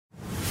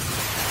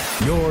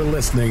You're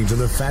listening to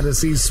the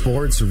Fantasy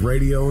Sports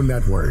Radio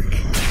Network.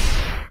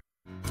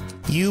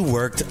 You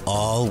worked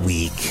all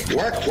week.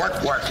 Work.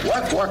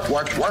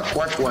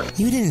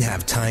 You didn't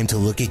have time to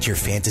look at your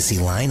fantasy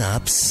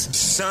lineups.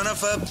 Son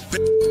of a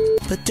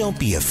But don't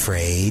be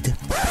afraid.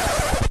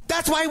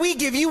 That's why we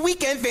give you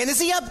Weekend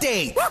Fantasy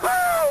Update.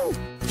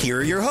 Woohoo! Here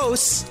are your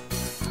hosts,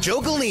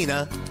 Joe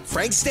Galena,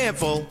 Frank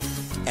Stamfel,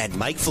 and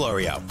Mike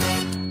Florio.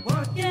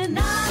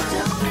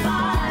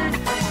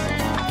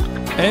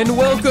 And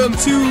welcome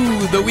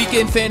to the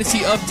Weekend Fantasy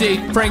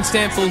Update. Frank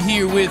Stamfel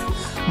here with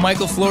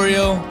Michael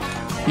Florio.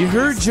 You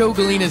heard Joe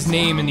Galena's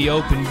name in the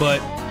open, but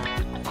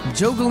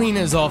Joe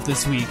Galena is off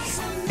this week.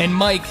 And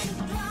Mike,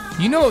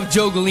 you know if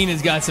Joe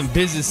Galena's got some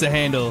business to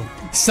handle,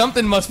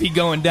 something must be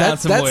going down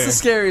somewhere. That's the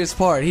scariest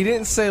part. He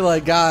didn't say,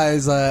 like,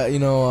 guys,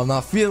 I'm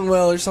not feeling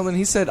well or something.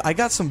 He said, I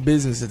got some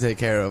business to take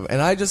care of.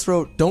 And I just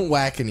wrote, don't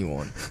whack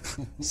anyone.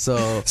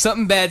 So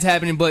something bad's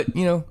happening, but,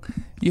 you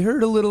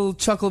heard a little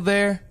chuckle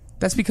there.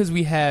 That's because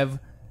we have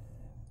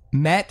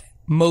Matt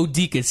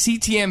Modica,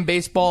 CTM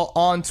Baseball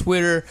on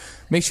Twitter.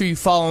 Make sure you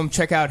follow him.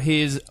 Check out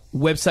his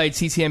website,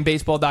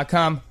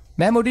 ctmbaseball.com.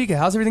 Matt Modica,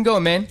 how's everything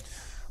going, man?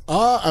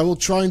 I will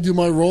try and do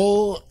my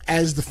role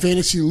as the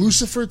Fantasy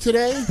Lucifer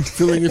today,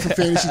 filling in for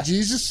Fantasy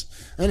Jesus,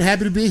 and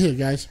happy to be here,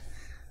 guys.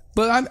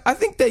 But I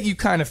think that you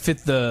kind of fit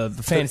the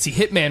fantasy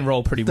hitman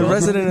role pretty well. The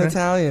resident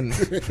Italian.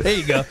 There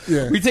you go.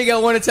 Yeah. We take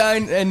out one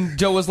Italian, and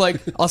Joe was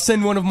like, I'll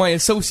send one of my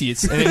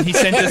associates. And then he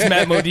sent us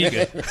Matt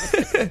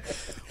Modica.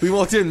 We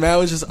walked in, Matt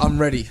was just,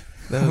 I'm ready.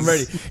 I'm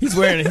ready. He's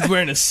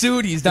wearing a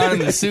suit. He's down in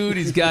the suit.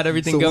 He's got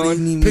everything So what do going.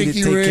 you need me to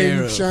Pinky take care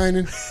ring of?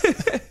 shining.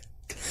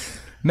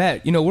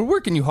 Matt, we're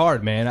working you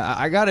hard, man.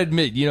 I got to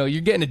admit, you're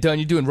getting it done.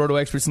 You're doing Roto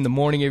Experts in the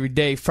morning every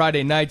day.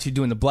 Friday nights, you're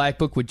doing the Black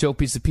Book with Joe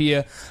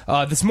Pisapia.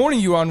 This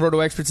morning, you were on Roto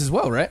Experts as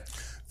well, right?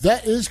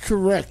 That is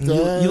correct. You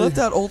left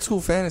out old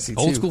school fantasy,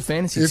 too. Old school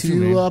fantasy, If too,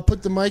 you man.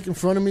 put the mic in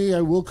front of me, I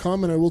will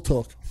come and I will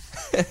talk.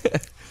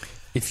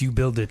 If you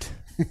build it,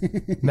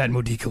 Matt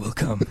Modica will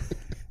come.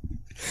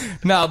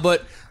 Nah,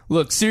 but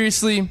look,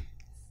 seriously,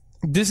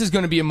 this is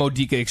going to be a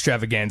Modica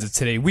extravaganza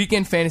today.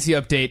 Weekend Fantasy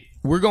Update.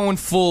 We're going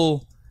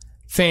full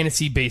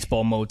fantasy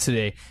baseball mode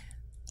today.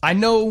 I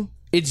know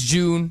it's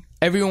June.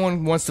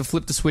 Everyone wants to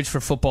flip the switch for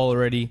football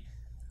already.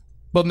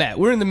 But Matt,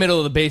 we're in the middle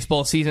of the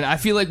baseball season. I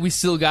feel like we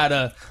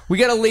gotta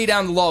lay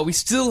down the law. We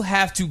still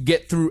have to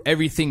get through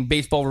everything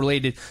baseball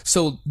related.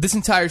 So this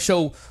entire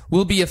show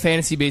will be a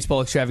fantasy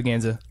baseball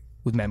extravaganza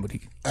with Matt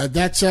Modica.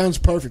 That sounds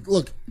perfect.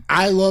 Look,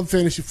 I love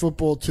fantasy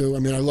football too. I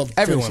mean, I love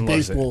Everyone fantasy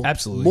loves it. baseball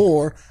Absolutely.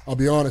 more, I'll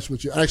be honest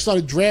with you. And I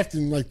started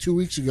drafting like 2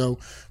 weeks ago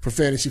for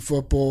fantasy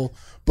football,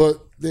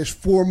 but there's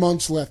 4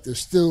 months left. There's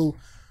still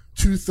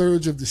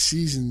 2/3 of the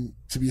season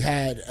to be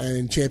had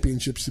and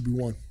championships to be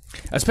won.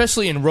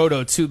 Especially in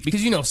Roto, too,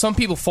 because, some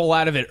people fall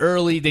out of it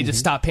early. They just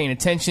stop paying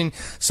attention.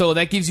 So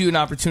that gives you an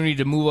opportunity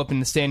to move up in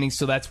the standings.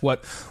 So that's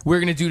what we're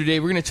going to do today.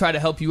 We're going to try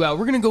to help you out.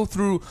 We're going to go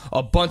through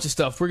a bunch of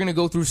stuff. We're going to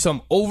go through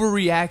some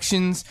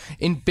overreactions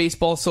in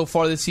baseball so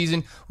far this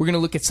season. We're going to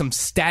look at some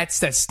stats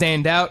that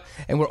stand out.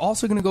 And we're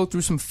also going to go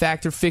through some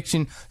fact or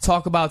fiction,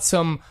 talk about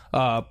some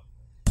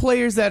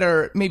players that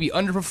are maybe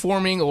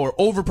underperforming or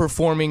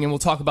overperforming, and we'll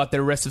talk about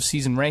their rest of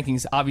season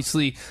rankings.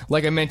 Obviously,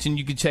 like I mentioned,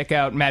 you can check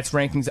out Matt's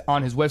rankings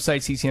on his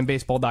website,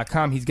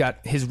 ccmbaseball.com. He's got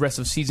his rest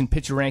of season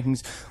pitcher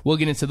rankings. We'll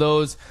get into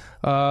those.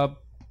 But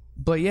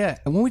yeah,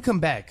 and when we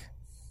come back,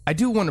 I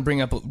do want to bring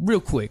up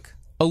real quick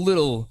a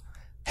little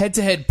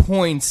head-to-head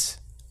points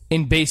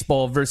in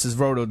baseball versus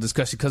Roto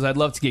discussion, because I'd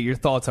love to get your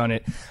thoughts on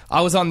it. I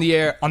was on the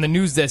air on the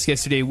news desk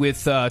yesterday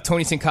with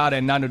Tony Sincata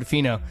and Nando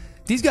Defino.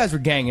 These guys were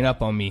ganging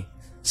up on me.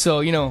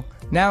 So,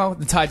 now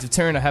the tides have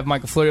turned. I have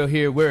Michael Florio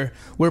here. We're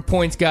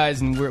points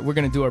guys, and we're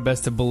going to do our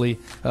best to bully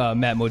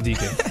Matt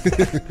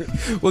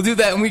Modica. We'll do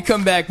that when we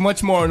come back.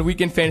 Much more on the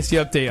Weekend Fantasy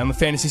Update on the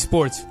Fantasy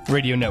Sports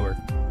Radio Network.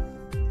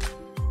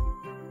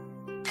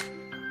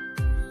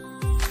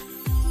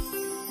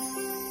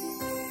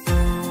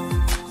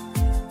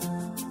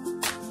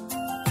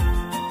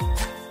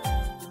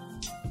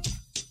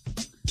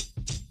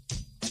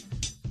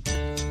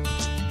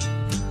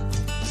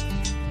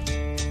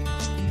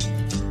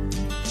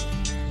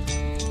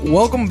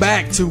 Welcome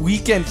back to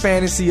Weekend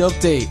Fantasy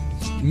Update.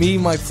 Me,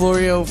 Mike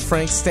Florio,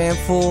 Frank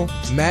Stamfel,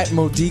 Matt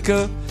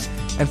Modica.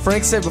 And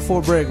Frank said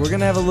before break, we're going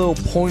to have a little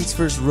points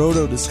versus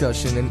Roto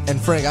discussion. And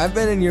Frank, I've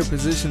been in your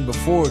position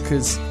before,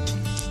 because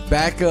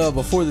back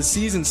before the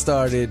season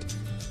started,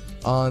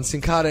 on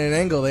Sincata and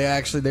Engel,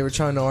 they were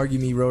trying to argue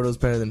me Roto's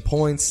better than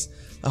points.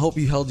 I hope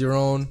you held your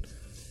own.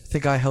 I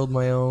think I held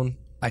my own.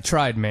 I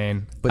tried,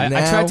 man. But I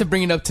now- tried to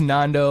bring it up to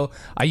Nando.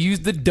 I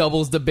used the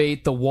doubles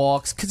debate, the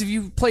walks, because if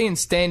you play in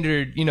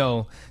standard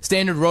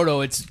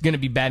Roto, it's going to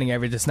be batting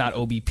average. It's not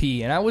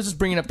OBP. And I was just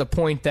bringing up the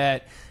point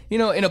that,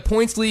 in a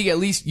points league, at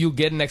least you'll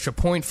get an extra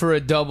point for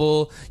a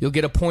double. You'll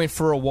get a point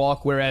for a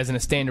walk, whereas in a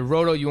standard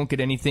Roto, you won't get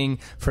anything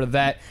for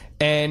that.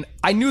 And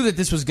I knew that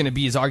this was going to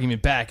be his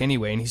argument back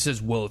anyway. And he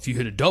says, well, if you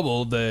hit a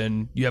double,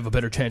 then you have a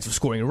better chance of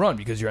scoring a run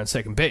because you're on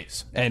second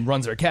base. And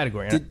runs are a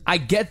category. And I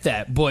get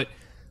that, but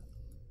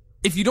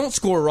if you don't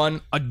score a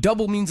run, a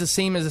double means the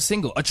same as a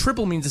single. A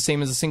triple means the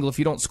same as a single if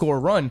you don't score a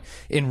run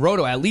in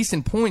Roto. At least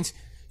in points,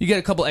 you get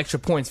a couple extra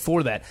points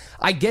for that.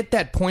 I get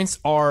that points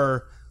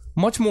are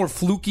much more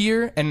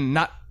flukier and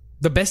not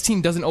the best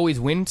team doesn't always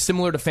win,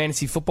 similar to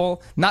fantasy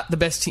football. Not the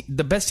best team.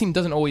 The best team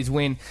doesn't always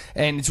win,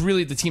 and it's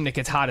really the team that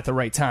gets hot at the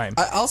right time.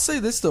 I'll say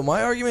this, though.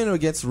 My argument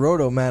against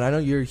Roto, man, I know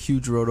you're a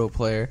huge Roto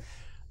player.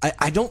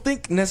 I don't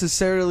think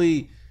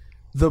necessarily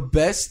the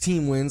best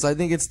team wins. I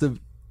think it's the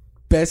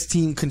best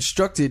team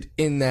constructed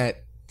in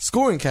that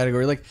scoring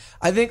category. Like,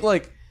 I think,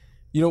 like,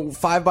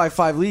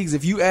 5x5 leagues,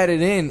 if you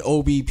added in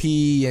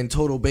OBP and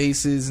total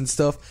bases and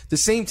stuff, the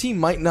same team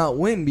might not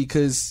win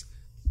because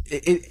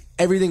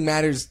everything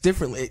matters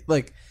differently.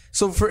 Like,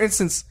 so for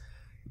instance,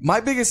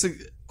 my biggest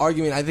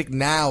argument, I think,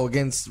 now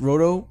against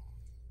Roto,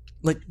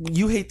 like,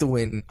 you hate the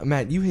win.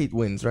 Matt, you hate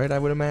wins, right? I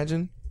would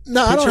imagine.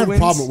 No, I don't have a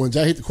problem with wins.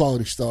 I hate the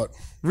quality start.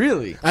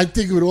 Really? I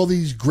think with all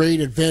these great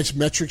advanced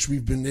metrics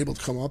we've been able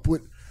to come up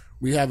with,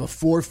 we have a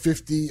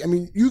 4.50. I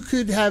mean, you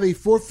could have a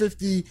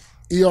 4.50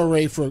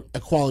 ERA for a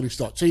quality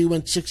start. Say you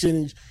went 6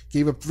 innings,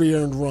 gave up 3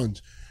 earned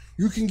runs.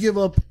 You can give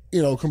up,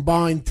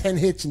 combined 10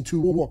 hits and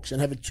 2 walks and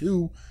have a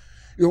 2.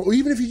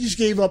 Even if you just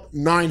gave up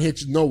 9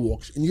 hits and no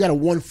walks, and you got a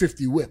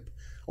 150 whip.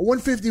 A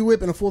 150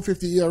 whip and a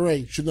 4.50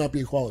 ERA should not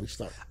be a quality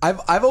start.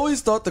 I've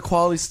always thought the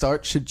quality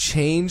start should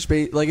change.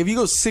 Like, if you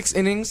go 6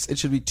 innings, it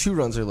should be 2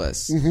 runs or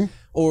less. Mm-hmm.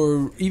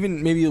 Or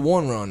even maybe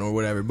 1 run or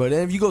whatever. But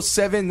if you go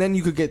 7, then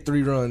you could get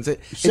 3 runs.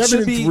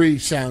 7 and 3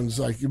 sounds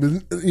like,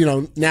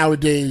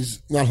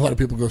 nowadays, not a lot of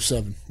people go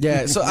 7.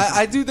 Yeah, so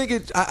I do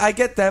think I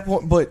get that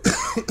point, but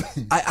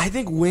I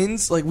think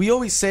wins, like we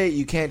always say,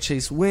 you can't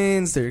chase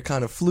wins. They're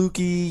kind of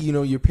fluky.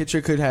 Your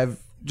pitcher could have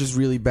just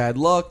really bad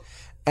luck.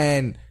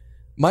 And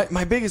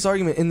my biggest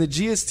argument in the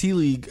GST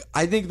league,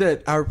 I think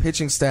that our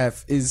pitching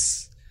staff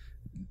is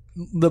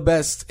the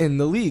best in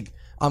the league.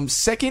 I'm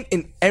second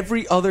in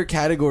every other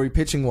category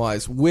pitching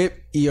wise.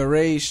 WHIP,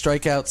 ERA,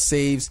 strikeouts,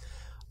 saves.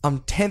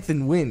 I'm 10th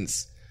in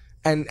wins.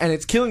 And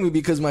it's killing me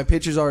because my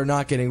pitchers are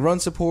not getting run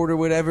support or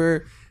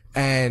whatever.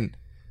 And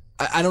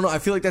I don't know. I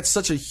feel like that's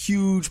such a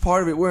huge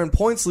part of it. Where in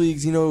points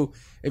leagues,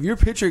 if your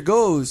pitcher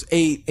goes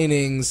 8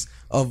 innings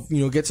of,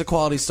 gets a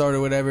quality start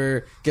or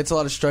whatever, gets a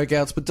lot of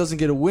strikeouts, but doesn't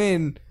get a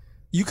win,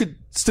 you could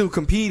still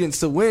compete and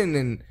still win.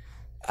 And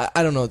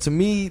I don't know. To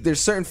me, there's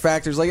certain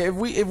factors. Like, if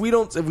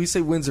we say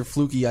wins are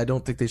fluky, I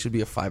don't think they should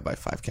be a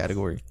 5x5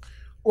 category.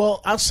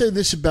 Well, I'll say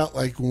this about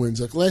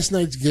wins. Like last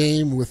night's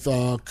game with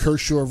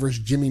Kershaw versus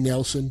Jimmy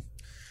Nelson.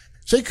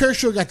 Say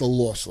Kershaw got the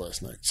loss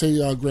last night. Say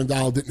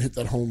Grandal didn't hit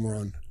that home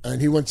run,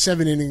 and he went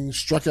 7 innings,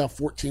 struck out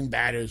 14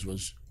 batters,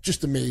 was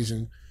just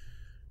amazing.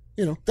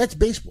 That's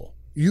baseball.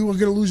 You are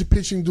going to lose a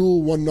pitching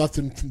duel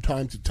 1-0 from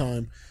time to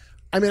time.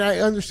 I mean, I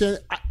understand.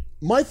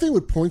 My thing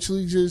with points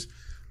leagues is,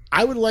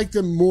 I would like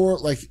them more,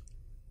 like,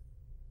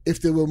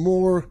 if they were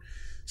more,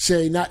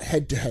 say, not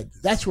head-to-head.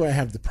 That's where I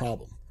have the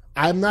problem.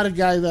 I'm not a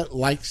guy that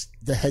likes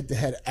the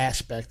head-to-head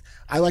aspect.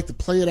 I like to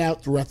play it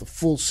out throughout the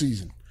full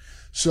season.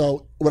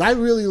 So what I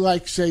really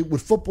like, say,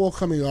 with football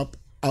coming up,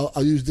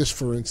 I'll use this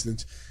for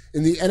instance.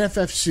 In the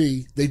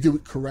NFFC, they do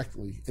it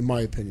correctly, in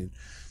my opinion.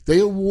 They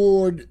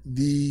award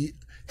the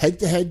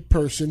head-to-head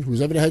person,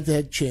 who's ever the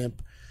head-to-head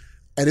champ,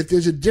 and if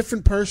there's a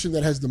different person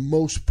that has the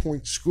most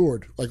points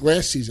scored, like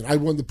last season, I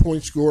won the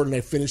points scored and I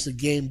finished the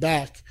game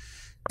back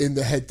in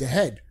the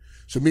head-to-head.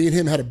 So me and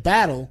him had a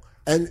battle,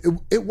 and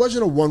it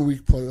wasn't a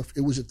 1-week playoff.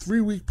 It was a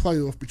 3-week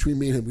playoff between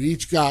me and him. We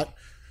each got,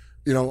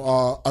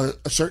 a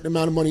certain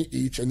amount of money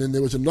each, and then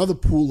there was another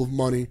pool of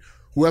money.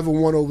 Whoever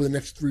won over the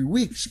next 3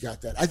 weeks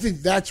got that. I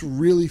think that's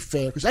really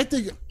fair, because I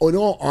think, in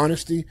all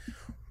honesty,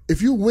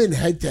 if you win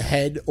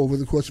head-to-head over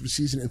the course of a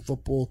season in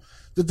football,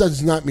 that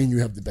does not mean you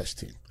have the best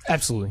team.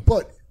 Absolutely.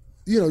 But,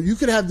 you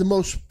could have the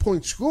most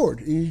points scored.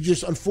 And you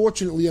just,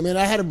 unfortunately,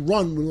 I had a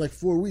run in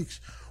 4 weeks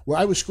where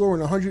I was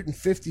scoring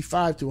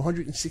 155 to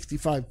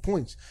 165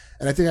 points.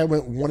 And I think I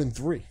went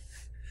 1-3.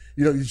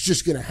 It's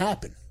just going to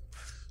happen.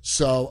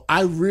 So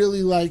I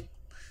really like,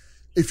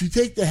 if you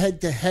take the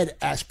head-to-head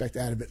aspect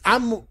out of it,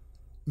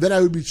 then I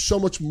would be so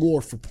much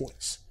more for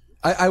points.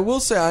 I will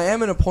say I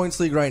am in a points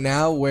league right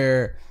now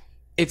where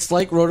it's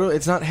like Roto.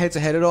 It's not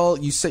head-to-head at all.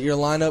 You set your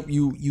lineup,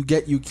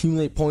 you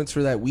accumulate points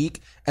for that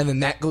week, and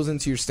then that goes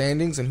into your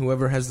standings, and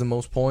whoever has the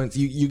most points,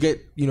 you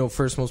get,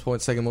 first most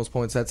points, second most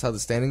points. That's how the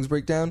standings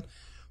break down.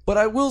 But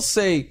I will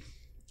say,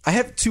 I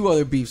have 2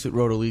 other beefs with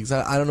Roto leagues.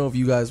 I don't know if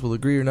you guys will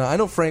agree or not. I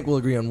know Frank will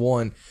agree on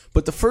one.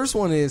 But the first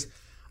one is,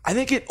 I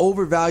think it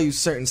overvalues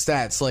certain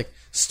stats. Like,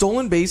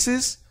 stolen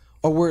bases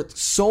are worth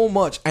so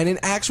much. And in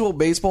actual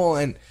baseball,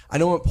 and I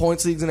know in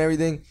points leagues and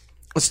everything,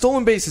 a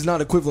stolen base is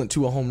not equivalent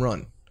to a home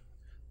run.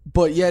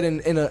 But yet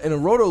in a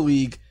Roto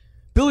league,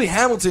 Billy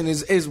Hamilton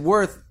is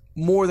worth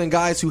more than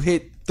guys who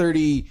hit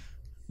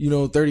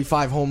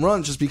 35 home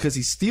runs just because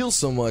he steals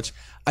so much.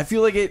 I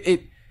feel like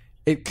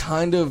it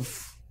kind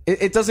of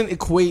doesn't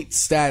equate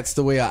stats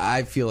the way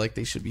I feel like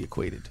they should be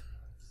equated.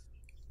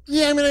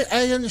 Yeah,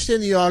 I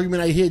understand the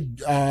argument. I hear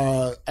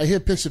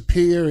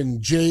Pisapia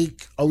and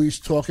Jake always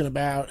talking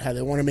about how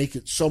they want to make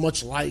it so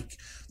much like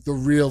the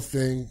real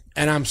thing.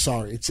 And I'm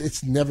sorry,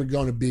 it's never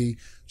going to be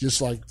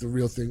just like the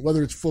real thing.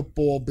 Whether it's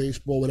football,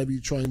 baseball, whatever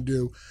you try and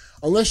do,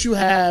 unless you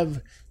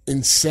have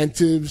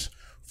incentives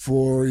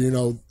for,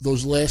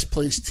 those last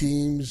place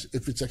teams,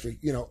 if it's like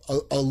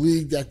a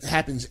league that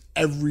happens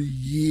every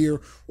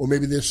year, or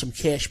maybe there's some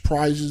cash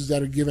prizes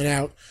that are given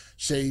out,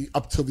 say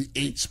up till the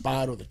 8th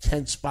spot or the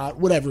 10th spot,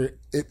 whatever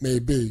it may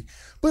be.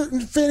 But in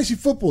fantasy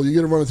football, you're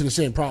going to run into the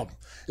same problem.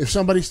 If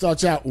somebody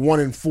starts out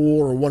 1-4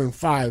 or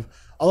 1-5,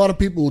 a lot of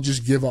people will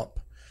just give up.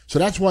 So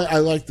that's why I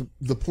like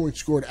the point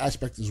scored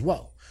aspect as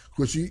well.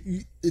 Because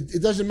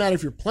it doesn't matter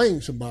if you're playing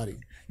somebody.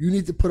 You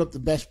need to put up the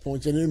best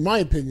points. And in my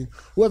opinion,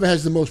 whoever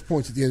has the most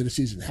points at the end of the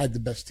season had the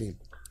best team.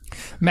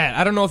 Matt,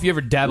 I don't know if you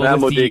ever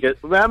dabbled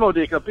with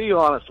Modica, be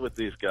honest with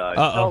these guys.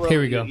 Uh-oh, here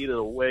we go. You need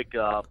to wake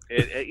up.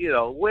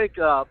 Wake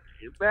up.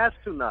 That's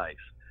too nice.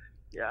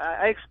 Yeah,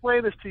 I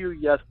explained this to you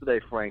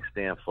yesterday, Frank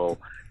Stanfield.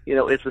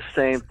 It's the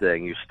same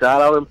thing. You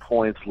start out in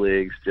points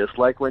leagues, just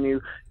like when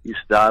you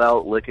start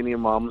out licking your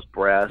mom's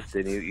breast,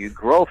 and you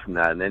grow from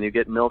that, and then you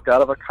get milk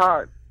out of a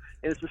carton.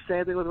 And it's the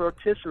same thing with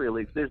rotisserie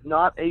leagues. There's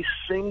not a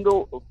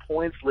single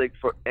points league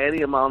for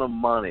any amount of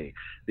money.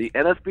 The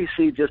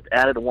NFBC just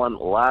added one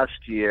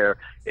last year.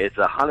 It's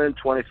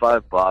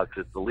 $125.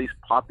 It's the least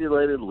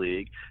populated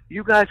league.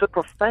 You guys are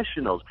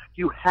professionals.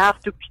 You have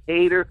to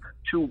cater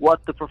to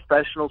what the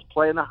professionals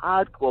play and the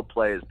hardcore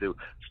players do.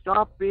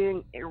 Stop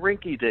being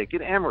rinky-dink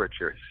and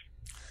amateurs.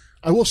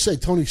 I will say,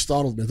 Tony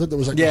startled me. I thought there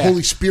was like the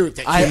Holy Spirit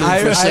that came in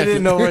for a second. I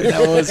didn't know what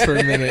that was for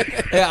a minute.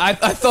 Yeah, I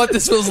thought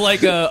this was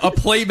like a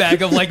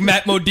playback of like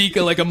Matt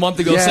Modica like a month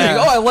ago saying,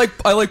 "Oh,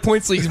 I like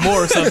points leagues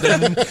more" or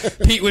something. And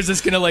Pete was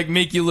just gonna like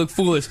make you look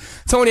foolish.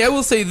 Tony, I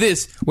will say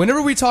this: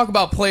 whenever we talk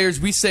about players,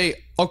 we say,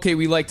 okay,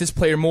 we like this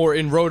player more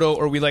in Roto,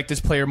 or we like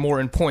this player more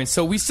in points.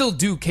 So we still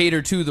do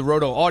cater to the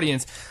Roto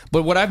audience.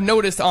 But what I've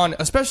noticed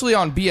especially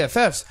on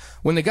BFFs,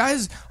 when the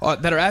guys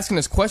that are asking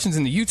us questions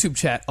in the YouTube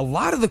chat, a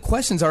lot of the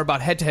questions are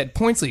about head-to-head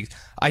points leagues.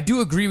 I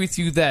do agree with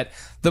you that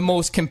the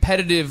most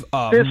competitive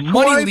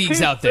money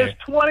leagues out there. There's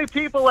 20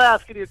 people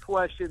asking you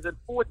questions, and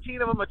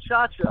 14 of them are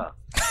Cha-Cha.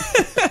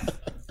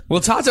 Well,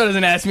 Tato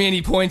doesn't ask me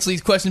any points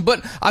leagues questions,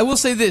 but I will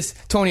say this,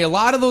 Tony, a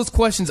lot of those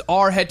questions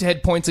are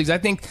head-to-head points leagues. I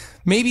think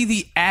maybe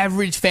the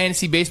average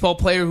fantasy baseball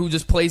player who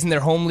just plays in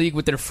their home league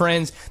with their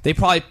friends, they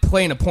probably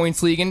play in a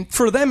points league, and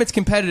for them it's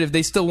competitive.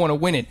 They still want to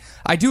win it.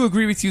 I do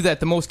agree with you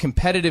that the most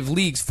competitive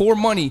leagues for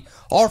money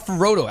are for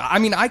Roto. I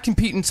mean, I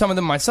compete in some of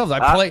them myself.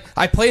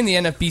 I play in the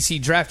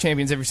NFBC Draft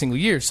Champions every single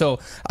year, so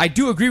I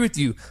do agree with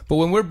you. But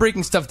when we're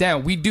breaking stuff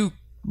down, we do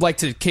like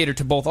to cater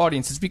to both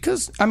audiences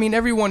because, I mean,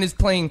 everyone is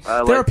playing.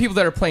 There are people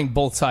that are playing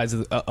both sides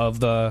of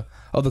the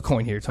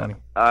coin here, Tony.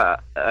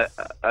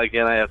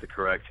 Again, I have to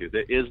correct you.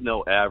 There is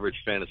no average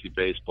fantasy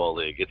baseball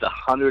league. It's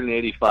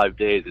 185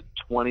 days. It's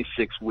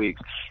 26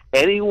 weeks.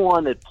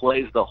 Anyone that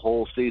plays the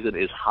whole season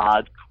is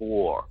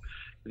hardcore.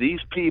 These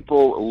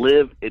people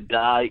live,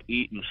 die,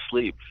 eat, and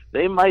sleep.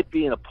 They might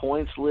be in a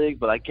points league,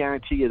 but I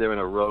guarantee you they're in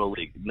a Roto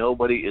league.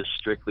 Nobody is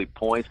strictly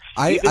points.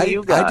 I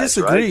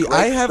disagree.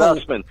 Right?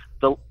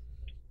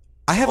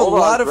 I have a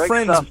lot of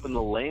friends. Sussman,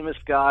 the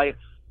lamest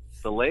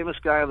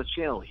guy on the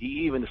channel,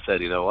 he even said,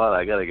 you know what,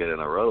 I got to get in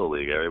a Roto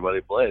league. Everybody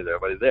plays,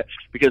 everybody's there.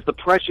 Because the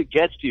pressure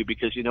gets to you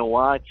because you know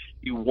why?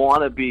 You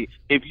want to be,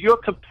 if you're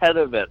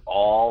competitive at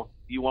all,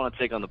 you want to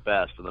take on the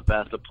best, and the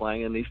best are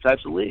playing in these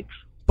types of leagues.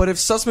 But if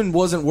Sussman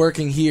wasn't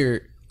working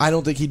here, I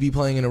don't think he'd be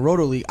playing in a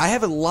Roto league. I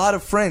have a lot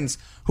of friends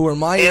who are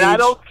my age.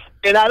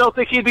 And I don't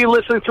think he'd be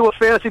listening to a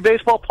fantasy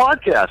baseball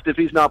podcast if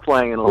he's not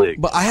playing in a league.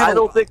 But I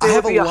don't think they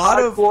would be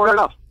hardcore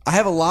enough. I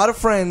have a lot of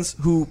friends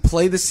who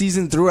play the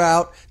season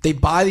throughout. They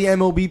buy the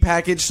MLB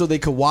package so they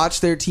could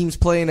watch their teams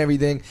play and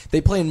everything.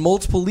 They play in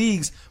multiple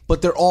leagues,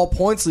 but they're all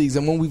points leagues.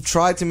 And when we've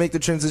tried to make the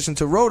transition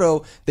to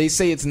Roto, they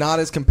say it's not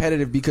as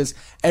competitive because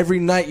every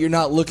night you're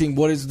not looking,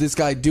 what is this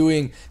guy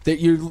doing?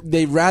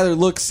 They rather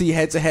see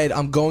head to head.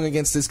 I'm going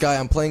against this guy.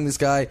 I'm playing this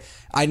guy.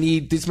 I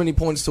need this many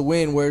points to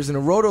win. Whereas in a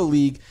Roto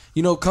league,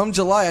 come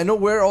July, I know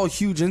we're all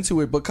huge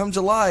into it, but come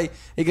July,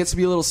 it gets to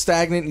be a little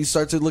stagnant. You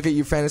start to look at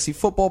your fantasy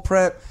football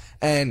prep.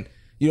 And,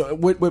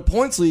 with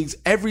points leagues,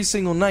 every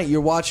single night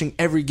you're watching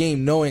every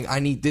game knowing I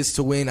need this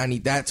to win, I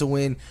need that to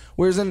win.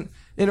 Whereas in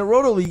a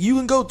Roto league, you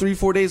can go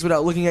 3-4 days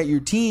without looking at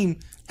your team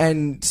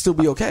and still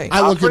be okay.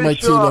 I look at my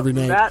team every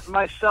night. Matt,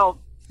 myself,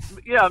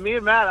 me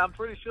and Matt, I'm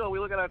pretty sure we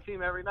look at our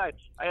team every night.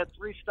 I had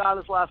 3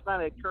 starters last night.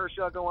 I had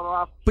Kershaw going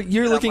off. But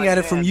you're looking at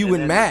it from you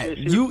and Matt.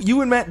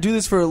 You and Matt do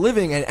this for a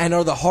living and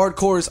are the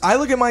hardcores. I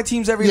look at my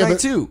teams every night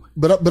too.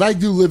 But I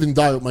do live and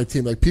die with my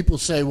team. Like people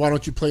say, why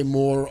don't you play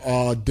more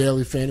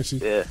daily fantasy?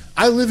 Yeah.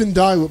 I live and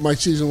die with my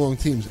season-long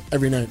teams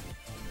every night.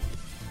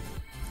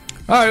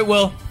 All right,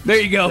 well, there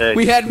you go. Hey.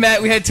 We had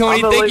Matt, we had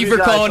Tony. Thank you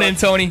for calling in,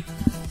 Tony.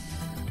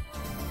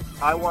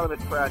 I wanted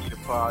to crash your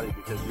party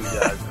because you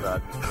guys are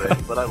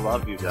crazy, but I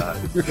love you guys.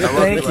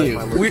 Thank you.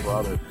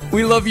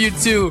 We love you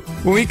too.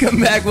 When we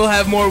come back, we'll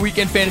have more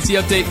Weekend Fantasy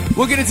Update.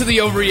 We'll get into the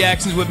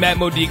overreactions with Matt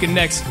Modica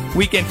next.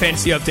 Weekend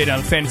Fantasy Update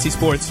on Fantasy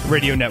Sports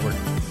Radio Network.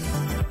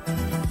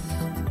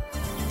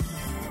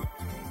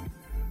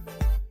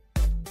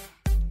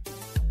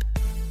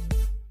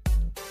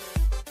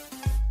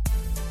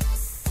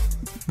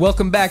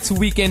 Welcome back to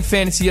Weekend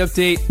Fantasy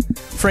Update.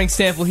 Frank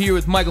Stanfield here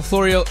with Michael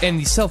Florio and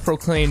the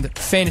self-proclaimed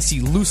Fantasy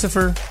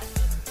Lucifer,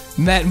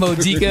 Matt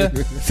Modica,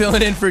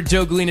 filling in for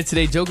Joe Galena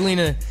today. Joe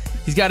Galena,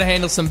 he's got to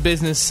handle some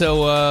business,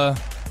 so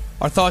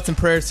our thoughts and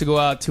prayers to go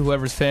out to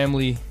whoever's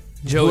family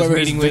Joe's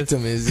meeting with.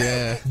 Victim is,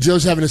 yeah.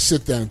 Joe's having a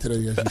sit-down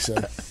today, as he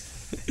said.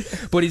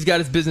 But he's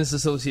got his business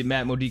associate,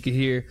 Matt Modica,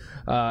 here.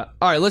 All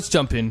right, let's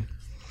jump in.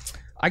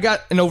 I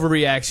got an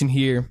overreaction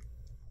here.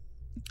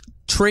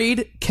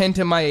 Trade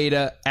Kenta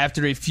Maeda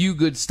after a few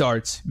good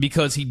starts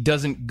because he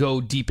doesn't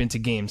go deep into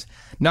games.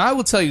 Now, I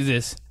will tell you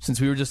this, since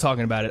we were just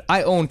talking about it.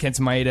 I own Kenta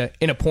Maeda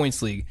in a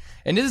points league.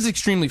 And this is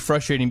extremely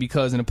frustrating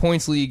because in a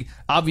points league,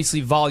 obviously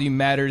volume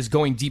matters,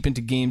 going deep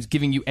into games,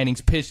 giving you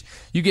innings pitched.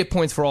 You get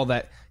points for all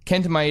that.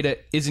 Kenta Maeda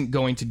isn't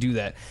going to do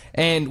that.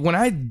 And when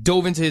I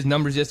dove into his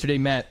numbers yesterday,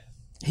 Matt,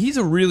 he's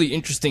a really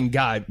interesting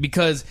guy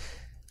because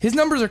his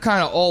numbers are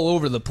kind of all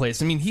over the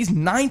place. I mean, he's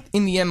 9th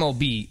in the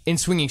MLB in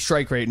swinging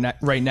strike rate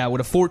right now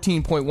with a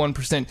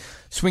 14.1%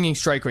 swinging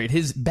strike rate.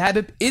 His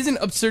BABIP isn't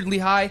absurdly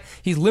high.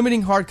 He's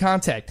limiting hard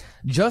contact,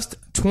 just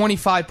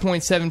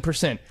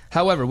 25.7%.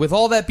 However, with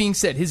all that being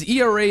said, his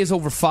ERA is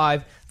over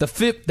 5. The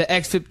FIP, the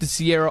xFIP, the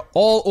SIERA,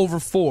 all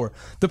over 4.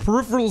 The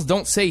peripherals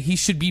don't say he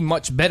should be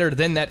much better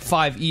than that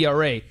 5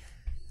 ERA.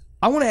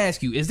 I want to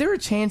ask you, is there a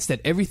chance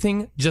that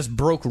everything just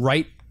broke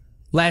right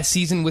last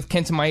season with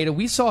Kenta Maeda?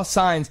 We saw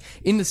signs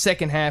in the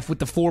second half with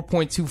the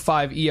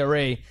 4.25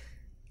 ERA.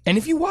 And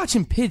if you watch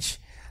him pitch,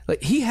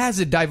 like, he has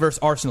a diverse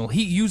arsenal.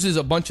 He uses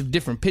a bunch of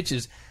different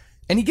pitches,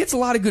 and he gets a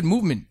lot of good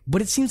movement,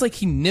 but it seems like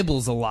he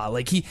nibbles a lot.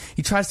 Like, he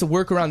tries to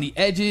work around the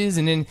edges,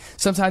 and then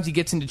sometimes he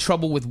gets into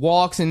trouble with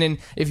walks, and then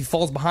if he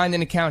falls behind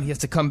an account, he has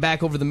to come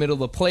back over the middle of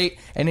the plate,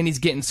 and then he's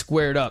getting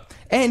squared up.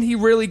 And he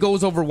rarely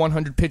goes over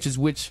 100 pitches,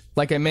 which,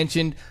 like I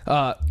mentioned,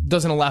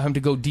 doesn't allow him to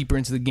go deeper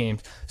into the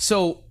games.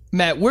 So,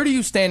 Matt, where do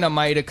you stand on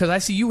Maeda? Because I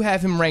see you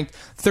have him ranked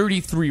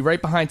 33,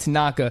 right behind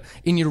Tanaka,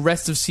 in your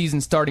rest of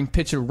season starting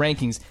pitcher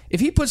rankings.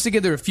 If he puts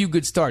together a few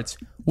good starts,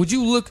 would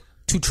you look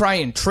to try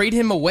and trade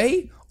him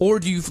away, or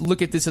do you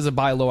look at this as a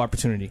buy low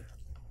opportunity?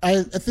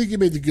 I think you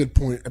made a good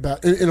point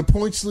about in a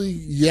points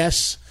league,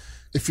 yes.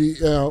 If he,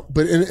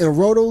 but in a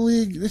roto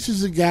league, this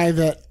is a guy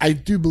that I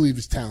do believe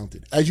is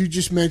talented. As you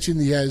just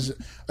mentioned, he has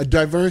a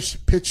diverse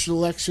pitch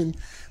selection.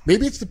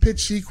 Maybe it's the pitch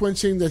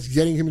sequencing that's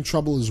getting him in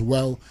trouble as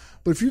well.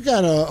 But if you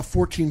got a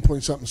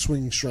 14-point-something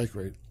swinging strike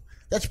rate,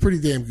 that's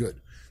pretty damn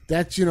good.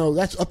 That's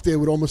up there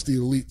with almost the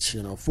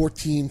elites.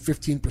 14,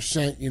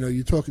 15%.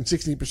 You're talking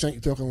 16%.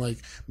 You're talking like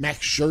Max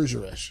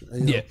Scherzer-ish.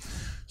 Yeah.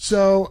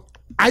 So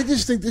I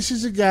just think this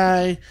is a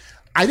guy.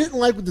 I didn't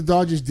like what the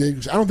Dodgers did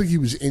because I don't think he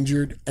was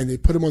injured, and they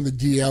put him on the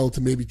DL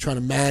to maybe try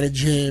to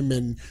manage him,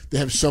 and they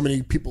have so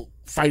many people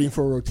fighting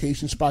for a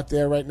rotation spot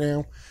there right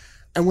now.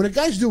 And when a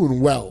guy's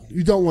doing well,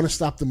 you don't want to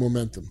stop the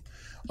momentum.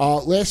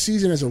 Last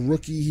season as a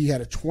rookie, he had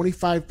a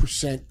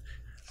 25%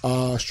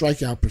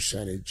 strikeout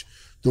percentage.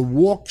 The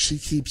walks he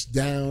keeps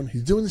down.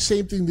 He's doing the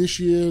same thing this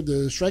year.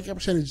 The strikeout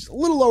percentage is a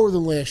little lower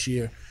than last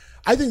year.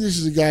 I think this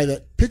is a guy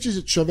that pitches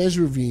at Chavez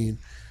Ravine,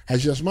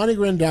 has Yasmani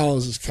Grandal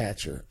as his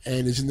catcher,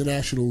 and is in the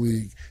National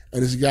League,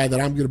 and is a guy that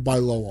I'm going to buy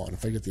low on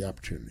if I get the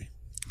opportunity.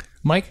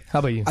 Mike, how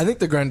about you? I think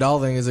the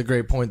Grandal thing is a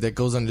great point that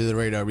goes under the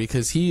radar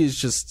because he is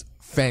just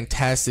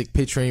fantastic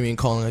pitch framing,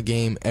 calling a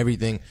game,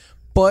 everything.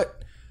 But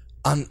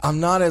I'm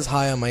not as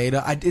high on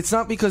Maeda. It's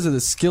not because of the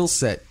skill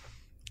set.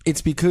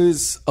 It's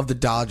because of the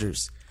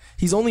Dodgers.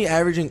 He's only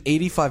averaging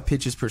 85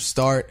 pitches per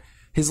start.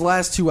 His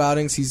last 2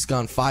 outings, he's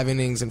gone 5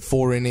 innings and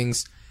 4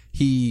 innings.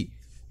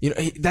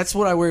 That's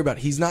what I worry about.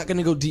 He's not going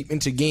to go deep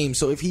into games.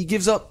 So if he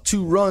gives up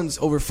 2 runs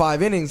over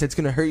 5 innings, that's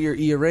going to hurt your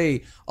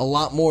ERA a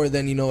lot more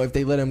than, if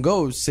they let him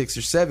go 6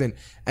 or 7.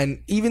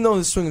 And even though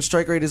his swing and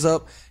strike rate is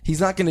up, he's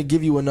not going to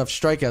give you enough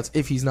strikeouts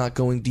if he's not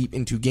going deep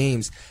into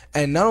games.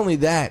 And not only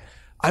that,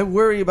 I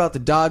worry about the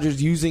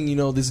Dodgers using,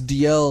 this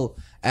DL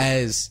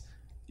as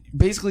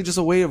basically just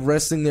a way of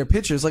resting their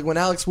pitchers. Like when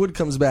Alex Wood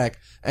comes back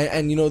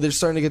and they're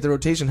starting to get the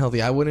rotation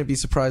healthy, I wouldn't be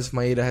surprised if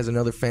Maeda has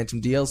another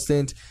phantom DL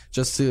stint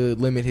just to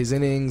limit his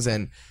innings.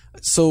 And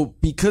so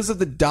because of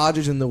the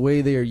Dodgers and the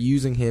way they are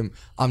using him,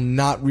 I'm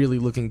not really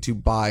looking to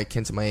buy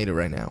Kenta Maeda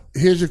right now.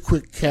 Here's a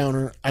quick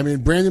counter. I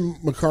mean, Brandon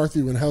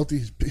McCarthy, when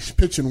healthy, he's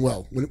pitching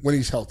well when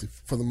he's healthy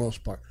for the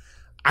most part.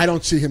 I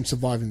don't see him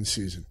surviving the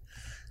season.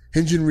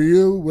 Hyun-Jin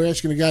Ryu, we're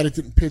asking a guy that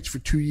didn't pitch for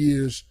 2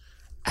 years,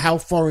 how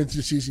far into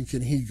the season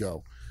can he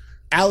go?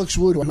 Alex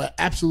Wood, who I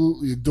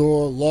absolutely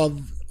adore,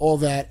 love, all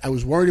that. I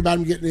was worried about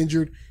him getting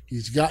injured.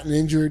 He's gotten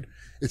injured.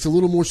 It's a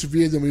little more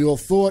severe than we all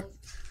thought.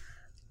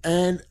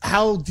 And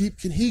how deep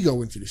can he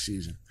go into the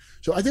season?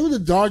 So I think what the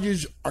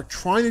Dodgers are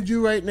trying to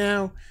do right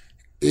now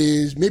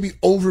is maybe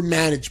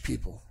overmanage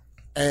people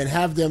and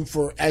have them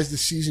for as the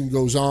season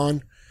goes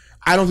on.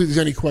 I don't think there's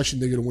any question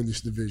they're going to win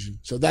this division.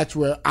 So that's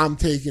where I'm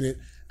taking it.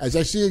 As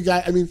I see a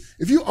guy, I mean,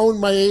 if you own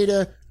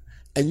Maeda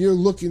and you're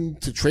looking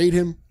to trade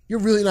him,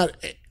 you're really not,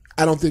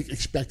 I don't think,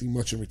 expecting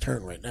much in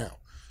return right now.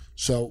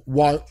 So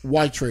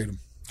why trade him?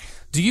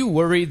 Do you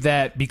worry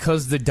that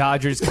because the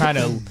Dodgers kind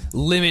of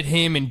limit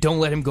him and don't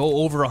let him go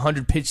over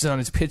 100 pitches on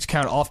his pitch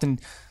count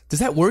often, Does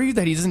that worry you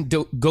that he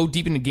doesn't go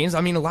deep into games?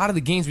 I mean, a lot of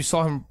the games we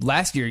saw him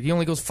last year, he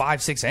only goes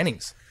 5-6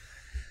 innings.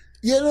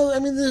 Yeah, no, I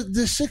mean,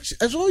 the 6,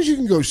 as long as you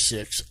can go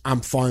 6,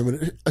 I'm fine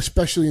with it,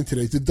 especially in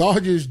today. The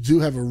Dodgers do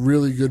have a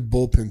really good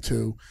bullpen,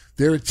 too.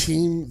 They're a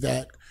team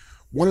that,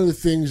 one of the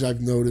things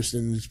I've noticed,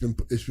 and it's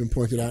been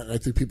pointed out, and I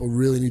think people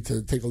really need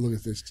to take a look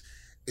at this,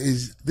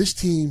 is this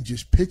team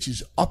just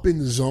pitches up in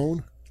the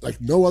zone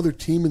like no other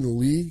team in the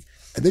league,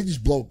 and they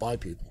just blow it by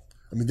people.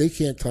 I mean, they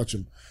can't touch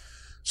them.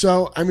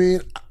 So, I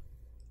mean,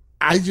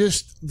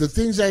 the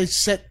things I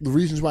set, the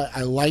reasons why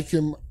I like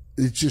him,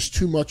 it's just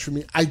too much for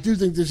me. I do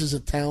think this is a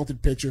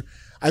talented pitcher.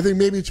 I think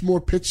maybe it's more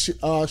pitch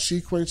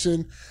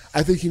sequencing.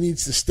 I think he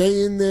needs to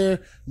stay in there.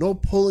 No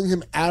pulling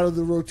him out of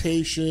the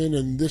rotation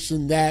and this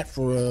and that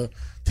for a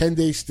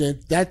 10-day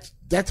stint. That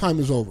time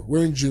is over.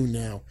 We're in June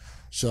now.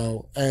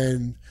 So,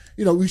 and,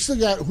 we still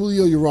got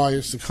Julio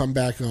Urias to come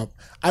back up.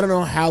 I don't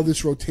know how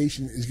this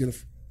rotation is going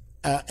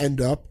to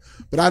end up,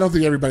 but I don't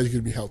think everybody's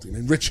going to be healthy.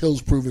 And Rich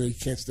Hill's proven that he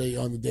can't stay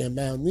on the damn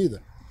mound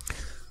neither.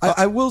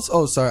 I will.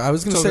 Oh, sorry. I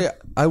was going to say.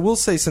 I will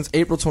say since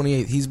April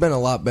 28th, he's been a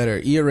lot better.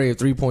 ERA of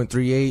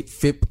 3.38,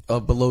 FIP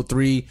of below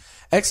 3,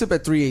 XFIP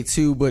at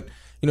 3.82. But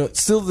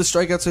still the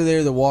strikeouts are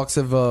there. The walks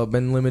have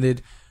been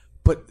limited.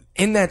 But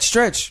in that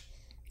stretch,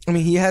 I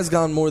mean, he has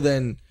gone more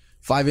than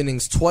 5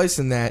 innings twice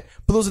in that.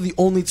 But those are the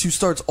only 2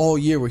 starts all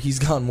year where he's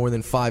gone more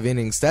than 5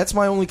 innings. That's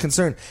my only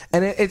concern.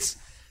 And it's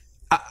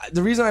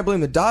the reason I blame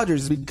the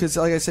Dodgers is because,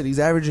 like I said, he's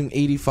averaging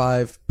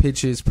 85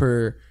 pitches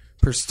per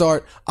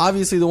start.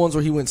 Obviously, the ones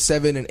where he went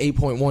 7 and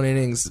 8.1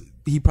 innings,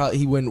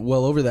 he went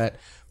well over that.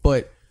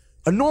 But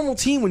a normal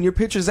team, when your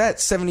pitcher's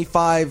at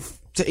 75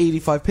 to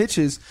 85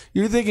 pitches,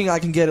 you're thinking I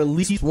can get at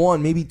least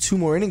 1, maybe 2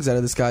 more innings out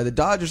of this guy. The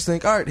Dodgers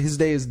think, all right, his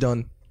day is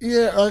done.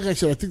 Yeah, like I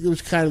said, I think there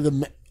was kind of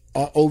the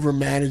over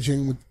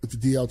managing with the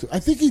DL too. I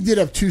think he did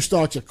have 2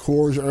 starts at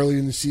Coors early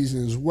in the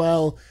season as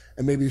well.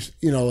 And maybe,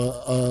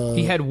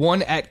 he had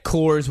 1 at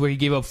Coors where he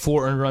gave up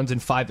 4 earned runs in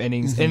 5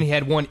 innings. And he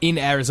had 1 in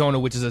Arizona,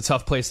 which is a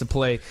tough place to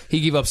play.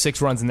 He gave up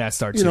 6 runs in that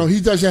start, too.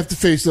 He does have to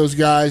face those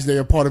guys. They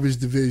are part of his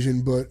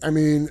division. But, I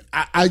mean,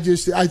 I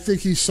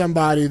think he's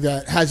somebody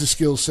that has a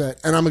skill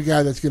set. And I'm a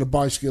guy that's going to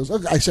buy skills.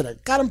 I said I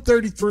got him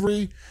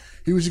 33.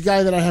 He was a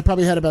guy that I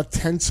probably had about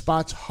 10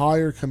 spots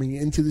higher coming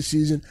into the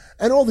season.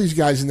 And all these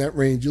guys in that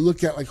range. You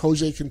look at like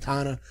Jose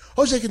Quintana.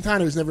 Jose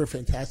Quintana was never a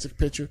fantastic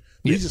pitcher.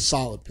 But he's a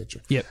solid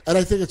pitcher. Yep. And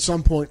I think at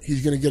some point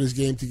he's going to get his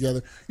game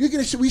together.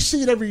 We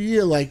see it every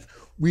year. Like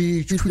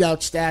we tweet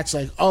out stats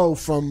like,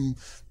 from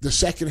the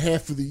second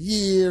half of the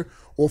year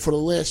or for the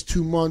last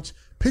 2 months,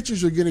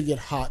 pitchers are going to get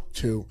hot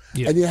too.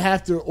 Yep. And you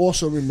have to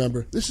also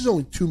remember, this is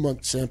only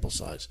 2-month sample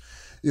size.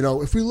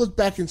 If we look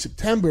back in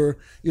September,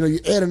 you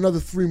add another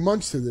 3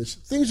 months to this,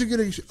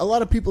 a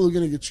lot of people are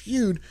going to get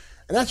skewed.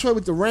 And that's why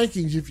with the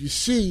rankings, if you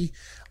see,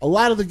 a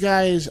lot of the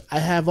guys I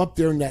have up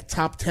there in that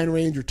top 10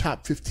 range or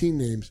top 15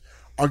 names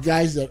are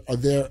guys that are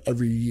there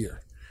every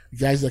year.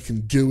 Guys that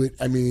can do it.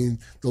 I mean,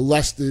 the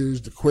Lesters,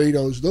 the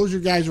Cuetos, those are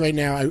guys right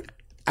now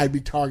I'd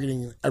be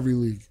targeting in every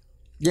league.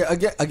 Yeah,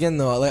 again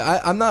though,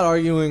 I'm not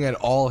arguing at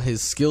all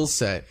his skill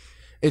set.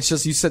 It's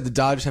just you said the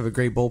Dodgers have a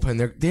great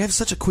bullpen. They have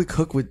such a quick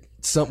hook with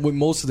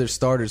most of their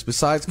starters,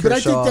 besides Kershaw. But I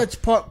think that's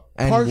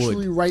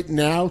partially right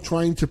now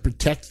trying to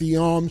protect the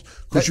arms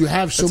because you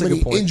have so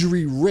many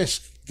injury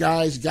risk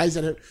guys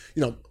that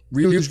have,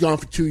 Ryu's gone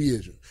for 2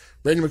 years.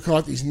 Brandon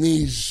McCarthy's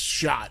knees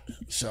shot.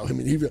 So, I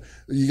mean,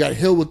 you got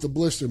Hill with the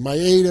blister.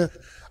 Maeda.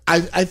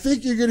 I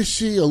think you're going to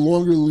see a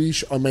longer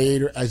leash on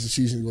Maeda as the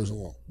season goes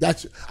along.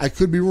 I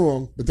could be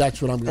wrong, but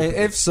that's what I'm going to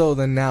do. If so,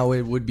 then now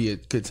it would be a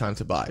good time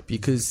to buy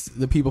because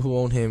the people who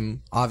own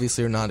him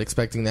obviously are not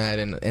expecting that,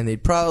 and they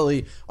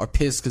probably are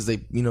pissed because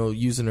they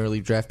used an early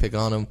draft pick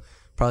on him.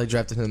 Probably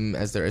drafted him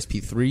as their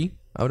SP3,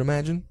 I would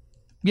imagine.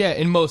 Yeah,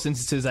 in most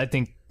instances, I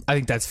think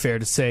that's fair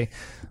to say.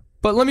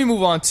 But let me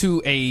move on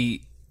to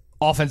a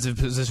offensive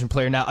position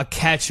player now, a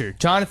catcher,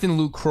 Jonathan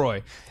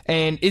Lucroy.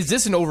 And is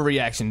this an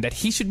overreaction that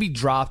he should be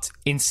dropped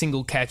in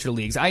single catcher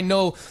leagues? I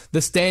know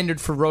the standard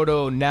for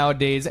Roto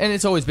nowadays, and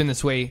it's always been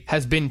this way,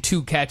 has been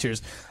 2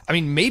 catchers. I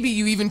mean, maybe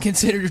you even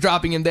consider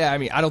dropping him there. I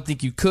mean, I don't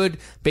think you could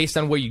based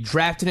on where you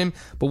drafted him,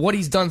 but what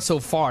he's done so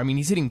far, I mean,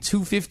 he's hitting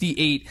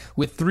 .258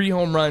 with 3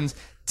 home runs,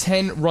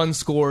 10 runs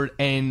scored,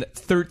 and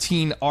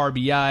 13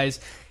 RBIs.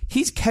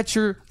 He's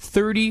catcher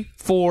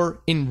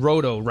 34 in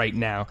Roto right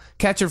now.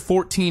 Catcher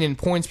 14 in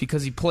points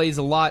because he plays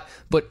a lot.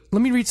 But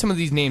let me read some of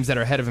these names that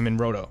are ahead of him in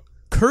Roto.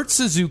 Kurt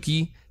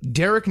Suzuki,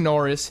 Derek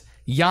Norris,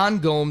 Yan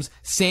Gomes,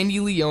 Sandy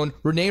Leon,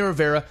 Rene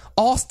Rivera,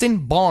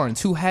 Austin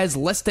Barnes, who has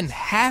less than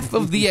half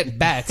of the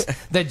at-bats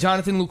that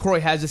Jonathan Lucroy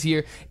has this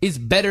year, is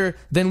better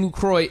than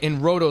Lucroy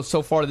in Roto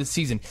so far this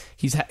season.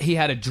 He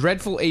had a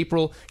dreadful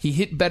April. He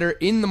hit better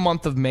in the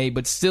month of May,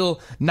 but still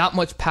not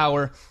much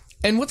power.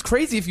 And what's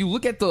crazy, if you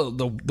look at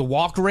the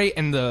walk rate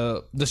and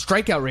the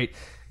strikeout rate,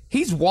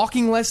 he's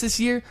walking less this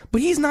year,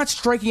 but he's not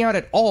striking out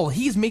at all.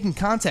 He's making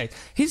contact.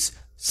 His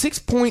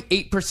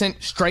 6.8%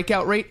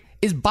 strikeout rate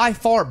is by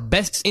far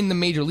best in the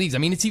major leagues. I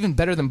mean, it's even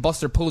better than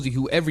Buster Posey,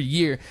 who every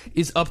year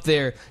is up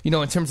there,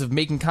 in terms of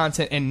making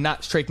content and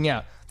not striking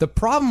out. The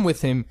problem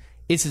with him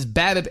is his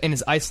BABIP and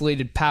his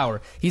isolated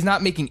power. He's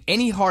not making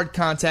any hard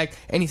contact,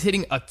 and he's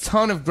hitting a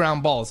ton of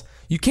ground balls.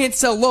 You can't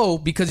sell low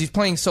because he's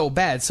playing so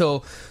bad.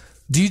 So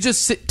do you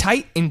just sit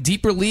tight in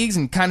deeper leagues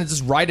and kind of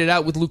just ride it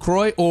out with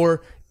Lucroy?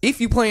 Or if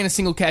you play in a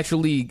single catcher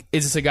league,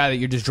 is this a guy that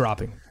you're just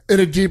dropping? In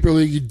a deeper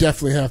league, you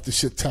definitely have to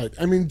sit tight.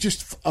 I mean,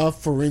 just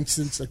for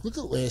instance, like look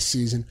at last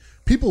season.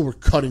 People were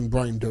cutting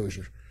Brian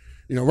Dozier.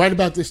 Right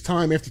about this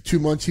time, after 2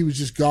 months, he was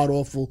just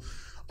god-awful.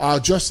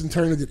 Justin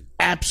Turner did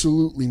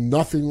absolutely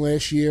nothing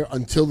last year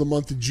until the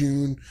month of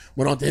June.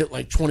 Went on to hit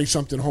like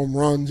 20-something home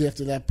runs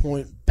after that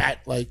point, bat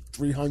like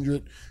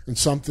 300 and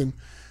something.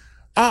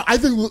 I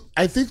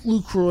think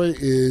Lucroy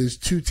is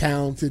too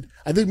talented.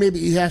 I think maybe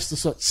he has to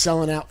start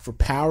selling out for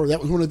power. That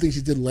was one of the things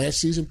he did last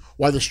season,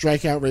 why the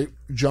strikeout rate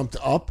jumped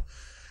up.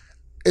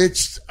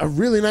 It's a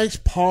really nice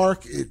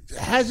park. It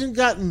hasn't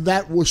gotten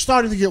that. We're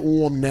starting to get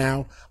warm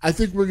now. I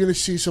think we're going to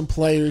see some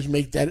players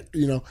make that.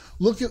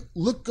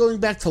 Look going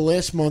back to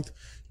last month,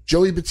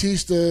 Joey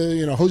Batista.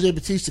 Jose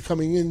Batista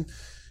coming in.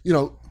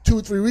 2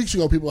 or 3 weeks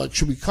ago, people were like,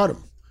 should we cut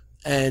him?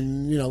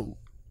 And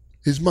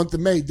his month of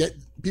May, that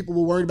people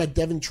were worried about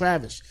Devin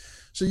Travis.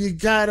 So you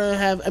gotta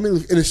have. I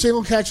mean, in a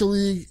single catcher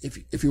league,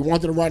 if you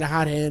wanted to ride a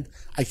hot hand,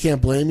 I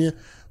can't blame you.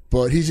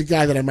 But he's a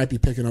guy that I might be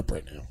picking up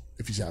right now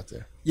if he's out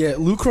there. Yeah,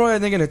 Lucroy, I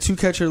think in a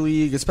 2-catcher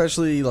league,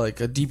 especially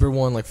like a deeper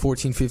one, like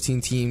 14,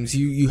 15 teams,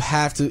 you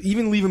have to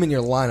even leave him in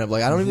your lineup.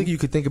 Like, I don't even think you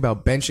could think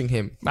about benching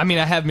him. I mean,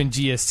 I have him in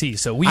GST,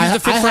 so we use the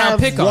 5th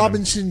round pick on him.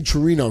 Robinson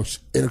Chirinos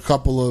in a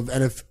couple of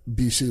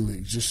NFBC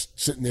leagues, just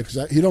sitting there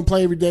because he don't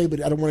play every day,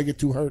 but I don't want to get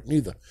too hurt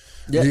neither.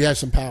 Yeah. He has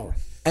some power.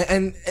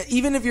 And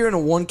even if you're in a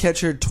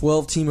 1-catcher,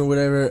 12-team or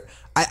whatever,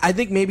 I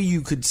think maybe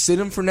you could sit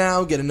him for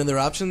now, get another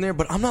option there,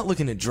 but I'm not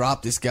looking to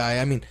drop this guy.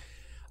 I mean,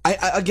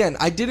 I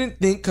didn't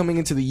think coming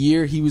into the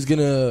year he was going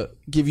to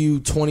give you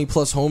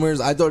 20-plus homers.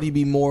 I thought he'd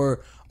be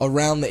more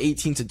around the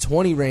 18 to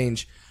 20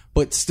 range,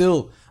 but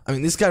still, I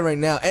mean, this guy right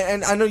now,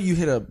 and I know you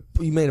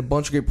made a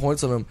bunch of great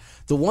points on him.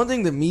 The one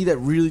thing that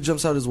really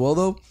jumps out as well,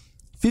 though,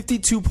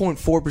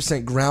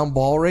 52.4% ground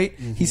ball rate.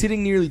 Mm-hmm. He's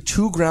hitting nearly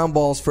 2 ground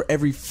balls for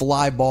every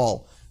fly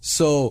ball.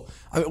 So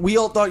we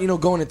all thought,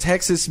 going to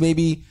Texas,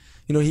 maybe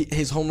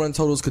his home run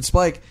totals could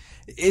spike.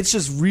 It's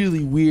just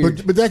really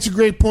weird. But that's a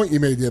great point you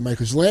made there, Mike.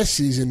 Because last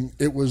season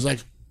it was like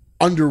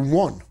under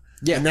 1,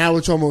 and now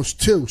it's almost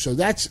 2. So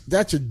that's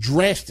a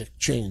drastic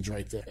change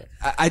right there.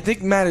 I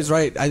think Matt is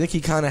right. I think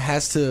he kind of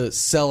has to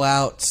sell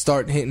out,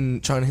 trying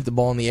to hit the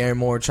ball in the air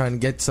more, trying to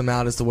get some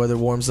out as the weather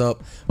warms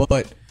up.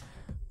 But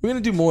we're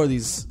going to do more of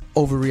these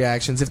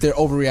overreactions, if they're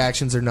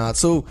overreactions or not.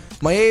 So,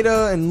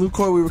 Maeda and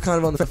Lucroy, we were kind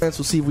of on the fence.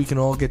 We'll see if we can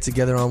all get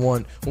together on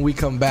one when we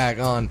come back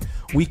on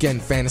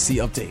Weekend Fantasy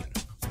Update.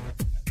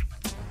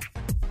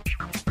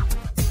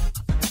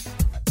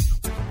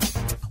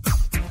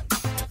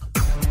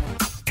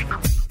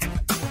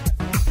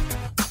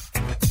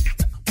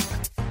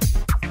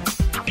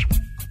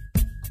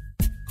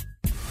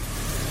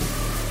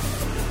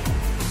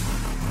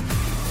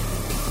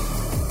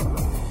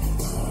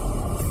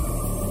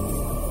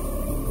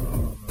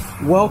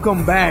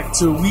 Welcome back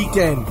to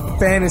Weekend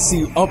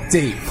Fantasy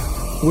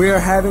Update. We are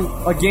having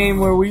a game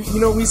where we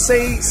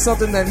say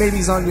something that maybe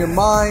is on your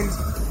mind.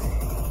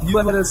 You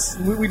let us,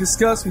 we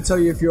discuss, we tell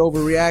you if you're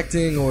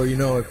overreacting or,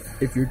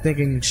 if you're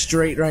thinking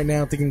straight right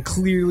now, thinking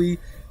clearly.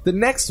 The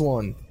next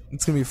one,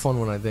 it's going to be a fun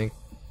one, I think.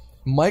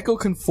 Michael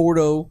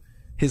Conforto,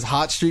 his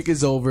hot streak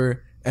is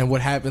over, and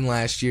what happened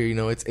last year,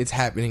 it's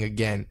happening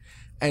again.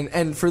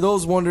 And for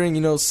those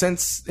wondering,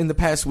 since in the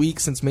past week,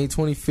 since May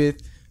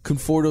 25th,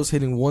 Conforto's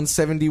hitting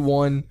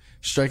 171,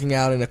 striking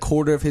out in a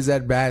quarter of his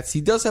at-bats. He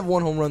does have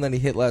 1 home run that he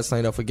hit last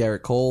night off of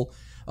Garrett Cole.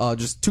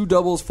 Just 2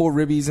 doubles, 4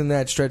 ribbies in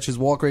that stretch. His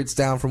walk rate's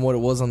down from what it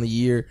was on the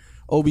year.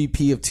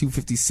 OBP of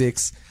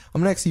 256.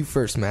 I'm going to ask you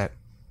first, Matt.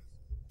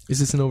 Is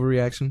this an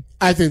overreaction?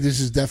 I think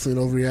this is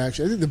definitely an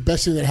overreaction. I think the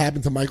best thing that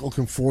happened to Michael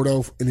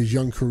Conforto in his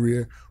young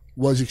career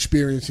was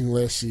experiencing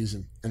last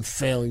season and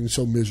failing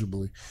so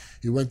miserably.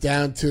 He went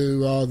down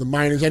to the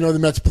minors. I know the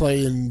Mets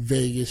play in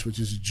Vegas, which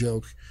is a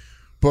joke.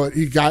 But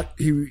he got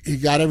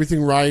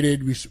everything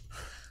righted.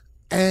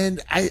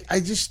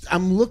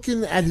 I'm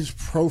looking at his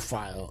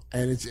profile,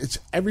 and it's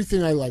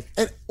everything I like.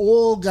 And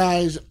all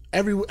guys,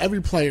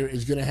 every player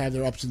is going to have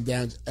their ups and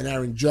downs. And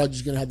Aaron Judge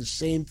is going to have the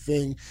same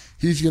thing.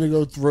 He's going to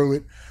go through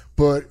it.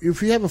 But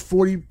if you have a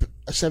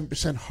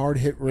 47% hard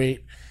hit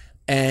rate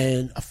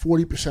and a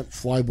 40%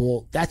 fly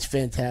ball, that's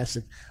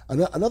fantastic.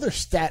 Another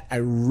stat I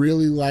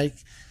really like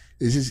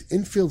is his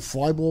infield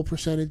fly ball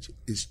percentage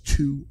is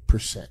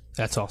 2%.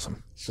 That's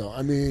awesome. So,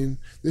 I mean,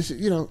 this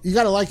you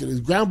got to like it. His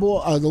ground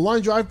ball, the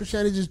line drive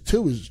percentage is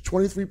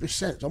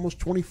 23%. It's almost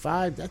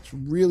 25%. That's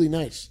really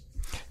nice.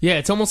 Yeah,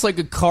 it's almost like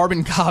a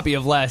carbon copy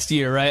of last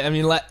year, right? I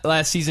mean,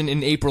 last season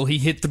in April, he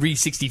hit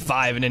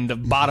 365, and then the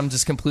bottom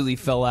just completely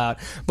fell out.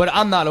 But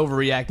I'm not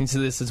overreacting to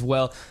this as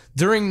well.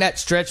 During that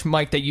stretch,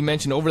 Mike, that you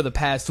mentioned over the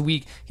past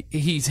week,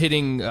 he's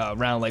hitting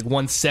around like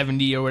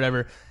 170 or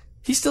whatever.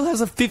 he still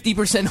has a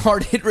 50%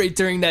 hard hit rate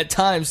during that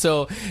time.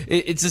 So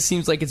it just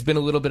seems like it's been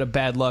a little bit of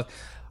bad luck.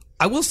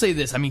 I will say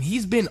this. I mean,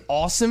 he's been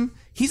awesome.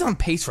 He's on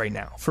pace right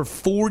now for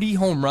 40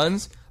 home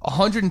runs,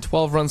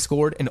 112 runs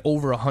scored, and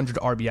over 100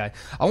 RBI.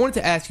 I wanted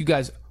to ask you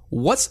guys,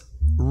 what's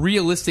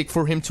realistic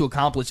for him to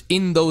accomplish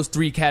in those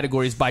three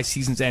categories by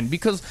season's end?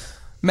 Because,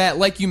 Matt,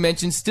 like you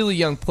mentioned, still a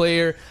young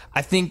player.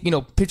 I think,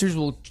 pitchers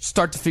will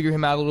start to figure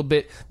him out a little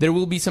bit. There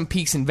will be some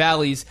peaks and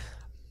valleys.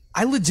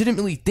 I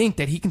legitimately think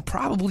that he can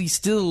probably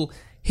still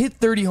hit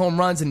 30 home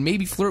runs and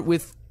maybe flirt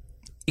with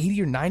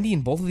 80 or 90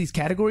 in both of these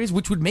categories,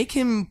 which would make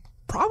him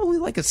probably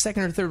like a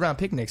second or third round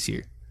pick next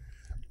year.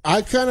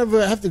 I kind of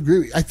have to agree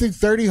with you. I think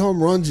 30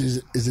 home runs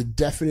is a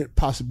definite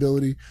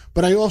possibility,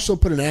 but I also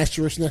put an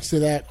asterisk next to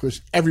that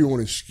because everyone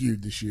is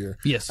skewed this year.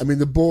 Yes. I mean,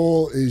 the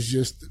ball is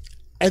just,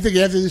 I think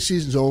after this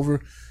season's over,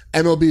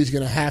 MLB is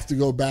going to have to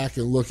go back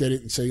and look at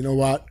it and say, you know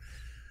what?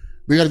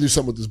 We got to do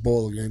something with this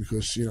ball again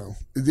because,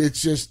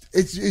 it's just,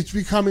 it's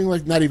becoming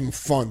like not even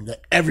fun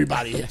that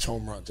everybody hits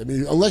home runs. I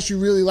mean, unless you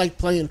really like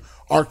playing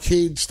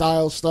arcade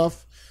style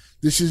stuff,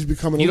 this is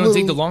becoming You a don't little...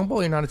 think the long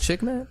ball? You're not a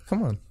chick, man?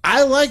 Come on.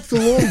 I like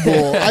the long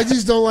ball. I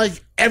just don't like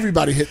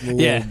everybody hitting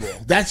the long ball.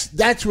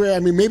 That's where, I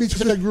mean, maybe it's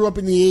because I grew up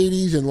in the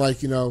 80s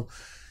and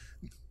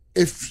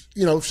if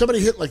somebody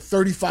hit like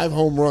 35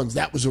 home runs,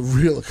 that was a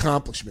real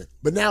accomplishment.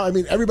 But now, I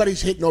mean,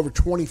 everybody's hitting over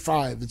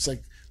 25. It's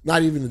like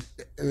not even,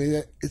 I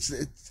mean,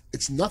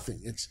 it's nothing.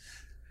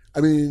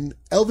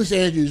 Elvis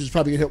Andrews is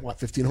probably going to hit,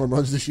 15 home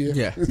runs this year?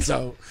 Yeah.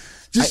 So...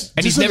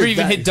 And he's never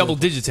even hit double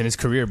digits in his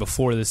career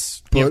before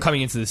this,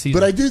 coming into the season.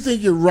 But I do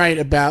think you're right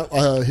about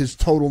his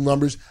total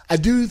numbers. I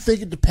do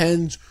think it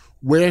depends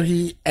where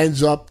he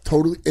ends up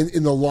totally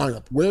in the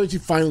lineup. Where is he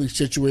finally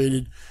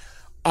situated?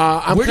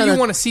 Where do you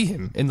want to see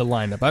him in the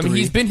lineup? I mean,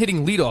 he's been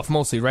hitting leadoff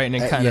mostly, right?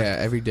 And then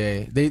every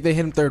day. They hit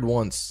him third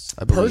once,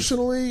 I believe.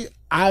 Personally,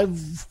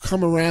 I've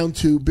come around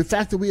to the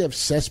fact that we have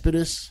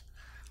Cespedes.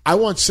 I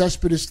want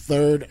Cespedes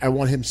third. I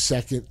want him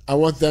second. I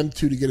want them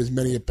two to get as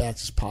many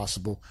at-bats as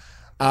possible.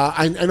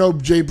 I know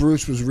Jay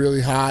Bruce was really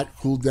hot,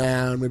 cooled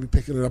down, maybe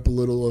picking it up a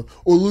little.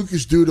 Or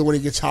Lucas Duda, when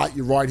he gets hot,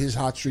 you ride his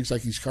hot streaks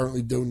like he's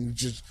currently doing.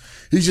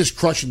 He's just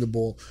crushing the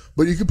ball.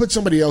 But you can put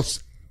somebody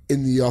else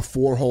in the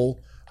 4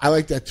 hole. I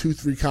like that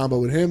 2-3 combo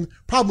with him.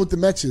 Problem with the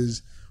Mets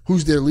is,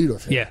 who's their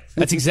leadoff hitter? Yeah,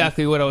 that's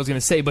exactly what I was going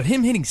to say. But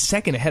him hitting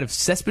second ahead of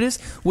Cespedes,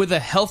 with a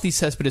healthy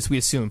Cespedes, we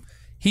assume,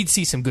 he'd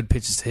see some good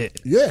pitches to hit.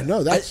 Yeah,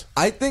 no, that's...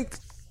 I think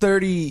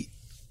 30...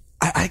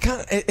 I kind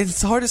of,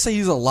 it's hard to say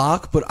he's a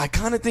lock, but I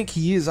kind of think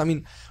he is. I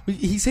mean,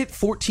 he's hit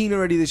 14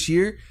 already this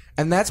year,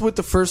 and that's with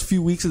the first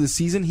few weeks of the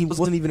season. He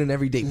wasn't even an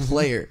everyday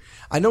player.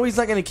 I know he's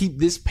not going to keep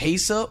this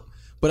pace up,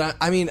 but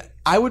I mean,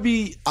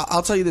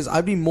 I'll tell you this,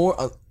 I'd be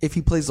more, if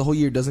he plays the whole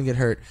year, doesn't get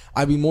hurt,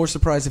 I'd be more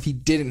surprised if he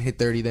didn't hit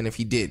 30 than if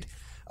he did.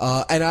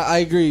 And I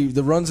agree,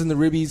 the runs and the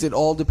ribbies, it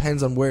all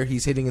depends on where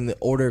he's hitting in the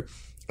order.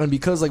 And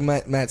because, like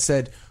Matt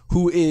said,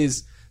 who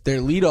is their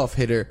leadoff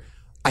hitter,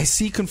 I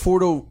see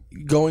Conforto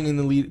being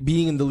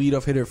in the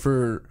leadoff hitter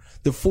for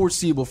the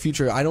foreseeable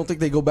future. I don't think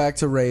they go back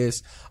to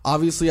Reyes.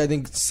 Obviously, I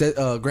think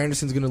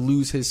Granderson's going to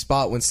lose his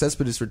spot when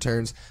Cespedes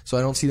returns, so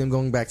I don't see them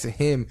going back to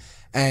him.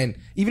 And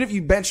even if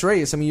you bench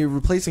Reyes, I mean, you're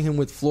replacing him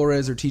with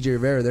Flores or TJ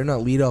Rivera. They're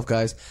not leadoff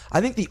guys. I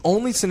think the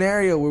only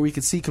scenario where we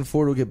could see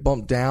Conforto get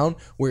bumped down,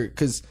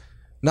 because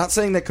not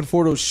saying that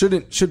Conforto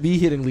should be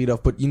hitting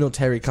leadoff, but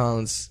Terry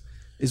Collins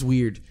is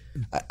weird.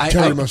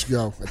 Terry must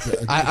go.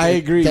 I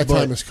agree. That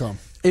time has come.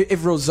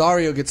 If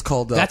Rosario gets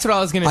called up, that's what I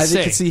was going to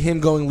say. I could see him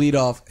going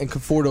leadoff and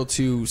Conforto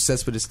to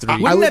Cespedes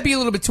 3. Wouldn't that be a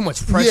little bit too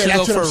much pressure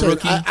though for a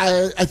rookie?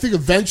 I think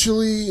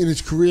eventually in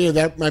his career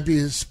that might be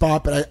his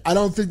spot, but I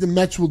don't think the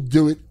Mets will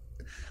do it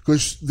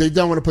because they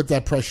don't want to put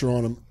that pressure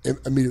on him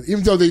immediately.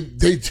 Even though they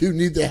do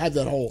need to have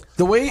that hole.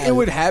 The way it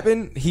would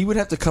happen, he would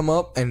have to come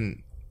up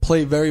and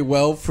play very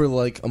well for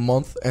like a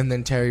month, and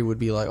then Terry would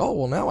be like, "Oh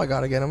well, now I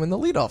got to get him in the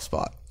leadoff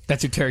spot."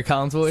 That's your Terry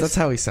Collins voice? That's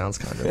how he sounds,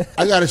 kind of.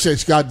 I got to say,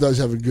 Scott does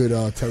have a good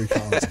Terry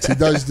Collins. He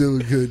does do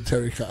a good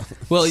Terry Collins.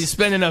 Well, you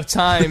spend enough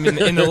time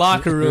in the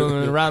locker room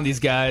and around these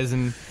guys,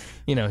 and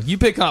you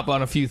pick up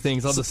on a few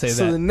things. I'll just say that.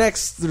 So the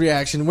next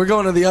reaction, we're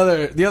going to the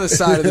other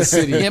side of the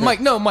city. Yeah, Mike.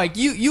 No, Mike.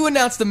 You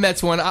announced the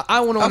Mets one. I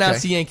want to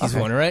announce the Yankees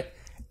one. All right.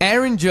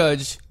 Aaron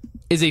Judge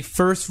is a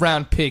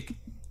first-round pick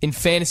in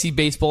fantasy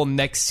baseball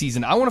next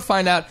season. I want to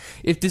find out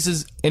if this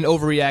is an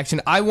overreaction.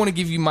 I want to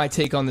give you my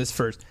take on this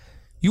first.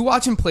 You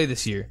watch him play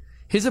this year.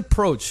 His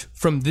approach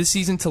from this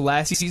season to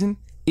last season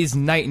is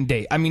night and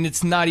day. I mean,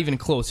 it's not even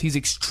close. He's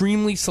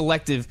extremely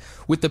selective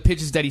with the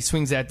pitches that he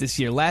swings at this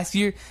year. Last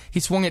year,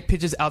 he swung at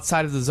pitches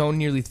outside of the zone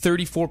nearly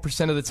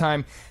 34% of the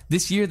time.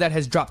 This year, that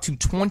has dropped to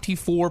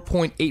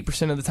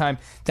 24.8% of the time.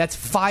 That's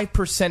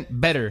 5%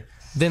 better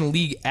than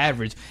league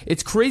average.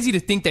 It's crazy to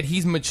think that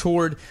he's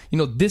matured,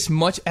 this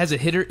much as a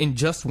hitter in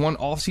just one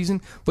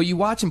offseason, but you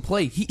watch him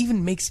play, he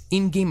even makes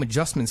in-game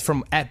adjustments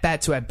from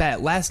at-bat to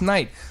at-bat. Last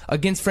night,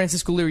 against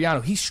Francisco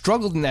Liriano, he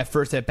struggled in that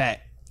first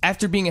at-bat.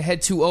 After being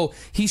ahead 2-0,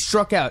 he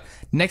struck out.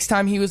 Next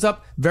time he was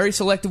up, very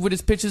selective with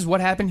his pitches.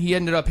 What happened? He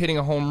ended up hitting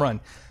a home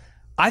run.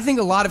 I think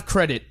a lot of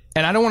credit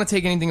and I don't want to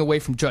take anything away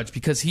from Judge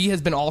because he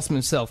has been awesome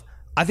himself.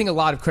 I think a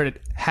lot of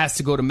credit has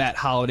to go to Matt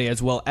Holliday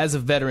as well as a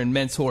veteran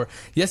mentor.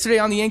 Yesterday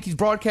on the Yankees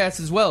broadcast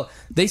as well,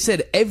 they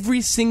said every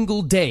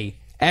single day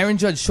Aaron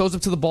Judge shows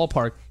up to the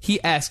ballpark,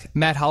 he asks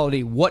Matt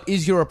Holliday, what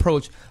is your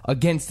approach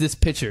against this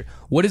pitcher?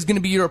 What is going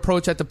to be your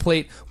approach at the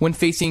plate when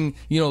facing,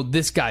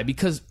 this guy?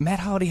 Because Matt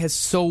Holliday has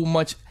so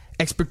much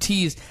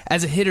expertise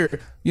as a hitter,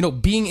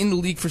 being in the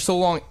league for so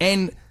long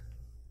and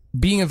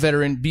being a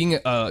veteran, being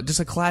just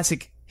a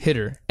classic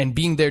hitter and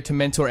being there to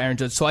mentor Aaron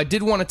Judge. So I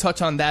did want to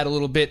touch on that a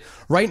little bit.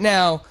 Right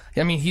now,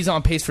 he's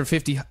on pace for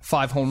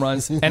 55 home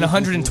runs and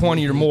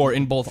 120 or more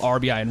in both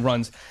RBI and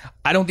runs.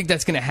 I don't think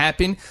that's going to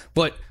happen,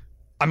 but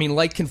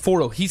like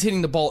Conforto, he's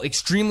hitting the ball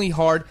extremely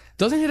hard,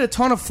 doesn't hit a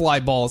ton of fly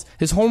balls.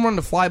 His home run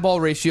to fly ball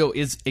ratio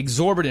is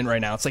exorbitant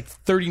right now. It's like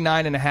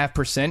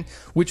 39.5%,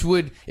 which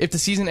would, if the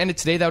season ended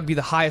today, that would be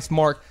the highest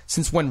mark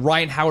since when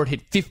Ryan Howard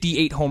hit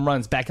 58 home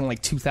runs back in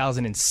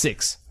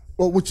 2006.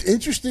 Well, what's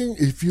interesting,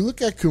 if you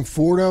look at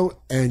Conforto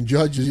and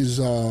Judge's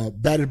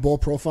batted ball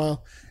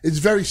profile, it's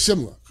very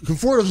similar.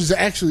 Conforto's is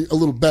actually a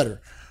little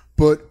better,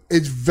 but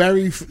it's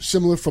very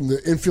similar from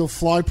the infield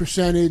fly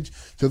percentage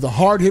to the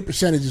hard hit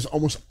percentage is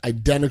almost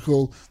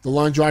identical. The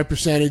line drive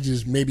percentage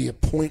is maybe a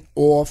point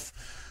off.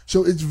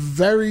 So it's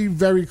very,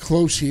 very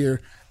close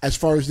here as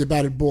far as the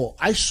batted ball.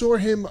 I saw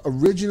him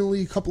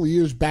originally a couple of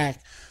years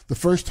back, the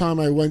first time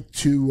I went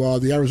to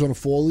the Arizona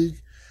Fall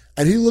League.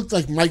 And he looked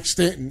like Mike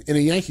Stanton in a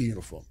Yankee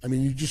uniform.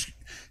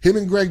 Him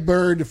and Greg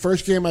Bird, the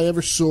first game I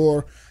ever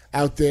saw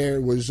out there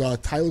was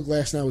Tyler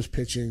Glasnow was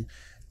pitching,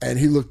 and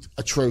he looked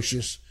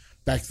atrocious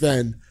back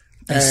then.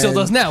 And he still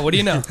does now. What do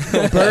you know?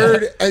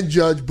 Bird and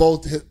Judge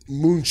both hit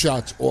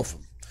moonshots off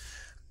him.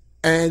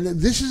 And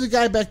this is a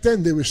guy back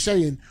then, they were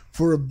saying,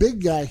 for a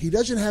big guy, he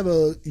doesn't have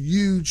a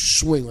huge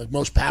swing. Like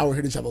most power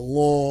hitters have a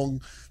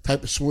long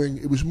type of swing.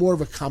 It was more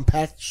of a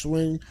compact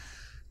swing.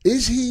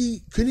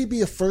 Could he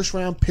be a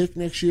first-round pick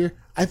next year?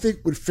 I think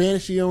with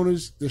fantasy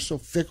owners, they're so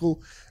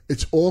fickle,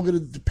 it's all going to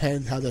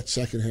depend how that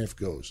second half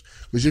goes.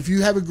 Because if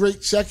you have a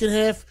great second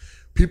half,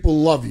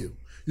 people love you.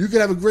 You could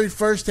have a great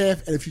first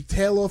half, and if you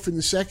tail off in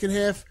the second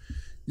half,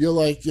 you're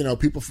like,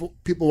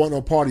 people want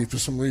no party for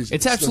some reason.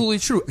 It's absolutely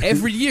true.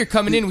 Every year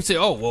coming in, we say,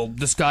 oh, well,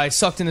 this guy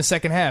sucked in the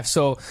second half.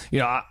 So,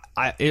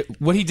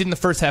 what he did in the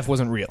first half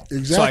wasn't real.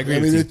 Exactly. So I agree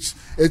with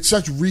you. It's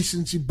such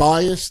recency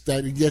bias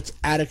that it gets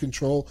out of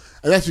control.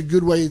 And that's a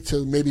good way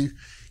to maybe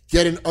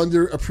get an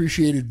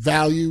underappreciated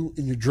value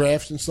in your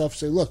drafts and stuff.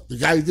 Say, look, the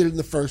guy who did it in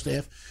the first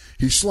half,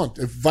 he slumped.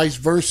 If vice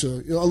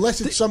versa,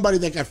 unless it's somebody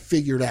that got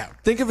figured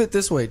out. Think of it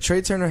this way.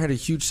 Trey Turner had a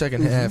huge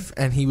second half,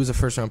 and he was a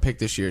first-round pick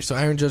this year. So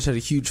Aaron Judge had a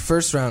huge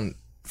first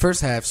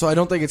half. So I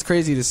don't think it's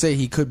crazy to say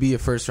he could be a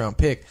first-round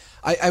pick.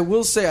 I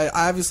will say,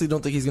 I obviously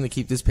don't think he's going to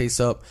keep this pace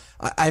up.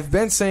 I've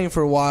been saying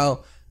for a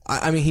while,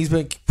 he's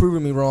been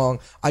proving me wrong.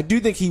 I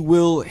do think he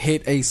will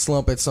hit a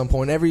slump at some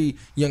point. Every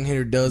young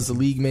hitter does. The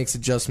league makes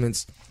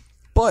adjustments.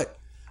 But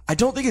I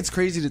don't think it's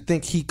crazy to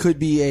think he could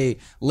be a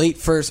late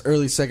first,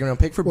 early second round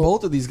pick for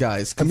both of these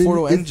guys,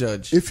 Conforto and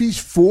Judge. If he's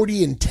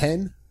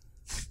 40-10,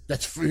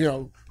 that's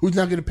who's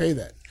not going to pay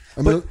that?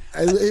 And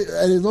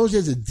as long as he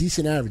has a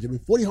decent average,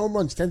 40 home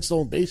runs, 10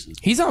 stolen bases.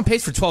 He's on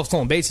pace for 12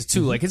 stolen bases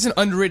too. It's an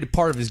underrated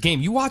part of his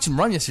game. You watch him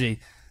run yesterday.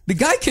 The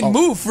guy can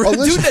move for a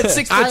dude that's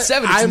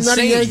 6'7". I'm not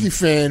a Yankee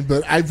fan,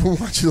 but I've been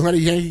watching a lot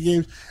of Yankee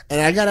games, and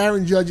I got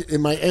Aaron Judge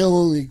in my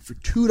AL league for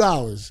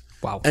 $2.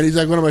 Wow. And he's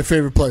like one of my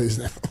favorite players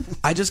now.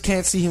 I just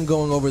can't see him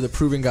going over the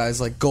proven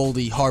guys like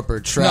Goldie, Harper,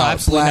 Trout, no,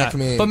 absolutely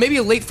Blackman. Not. But maybe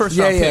a late first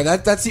round pick. Yeah,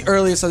 that's the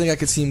earliest I think I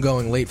could see him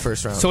going, late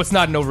first round. So it's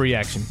not an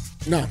overreaction.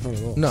 No, not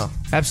at all. No.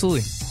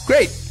 Absolutely.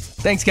 Great.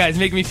 Thanks, guys.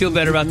 Making me feel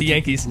better about the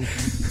Yankees.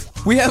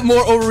 We have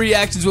more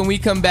overreactions when we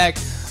come back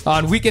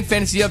on Weekend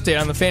Fantasy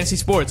Update on the Fantasy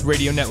Sports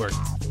Radio Network.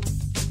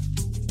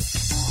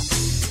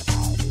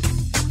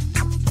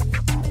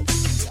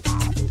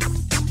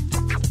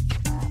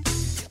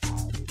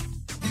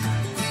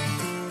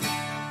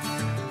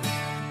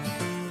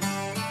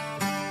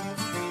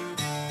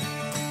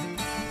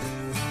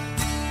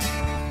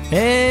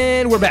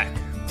 And we're back.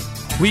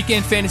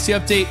 Weekend Fantasy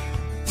Update.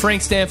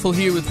 Frank Stanfield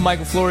here with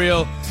Michael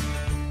Florio,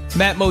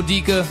 Matt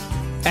Modica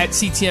at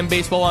CTM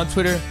Baseball on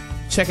Twitter.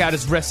 Check out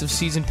his rest of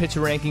season pitcher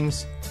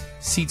rankings,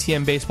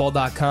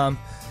 ctmbaseball.com.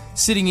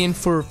 Sitting in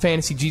for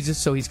Fantasy Jesus,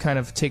 so he's kind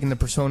of taking the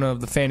persona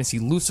of the Fantasy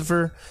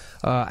Lucifer.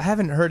 I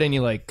haven't heard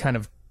any kind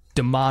of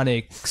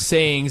demonic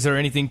sayings or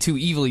anything too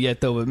evil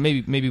yet, though. But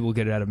maybe we'll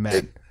get it out of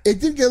Matt. It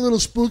did get a little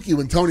spooky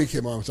when Tony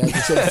came on. So I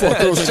said before, I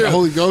thought it was like a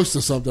Holy Ghost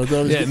or something. I thought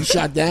he was getting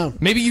shot down.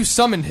 Maybe you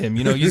summoned him,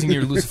 using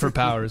your Lucifer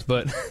powers.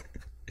 But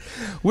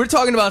we're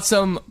talking about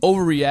some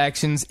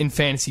overreactions in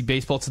fantasy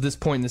baseball to this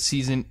point in the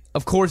season.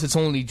 Of course, it's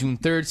only June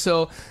 3rd,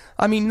 so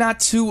not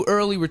too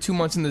early. We're 2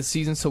 months into the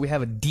season, so we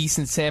have a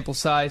decent sample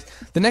size.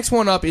 The next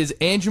one up is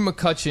Andrew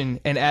McCutchen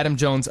and Adam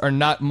Jones are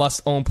not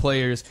must-own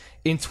players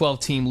in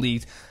 12-team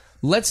leagues.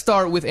 Let's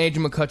start with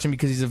Andrew McCutchen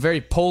because he's a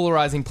very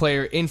polarizing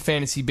player in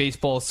fantasy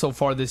baseball so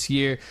far this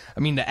year.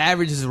 I mean, the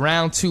average is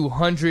around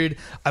 200.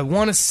 I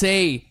want to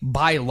say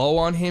buy low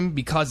on him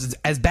because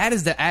as bad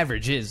as the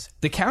average is,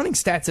 the counting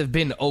stats have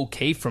been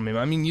okay from him.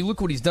 I mean, you look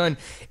what he's done.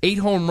 8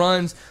 home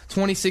runs,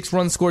 26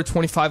 runs scored,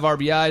 25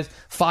 RBIs,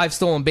 5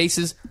 stolen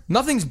bases.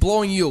 Nothing's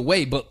blowing you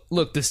away, but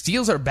look, the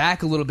steals are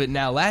back a little bit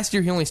now. Last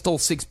year, he only stole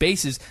 6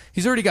 bases.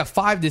 He's already got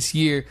 5 this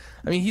year.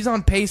 I mean, he's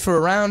on pace for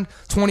around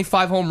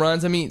 25 home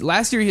runs. I mean,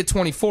 last year he hit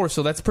 24,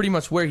 so that's pretty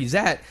much where he's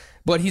at.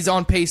 But he's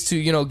on pace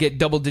to, get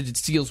double-digit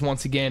steals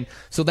once again,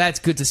 so that's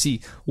good to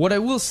see. What I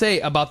will say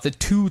about the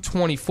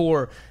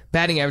 224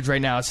 batting average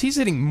right now is he's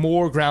hitting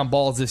more ground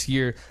balls this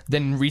year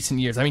than in recent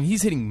years. I mean,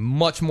 he's hitting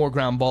much more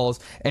ground balls,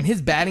 and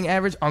his batting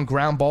average on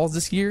ground balls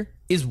this year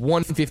is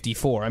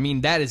 154. I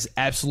mean, that is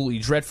absolutely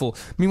dreadful.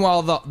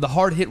 Meanwhile, the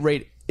hard hit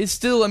rate is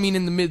still,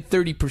 in the mid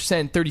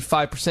 30%,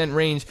 35%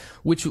 range,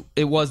 which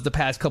it was the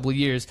past couple of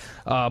years.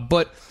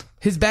 But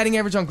his batting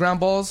average on ground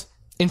balls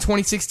in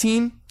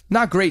 2016,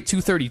 not great,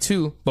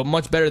 232, but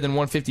much better than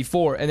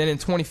 154. And then in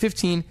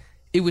 2015,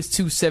 it was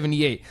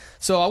 278.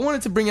 So I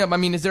wanted to bring up,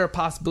 is there a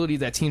possibility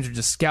that teams are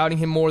just scouting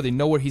him more? They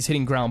know where he's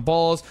hitting ground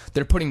balls.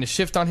 They're putting the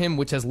shift on him,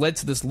 which has led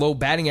to this low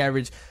batting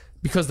average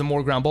because the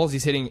more ground balls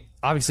he's hitting,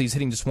 obviously he's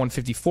hitting just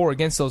 154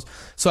 against those.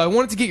 So I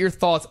wanted to get your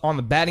thoughts on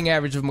the batting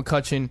average of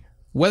McCutchen,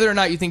 whether or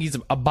not you think he's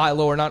a buy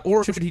low or not,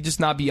 or should he just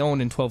not be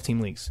owned in 12-team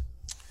leagues?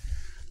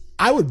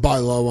 I would buy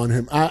low on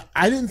him.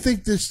 I didn't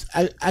think this.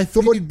 I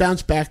thought he'd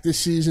bounce back this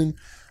season.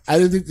 I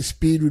didn't think the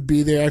speed would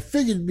be there. I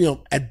figured,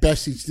 at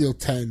best he'd steal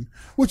 10,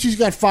 which he's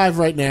got 5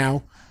 right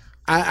now.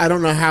 I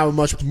don't know how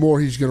much more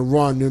he's going to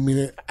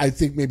run. I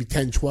think maybe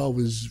 10, 12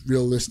 is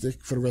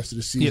realistic for the rest of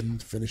the season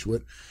to finish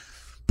with.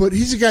 But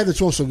he's a guy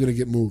that's also going to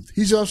get moved.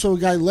 He's also a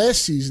guy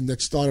last season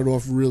that started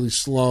off really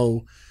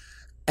slow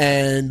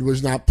and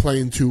was not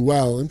playing too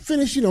well, and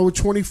finished, with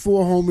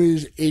 24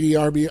 homers,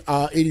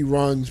 80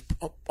 runs,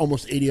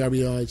 almost 80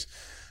 RBIs.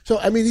 So,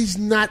 he's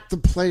not the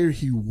player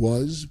he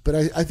was, but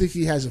I think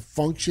he has a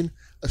function,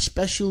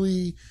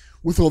 especially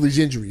with all these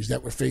injuries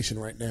that we're facing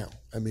right now.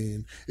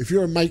 If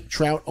you're a Mike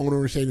Trout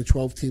owner, say in a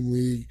 12-team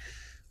league,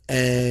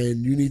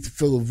 and you need to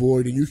fill a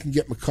void, and you can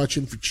get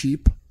McCutchen for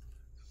cheap,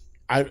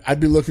 I'd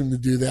be looking to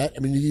do that.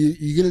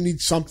 You're going to need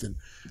something.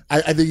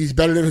 I think he's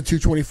better than a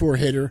 224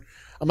 hitter.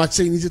 I'm not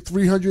saying he's a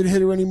 300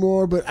 hitter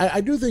anymore, but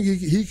I do think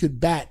he could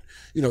bat,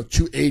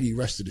 280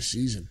 rest of the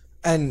season.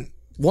 And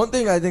one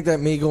thing I think that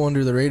may go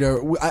under the radar,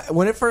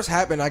 when it first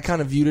happened, I kind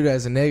of viewed it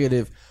as a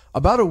negative.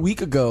 About a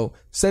week ago,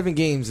 7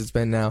 games it's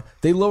been now,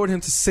 they lowered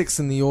him to 6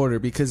 in the order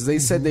because they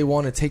said they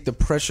want to take the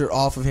pressure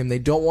off of him. They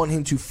don't want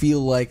him to feel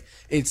like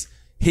it's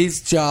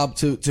his job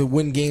to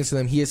win games for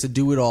them. He has to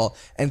do it all.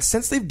 And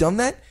since they've done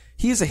that,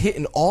 he has a hit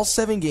in all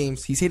 7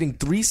 games. He's hitting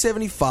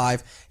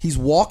 .375. He's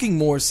walking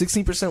more,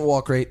 16%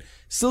 walk rate.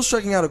 Still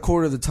striking out a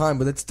quarter of the time,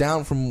 but that's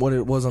down from what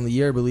it was on the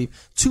year, I believe.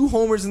 2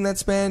 homers in that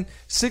span,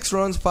 6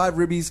 runs, 5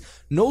 ribbies,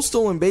 no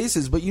stolen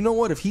bases. But you know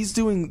what? If he's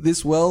doing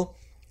this well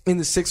in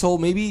the 6 hole,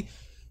 maybe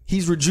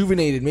he's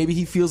rejuvenated. Maybe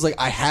he feels like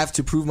I have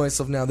to prove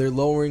myself now. They're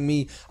lowering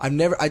me. I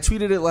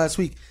tweeted it last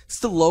week. It's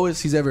the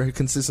lowest he's ever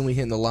consistently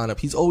hit in the lineup.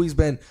 He's always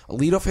been a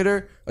leadoff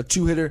hitter, a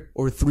 2-hitter,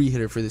 or a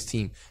 3-hitter for this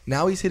team.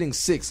 Now he's hitting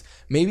 6.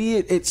 Maybe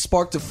it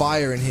sparked a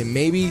fire in him.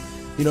 Maybe,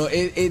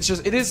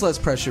 it is less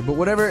pressure. But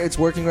whatever, it's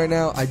working right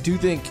now. I do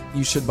think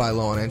you should buy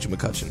low on Andrew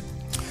McCutchen.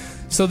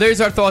 So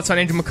there's our thoughts on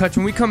Andrew McCutchen.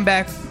 When we come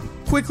back,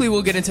 quickly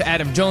we'll get into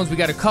Adam Jones. We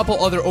got a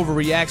couple other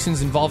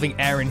overreactions involving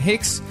Aaron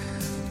Hicks.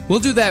 We'll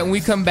do that when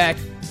we come back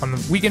on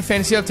the Weekend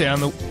Fantasy Update on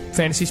the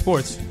Fantasy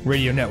Sports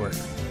Radio Network.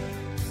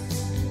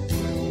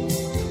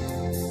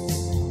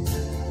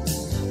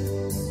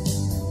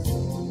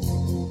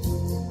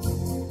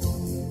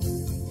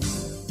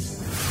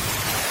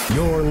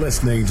 You're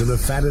listening to the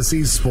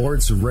Fantasy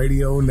Sports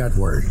Radio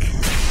Network.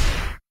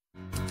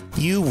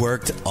 You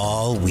worked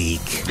all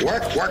week.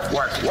 Work.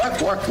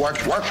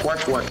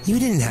 You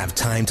didn't have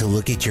time to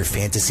look at your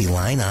fantasy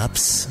lineups.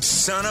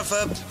 Son of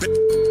a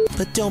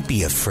But don't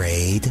be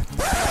afraid.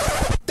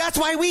 That's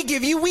why we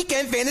give you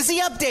Weekend Fantasy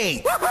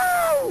Update.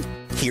 Woo-hoo!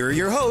 Here are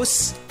your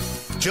hosts,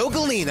 Joe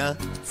Galena,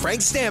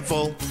 Frank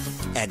Stanfill,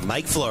 and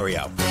Mike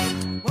Florio.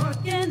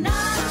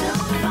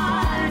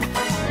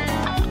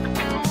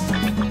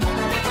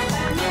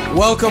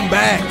 Welcome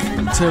back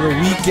to the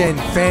Weekend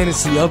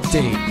Fantasy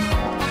Update.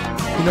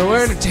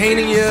 We're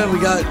entertaining you. We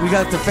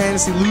got the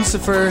Fantasy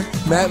Lucifer,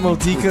 Matt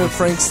Modica,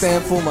 Frank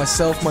Stanfill,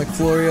 myself, Mike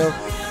Florio.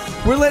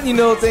 We're letting you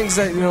know things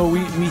that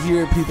we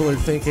hear people are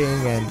thinking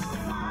and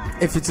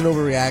if it's an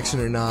overreaction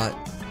or not.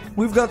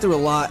 We've gone through a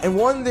lot, and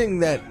one thing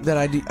that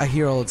I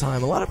hear all the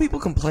time, a lot of people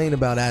complain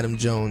about Adam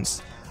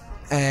Jones,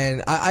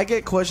 and I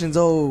get questions.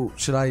 Oh,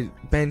 should I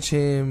bench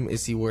him?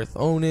 Is he worth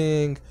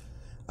owning?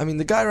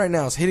 The guy right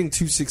now is hitting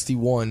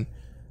 .261.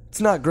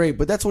 It's not great,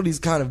 but that's what he's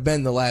kind of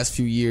been the last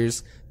few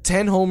years.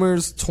 10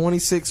 homers,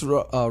 26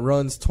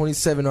 runs,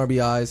 27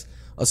 RBIs,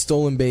 a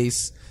stolen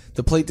base.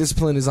 The plate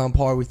discipline is on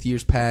par with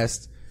years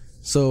past.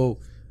 So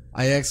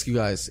I ask you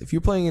guys, if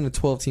you're playing in a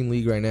 12-team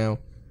league right now,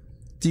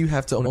 do you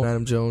have to own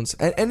Adam Jones?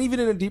 And even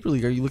in a deeper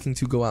league, are you looking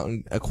to go out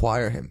and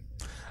acquire him?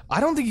 I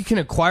don't think you can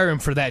acquire him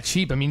for that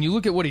cheap. I mean, you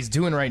look at what he's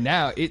doing right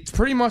now. It's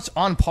pretty much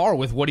on par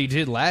with what he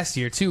did last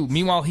year, too.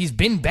 Meanwhile, he's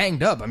been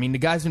banged up. I mean, the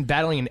guy's been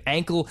battling an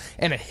ankle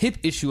and a hip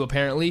issue,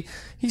 apparently.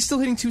 He's still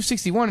hitting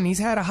 .261, and he's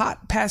had a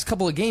hot past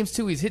couple of games,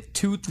 too. He's hit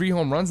 2-3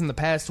 home runs in the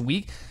past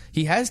week.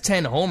 He has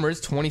 10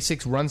 homers,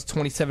 26 runs,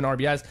 27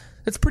 RBIs.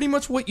 That's pretty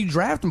much what you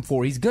draft him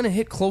for. He's going to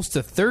hit close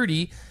to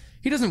 30.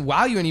 He doesn't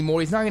wow you anymore.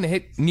 He's not going to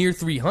hit near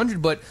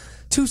 300, but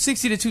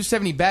 260 to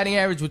 270 batting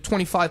average with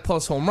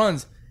 25-plus home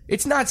runs.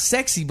 It's not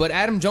sexy, but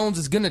Adam Jones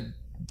is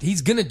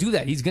he's gonna do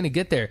that. He's gonna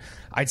get there.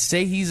 I'd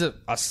say he's a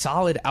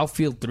solid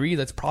outfield 3.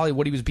 That's probably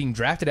what he was being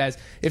drafted as.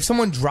 If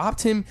someone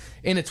dropped him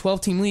in a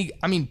 12-team league,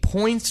 I mean,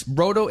 points,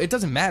 roto, it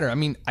doesn't matter. I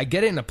mean, I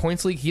get it in a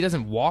points league. He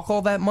doesn't walk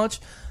all that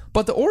much,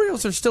 but the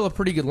Orioles are still a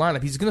pretty good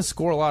lineup. He's gonna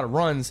score a lot of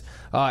runs,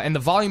 and the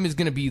volume is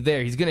gonna be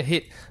there. He's gonna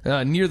hit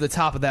near the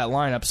top of that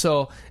lineup.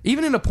 So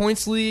even in a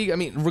points league, I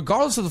mean,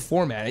 regardless of the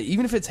format,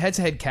 even if it's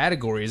head-to-head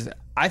categories,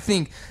 I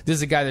think this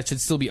is a guy that should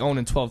still be owned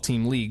in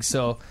 12-team leagues.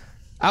 So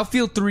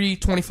outfield 3,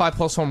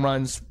 25-plus home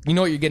runs. You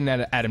know what you're getting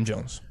at Adam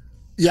Jones.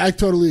 Yeah, I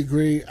totally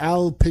agree.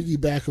 I'll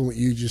piggyback on what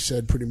you just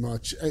said pretty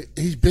much.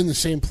 He's been the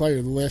same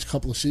player the last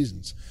couple of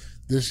seasons.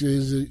 This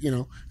is,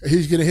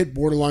 he's going to hit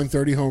borderline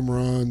 30 home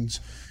runs,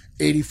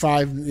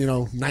 85,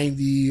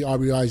 90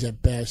 RBIs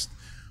at best.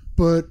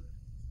 But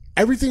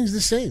everything's the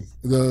same.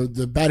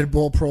 The batted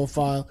ball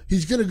profile.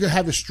 He's going to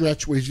have a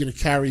stretch where he's going to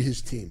carry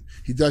his team.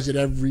 He does it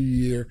every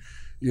year.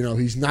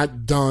 He's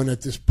not done at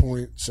this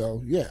point.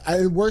 So, yeah,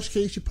 in worst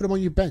case, you put him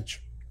on your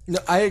bench. No,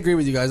 I agree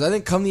with you guys. I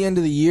think come the end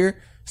of the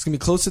year, it's going to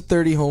be close to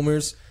 30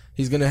 homers.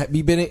 He's going to be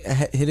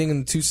hitting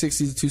in the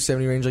 260 to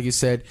 270 range, like you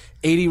said.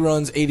 80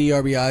 runs, 80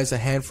 RBIs, a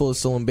handful of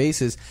stolen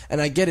bases. And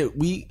I get it.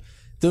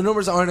 The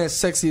numbers aren't as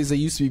sexy as they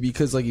used to be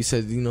because, like you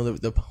said,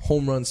 the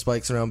home run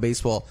spikes around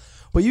baseball.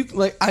 But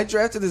I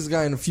drafted this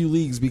guy in a few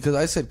leagues because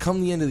I said,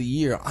 come the end of the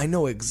year, I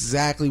know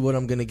exactly what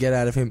I'm going to get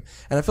out of him.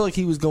 And I feel like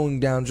he was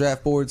going down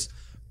draft boards.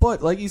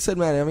 But like you said,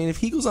 Matt, I mean, if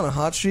he goes on a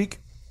hot streak,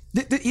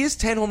 he has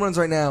 10 home runs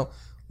right now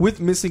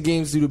with missing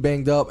games due to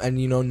banged up and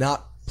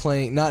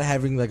not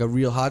having like a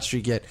real hot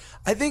streak yet.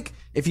 I think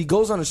if he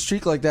goes on a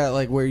streak like that,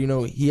 like where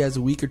he has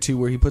a week or two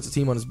where he puts a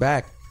team on his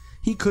back,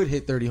 he could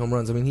hit 30 home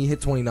runs. I mean, he hit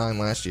 29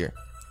 last year.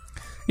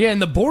 Yeah,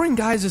 and the boring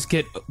guys just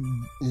get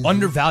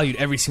undervalued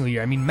every single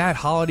year. I mean, Matt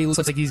Holliday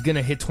looks like he's going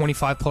to hit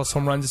 25-plus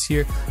home runs this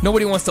year.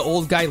 Nobody wants the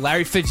old guy,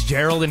 Larry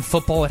Fitzgerald, in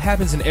football. It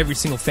happens in every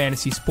single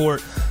fantasy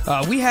sport.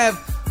 We have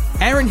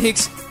Aaron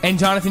Hicks and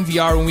Jonathan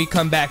Villar when we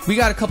come back. We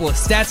got a couple of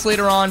stats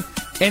later on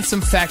and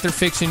some fact or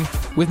fiction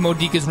with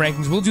Modica's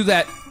rankings. We'll do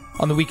that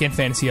on the Weekend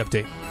Fantasy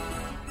Update.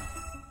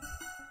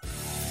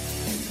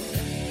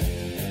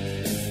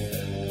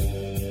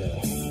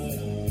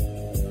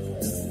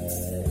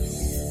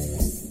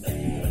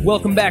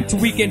 Welcome back to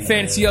Weekend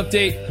Fantasy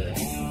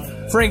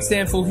Update. Frank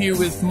Stanfield here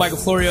with Michael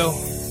Florio.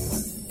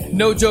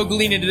 No Joe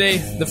Galena today.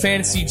 The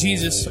fantasy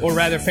Jesus, or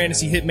rather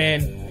fantasy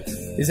hitman,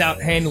 is out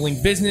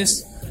handling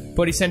business.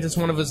 But he sent us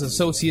one of his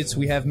associates.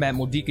 We have Matt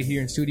Modica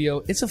here in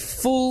studio. It's a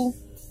full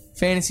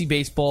fantasy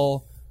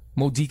baseball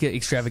Modica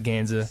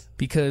extravaganza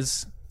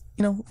because,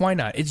 why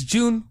not? It's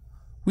June.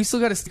 We still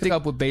got to stick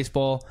up with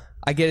baseball.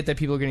 I get it that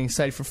people are getting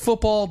excited for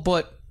football,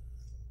 but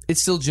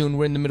it's still June.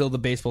 We're in the middle of the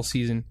baseball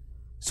season.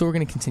 So we're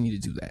going to continue to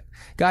do that.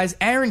 Guys,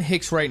 Aaron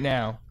Hicks right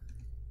now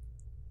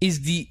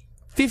is the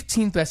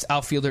 15th best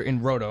outfielder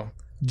in Roto,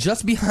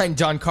 just behind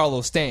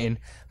Giancarlo Stanton.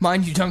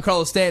 Mind you,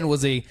 Giancarlo Stanton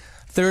was a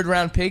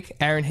third-round pick.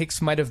 Aaron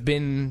Hicks might have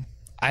been,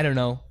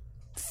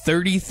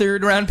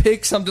 33rd-round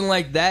pick, something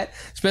like that,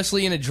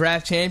 especially in a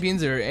draft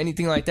champions or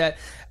anything like that.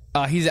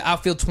 He's an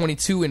outfield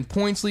 22 in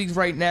points leagues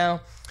right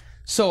now.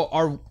 So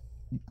are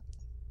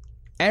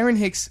Aaron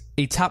Hicks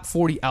a top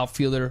 40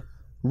 outfielder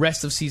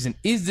rest of season?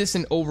 Is this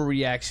an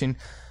overreaction?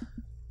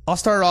 I'll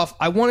start off.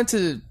 I wanted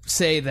to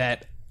say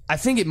that I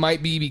think it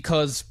might be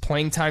because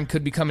playing time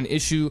could become an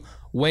issue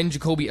when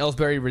Jacoby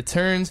Ellsbury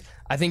returns.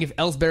 I think if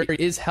Ellsbury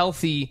is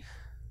healthy,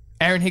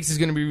 Aaron Hicks is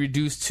going to be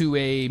reduced to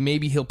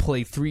maybe he'll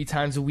play 3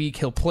 times a week.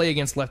 He'll play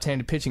against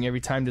left-handed pitching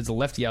every time there's a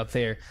lefty out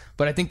there.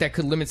 But I think that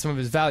could limit some of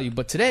his value.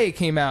 But today it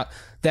came out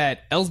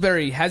that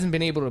Ellsbury hasn't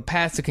been able to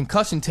pass the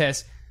concussion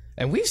test.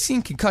 And we've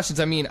seen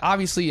concussions. I mean,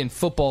 obviously in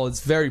football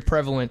it's very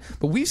prevalent,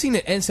 but we've seen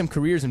it end some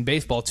careers in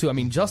baseball too. I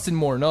mean, Justin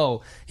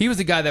Morneau, he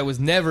was a guy that was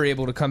never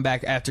able to come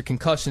back after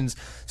concussions.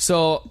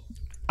 So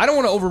I don't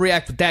want to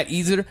overreact with that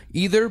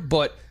either,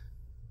 but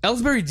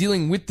Ellsbury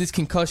dealing with this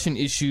concussion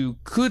issue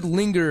could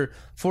linger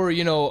for,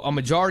 a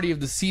majority of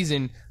the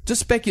season.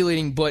 Just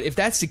speculating, but if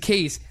that's the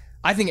case,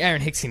 I think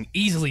Aaron Hicks can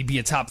easily be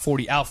a top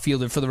 40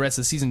 outfielder for the rest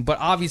of the season. But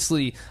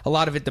obviously, a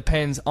lot of it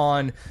depends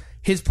on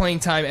his playing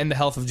time and the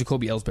health of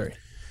Jacoby Ellsbury.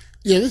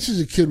 Yeah, this is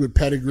a kid with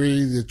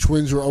pedigree. The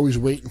Twins were always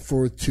waiting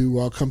for it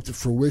to come to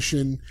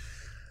fruition.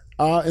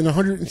 In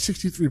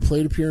 163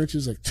 plate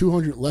appearances, like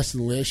 200 less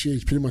than last year.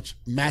 He's pretty much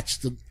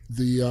matched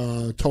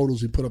the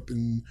totals he put up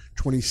in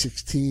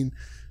 2016.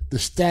 The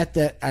stat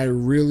that I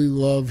really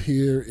love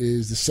here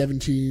is the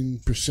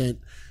 17%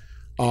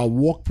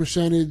 walk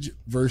percentage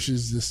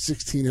versus the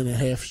 16.5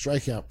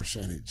 strikeout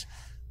percentage.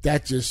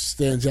 That just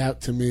stands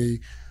out to me.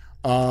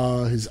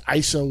 His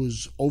ISO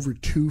is over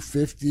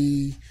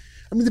 250.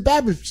 I mean, the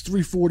BABIP's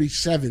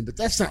 347, but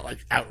that's not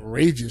like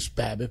outrageous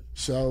BABIP.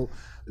 So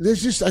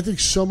there's just, I think,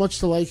 so much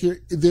to like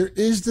here. There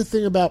is the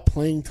thing about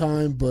playing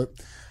time, but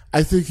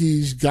I think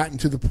he's gotten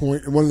to the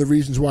point, and one of the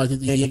reasons why I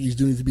think the Yankees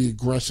do need to be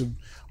aggressive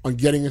on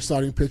getting a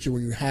starting pitcher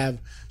when you have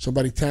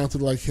somebody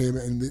talented like him,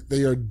 and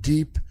they are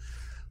deep.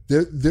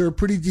 They're a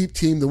pretty deep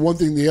team. The one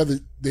thing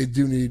they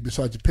do need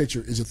besides a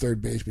pitcher is a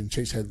third baseman.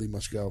 Chase Headley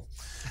must go.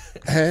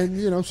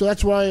 And, so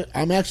that's why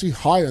I'm actually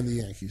high on the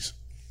Yankees.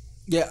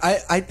 Yeah,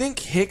 I think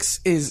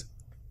Hicks is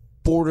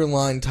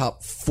borderline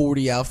top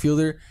 40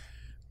 outfielder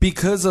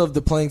because of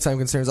the playing time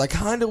concerns. I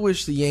kind of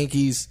wish the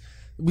Yankees,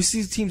 we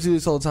see teams do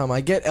this all the time.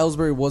 I get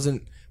Ellsbury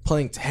wasn't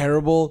playing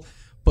terrible,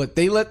 but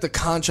they let the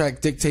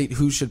contract dictate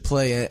who should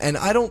play. And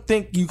I don't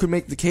think you can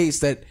make the case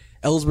that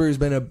Ellsbury's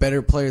been a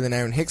better player than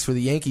Aaron Hicks for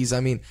the Yankees. I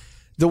mean,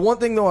 the one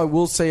thing, though, I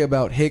will say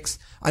about Hicks,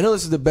 I know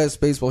this is the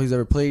best baseball he's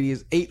ever played. He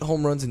has 8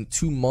 home runs in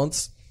 2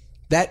 months.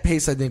 That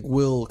pace, I think,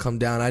 will come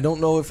down. I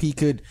don't know if he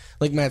could,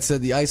 like Matt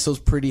said, the ISO's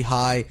pretty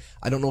high.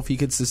 I don't know if he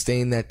could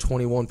sustain that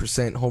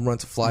 21% home run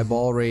to fly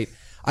ball rate.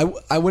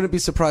 I wouldn't be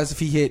surprised if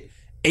he hit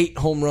 8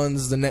 home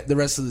runs the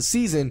rest of the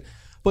season.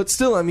 But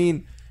still, I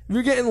mean, if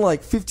you're getting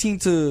like 15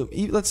 to,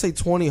 let's say,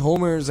 20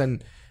 homers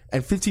and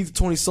 15 to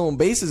 20 stolen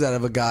bases out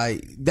of a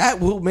guy, that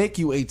will make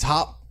you a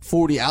top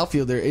 40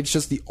 outfielder. It's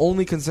just the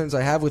only concerns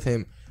I have with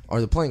him are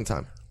the playing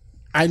time.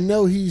 I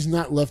know he's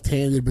not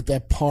left-handed, but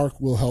that park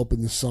will help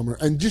in the summer,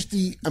 and just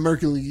the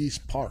American League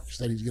East parks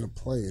that he's going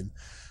to play in.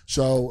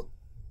 So,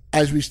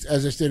 as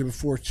I stated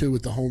before too,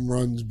 with the home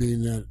runs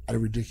being at a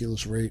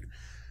ridiculous rate,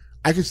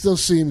 I could still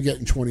see him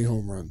getting 20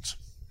 home runs.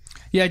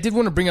 Yeah, I did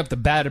want to bring up the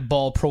batted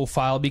ball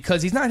profile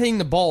because he's not hitting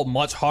the ball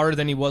much harder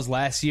than he was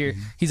last year.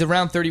 Mm-hmm. He's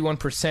around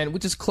 31%,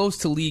 which is close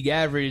to league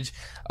average.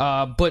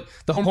 But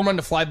the home run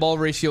to fly ball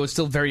ratio is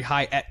still very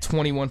high at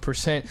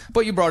 21%.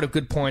 But you brought up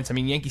good points. I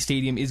mean, Yankee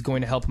Stadium is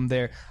going to help him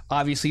there.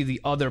 Obviously,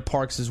 the other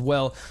parks as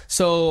well.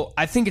 So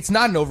I think it's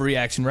not an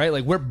overreaction, right?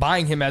 Like, we're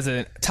buying him as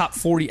a top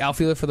 40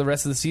 outfielder for the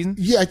rest of the season.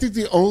 Yeah, I think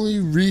the only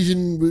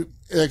reason,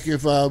 if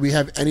we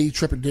have any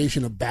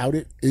trepidation about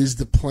it, is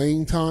the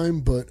playing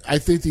time. But I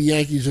think the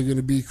Yankees are going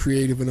to be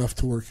creative enough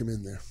to work him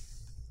in there.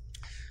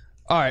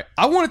 All right,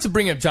 I wanted to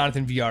bring up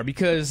Jonathan Villar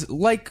because,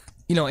 like,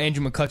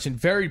 Andrew McCutchen,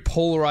 very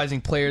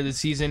polarizing player this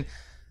season.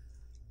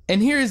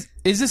 And is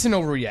this an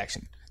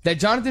overreaction? That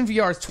Jonathan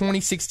Villar's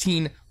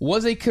 2016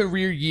 was a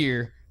career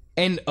year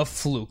and a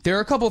fluke. There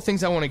are a couple of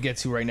things I want to get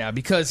to right now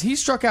because he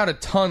struck out a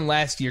ton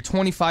last year,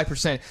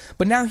 25%,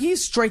 but now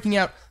he's striking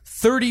out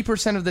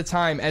 30% of the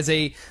time as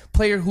a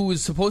player who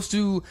is supposed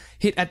to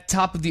hit at the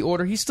top of the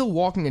order. He's still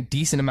walking a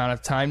decent amount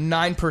of time,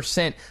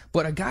 9%,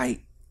 but a guy,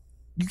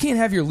 you can't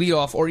have your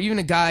leadoff or even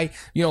a guy,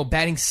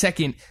 batting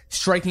second,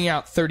 striking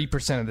out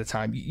 30% of the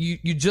time.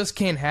 You just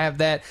can't have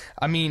that.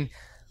 I mean,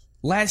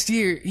 last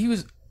year, he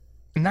was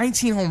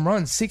 19 home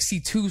runs,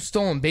 62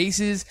 stolen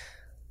bases,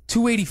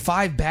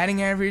 285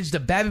 batting average. The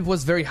BABIP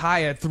was very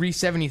high at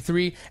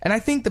 373, and I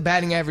think the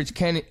batting average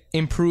can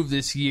improve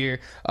this year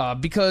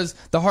because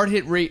the hard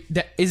hit rate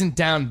isn't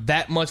down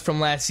that much from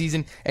last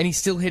season, and he's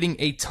still hitting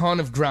a ton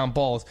of ground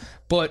balls.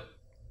 But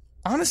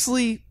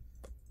honestly,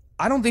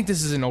 I don't think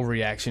this is an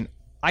overreaction.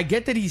 I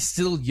get that he's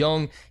still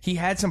young. He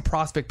had some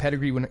prospect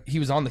pedigree when he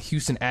was on the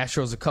Houston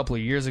Astros a couple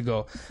of years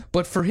ago.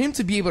 But for him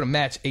to be able to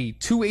match a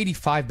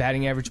 285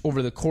 batting average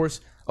over the course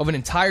of an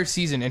entire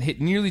season and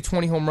hit nearly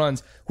 20 home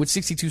runs with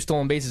 62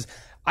 stolen bases,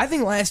 I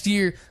think last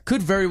year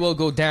could very well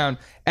go down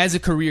as a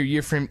career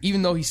year for him,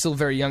 even though he's still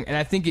very young. And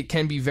I think it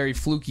can be very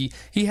fluky.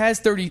 He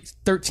has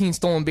 13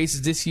 stolen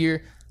bases this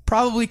year.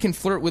 Probably can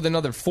flirt with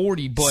another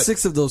 40, but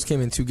 6 of those came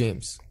in 2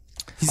 games.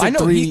 He's I had know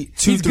three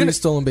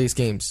stolen base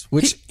games,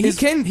 which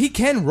he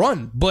can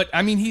run, but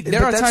I mean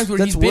there are times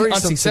where he's been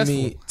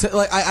unsuccessful. To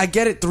me. I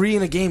get it, 3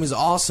 in a game is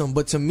awesome,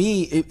 but to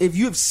me, if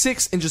you have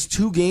 6 in just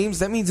 2 games,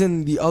 that means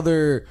in the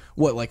other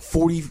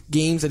 40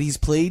 games that he's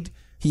played,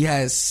 he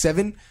has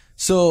 7.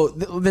 So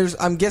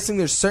I'm guessing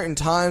there's certain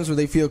times where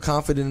they feel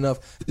confident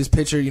enough. This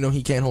pitcher,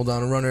 he can't hold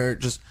on a runner,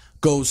 just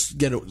go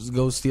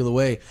steal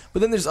away. But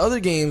then there's other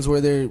games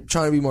where they're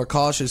trying to be more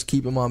cautious,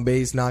 keep him on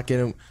base, not get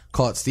him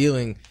caught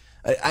stealing.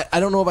 I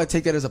don't know if I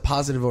take that as a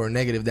positive or a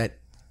negative that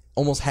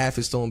almost half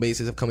his stolen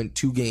bases have come in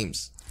 2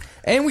 games.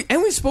 And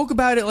we spoke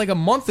about it like a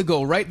month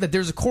ago, right? That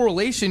there's a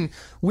correlation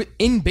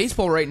in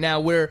baseball right now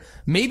where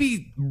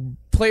maybe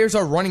players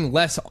are running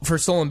less for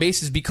stolen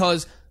bases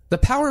because the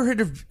power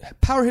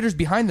hitters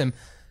behind them,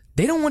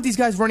 they don't want these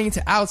guys running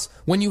into outs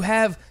when you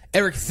have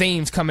Eric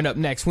Thames coming up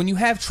next, when you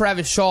have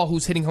Travis Shaw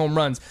who's hitting home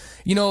runs.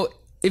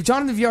 If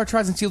Jonathan Villar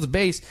tries and steals a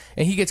base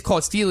and he gets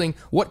caught stealing,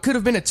 what could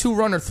have been a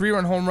 2-run or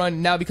 3-run home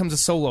run now becomes a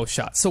solo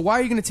shot. So why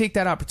are you going to take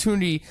that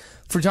opportunity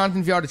for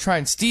Jonathan Villar to try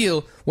and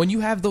steal when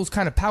you have those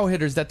kind of power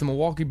hitters that the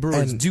Milwaukee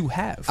Brewers do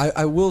have?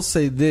 I will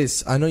say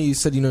this. I know you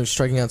said,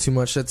 striking out too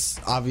much. That's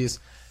obvious.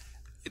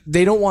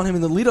 they don't want him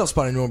in the leadoff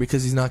spot anymore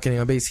because he's not getting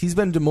on base. He's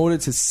been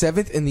demoted to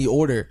 7th in the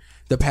order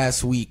the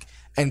past week.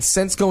 And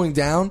since going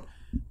down,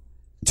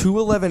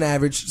 211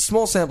 average,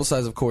 small sample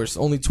size, of course,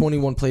 only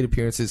 21 plate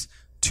appearances,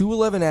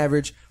 211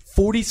 average,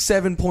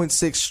 47.6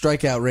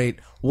 strikeout rate,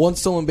 1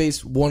 stolen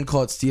base, 1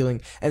 caught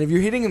stealing. And if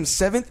you're hitting him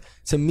 7th,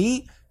 to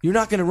me, you're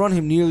not going to run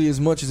him nearly as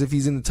much as if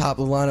he's in the top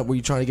of the lineup where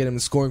you're trying to get him in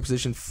scoring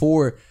position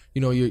for,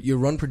 your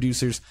run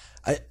producers.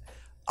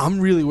 I'm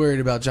really worried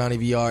about Johnny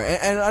VR.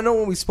 And I know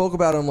when we spoke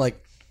about him,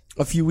 like,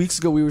 a few weeks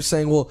ago, we were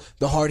saying, well,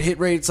 the hard hit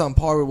rate's on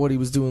par with what he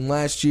was doing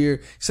last year.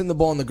 He's hitting the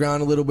ball on the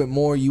ground a little bit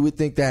more. You would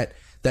think that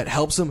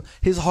helps him.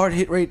 His hard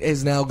hit rate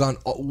has now gone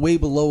way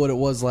below what it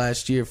was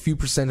last year, a few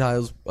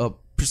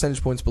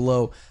percentage points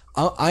below.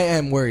 I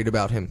am worried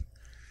about him.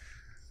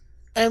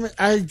 And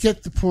I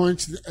get the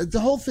points. The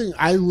whole thing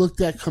I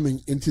looked at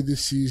coming into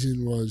this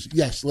season was,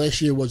 yes,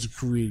 last year was a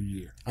career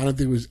year. I don't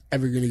think it was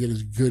ever going to get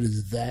as good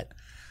as that.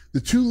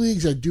 The 2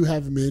 leagues I do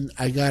have him in,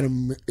 I got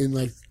him in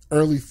like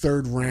early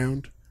 3rd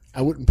round.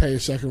 I wouldn't pay a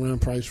 2nd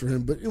round price for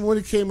him. But when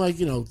it came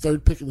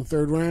 3rd pick in the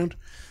 3rd round,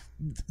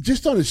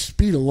 just on his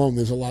speed alone,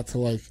 there's a lot to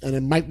like. And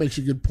then Mike makes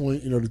a good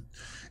point.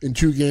 In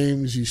 2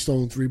 games, he's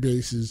stolen 3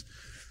 bases.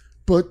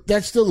 But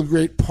that's still a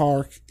great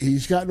park.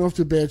 He's gotten off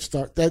to a bad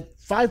start. That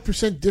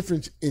 5%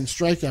 difference in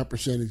strikeout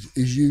percentage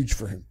is huge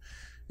for him.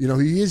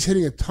 He is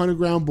hitting a ton of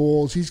ground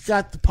balls. He's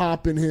got the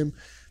pop in him.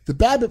 The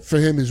BABIP for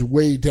him is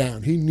way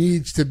down. He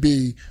needs to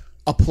be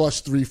a plus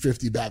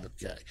 350 BABIP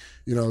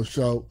guy.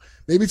 So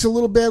maybe it's a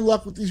little bad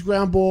luck with these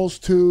ground balls,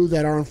 too,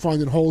 that aren't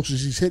finding holes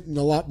because he's hitting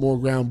a lot more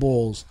ground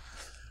balls.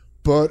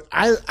 But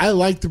I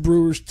like the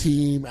Brewers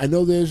team. I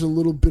know there's a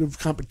little bit of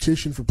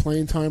competition for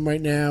playing time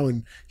right now,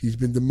 and he's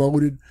been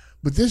demoted.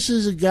 But this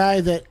is a guy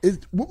that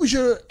what was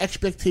your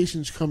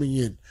expectations coming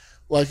in?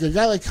 Like a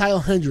guy like Kyle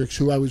Hendricks,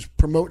 who I was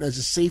promoting as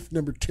a safe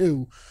number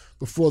 2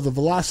 before the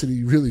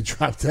velocity really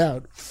dropped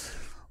out.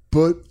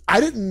 But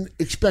I didn't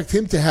expect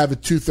him to have a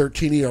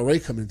 2.13 ERA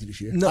coming into this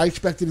year. No. I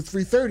expected a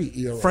 3.30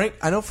 ERA.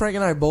 I know Frank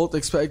and I both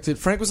expected.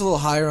 Frank was a little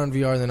higher on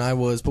VR than I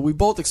was, but we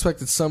both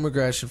expected some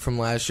regression from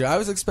last year. I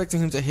was expecting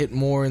him to hit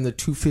more in the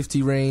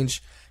 250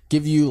 range,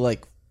 give you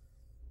like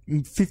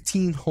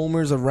 15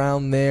 homers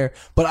around there.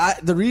 But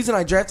the reason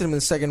I drafted him in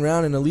the 2nd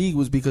round in the league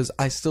was because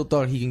I still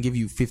thought he can give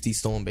you 50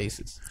 stolen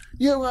bases.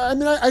 Yeah, well, I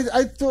mean,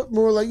 I thought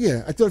more like,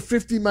 I thought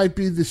 50 might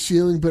be the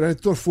ceiling, but I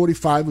thought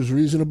 45 was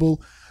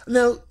reasonable.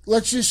 Now,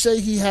 let's just say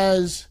he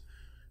has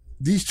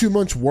these 2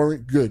 months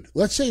weren't good.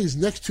 Let's say his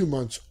next 2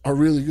 months are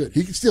really good.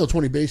 He can steal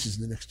 20 bases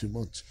in the next 2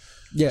 months.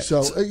 Yeah.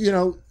 So,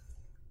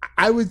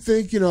 I would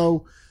think,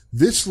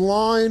 this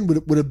line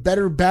with a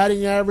better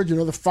batting average,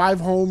 another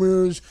 5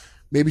 homers,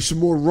 maybe some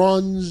more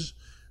runs,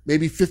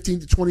 maybe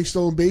 15 to 20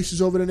 stolen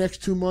bases over the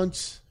next 2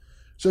 months.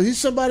 So he's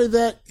somebody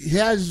that he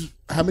has,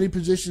 how many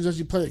positions does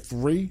he play? Like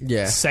 3?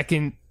 Yeah.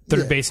 2nd,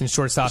 3rd base, and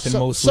shortstop in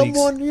most leagues.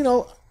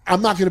 Someone,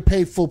 I'm not going to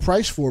pay full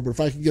price for, but if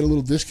I can get a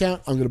little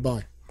discount, I'm going to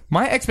buy.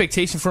 My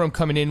expectation for him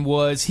coming in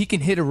was he can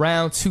hit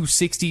around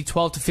 260,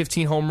 12 to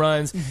 15 home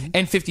runs,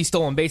 and 50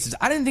 stolen bases.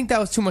 I didn't think that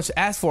was too much to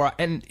ask for,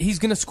 and he's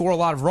going to score a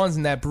lot of runs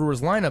in that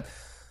Brewers lineup.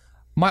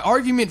 My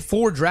argument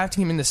for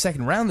drafting him in the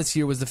 2nd round this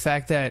year was the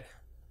fact that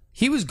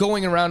he was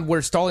going around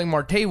where Starling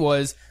Marte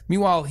was.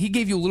 Meanwhile, he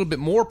gave you a little bit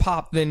more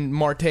pop than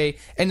Marte,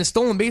 and the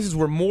stolen bases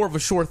were more of a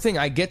sure thing.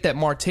 I get that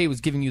Marte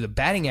was giving you the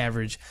batting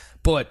average,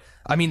 but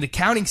I mean, the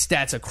counting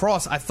stats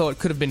across, I thought,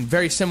 could have been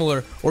very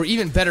similar or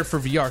even better for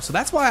VR. So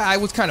that's why I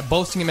was kind of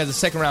boasting him as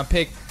a 2nd round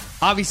pick.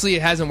 Obviously,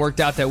 it hasn't worked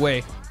out that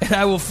way, and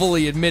I will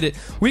fully admit it.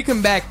 We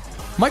come back.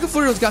 Michael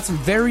Florio's got some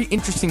very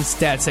interesting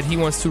stats that he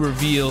wants to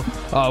reveal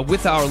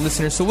with our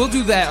listeners. So we'll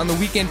do that on the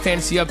Weekend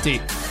Fantasy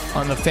Update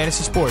on the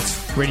Fantasy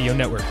Sports Radio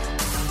Network.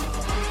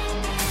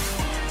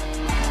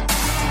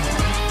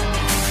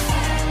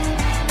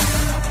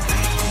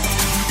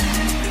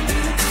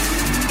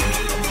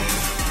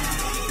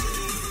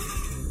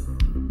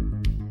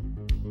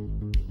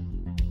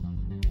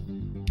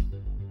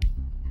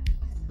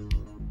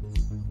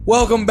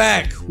 Welcome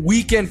back.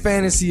 Weekend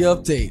Fantasy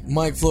Update.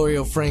 Mike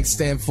Florio, Frank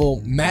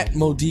Stanful, Matt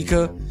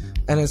Modica.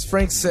 And as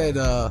Frank said,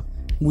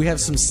 we have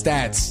some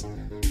stats.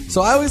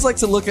 So I always like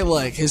to look at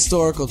like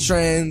historical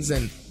trends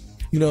and,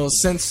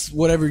 since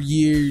whatever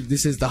year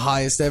this is the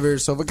highest ever.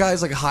 So if a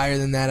guy's like higher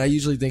than that, I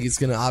usually think it's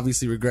going to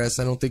obviously regress.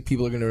 I don't think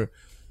people are going to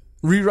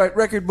rewrite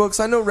record books.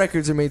 I know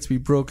records are made to be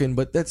broken,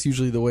 but that's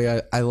usually the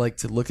way I like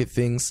to look at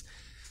things.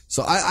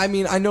 So, I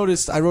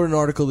noticed, I wrote an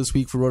article this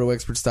week for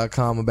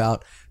RotoExperts.com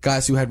about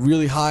guys who had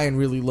really high and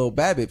really low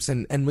BABIPs,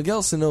 and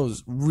Miguel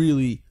Sano's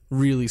really,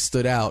 really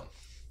stood out.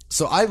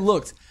 So I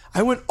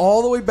went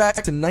all the way back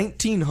to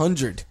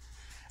 1900,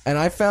 and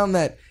I found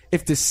that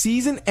if the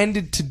season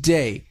ended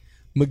today,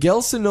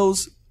 Miguel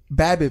Sano's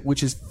BABIP,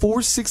 which is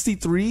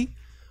 463,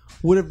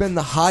 would have been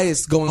the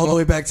highest going all the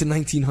way back to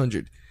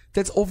 1900.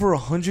 That's over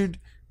 100,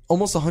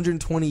 almost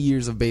 120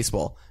 years of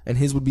baseball, and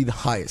his would be the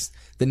highest.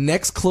 The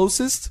next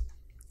closest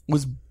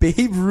was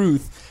Babe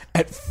Ruth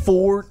at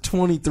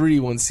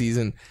 423 one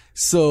season.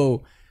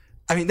 So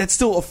I mean, that's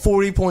still a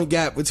 40-point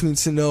gap between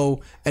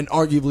Sano and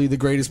arguably the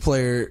greatest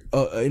player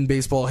in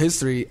baseball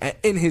history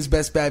in his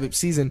best BABIP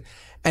season.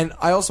 And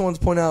I also want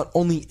to point out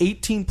only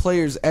 18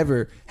 players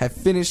ever have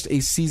finished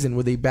a season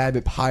with a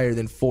BABIP higher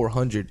than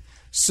 400.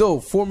 So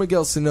for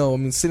Miguel Sano, I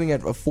mean, sitting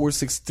at a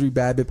 4.63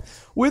 BABIP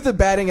with a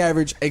batting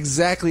average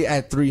exactly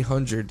at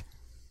 300.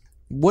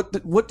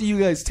 What do you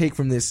guys take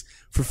from this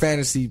for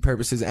fantasy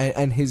purposes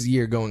and his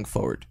year going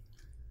forward?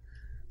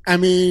 I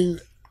mean,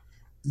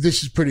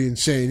 this is pretty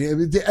insane. I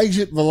mean, the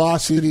exit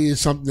velocity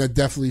is something that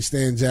definitely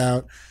stands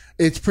out.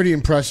 It's pretty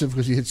impressive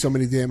because he hit so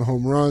many damn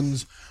home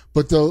runs.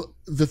 But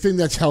the thing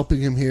that's helping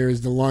him here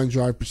is the line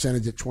drive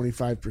percentage at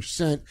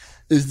 25%.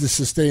 Is this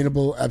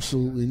sustainable?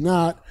 Absolutely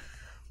not.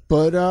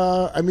 But,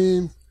 I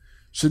mean,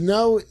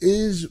 Sano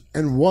is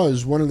and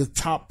was one of the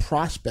top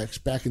prospects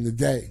back in the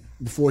day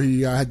before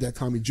he had that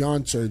Tommy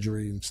John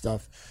surgery and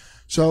stuff.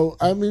 So,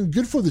 I mean,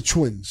 good for the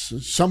Twins.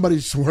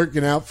 Somebody's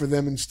working out for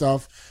them and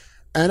stuff.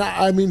 And,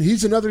 I mean,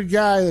 he's another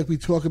guy, like we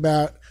talk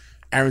about,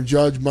 Aaron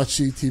Judge,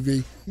 must-see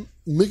TV.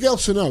 Miguel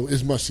Sano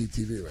is must-see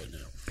TV right now.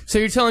 So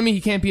you're telling me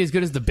he can't be as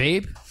good as the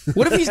Babe?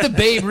 What if he's the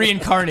Babe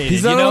reincarnated?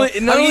 He's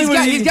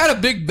he's got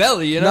a big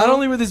belly, you know? Not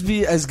only would this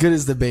be as good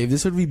as the Babe,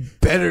 this would be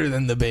better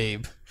than the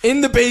Babe. In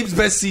the Babe's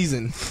best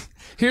season.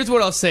 Here's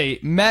what I'll say.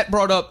 Matt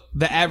brought up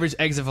the average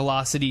exit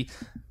velocity.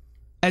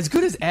 As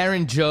good as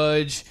Aaron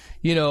Judge,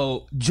 you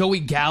know, Joey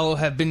Gallo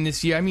have been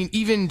this year. I mean,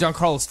 even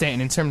Giancarlo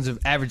Stanton in terms of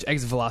average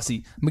exit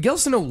velocity. Miguel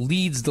Sano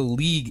leads the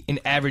league in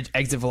average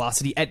exit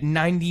velocity at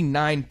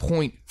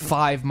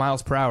 99.5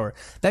 miles per hour.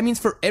 That means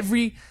for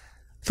every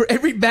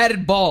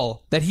batted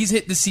ball that he's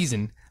hit this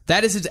season,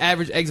 that is his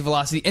average exit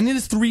velocity, and it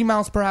is 3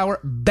 miles per hour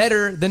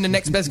better than the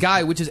next best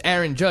guy, which is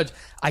Aaron Judge.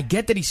 I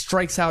get that he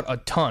strikes out a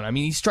ton. I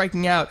mean, he's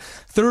striking out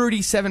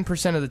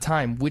 37% of the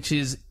time, which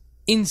is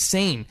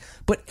insane.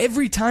 But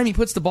every time he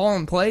puts the ball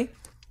in play,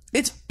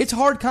 it's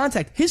hard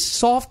contact. His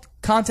soft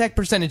contact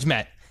percentage,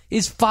 Matt,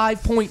 is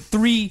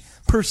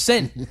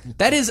 5.3%.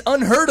 That is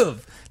unheard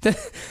of.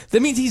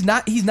 That means he's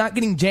not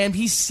getting jammed.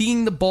 He's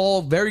seeing the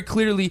ball very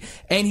clearly,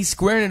 and he's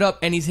squaring it up,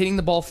 and he's hitting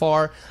the ball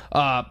far.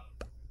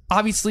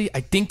 Obviously,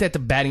 I think that the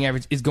batting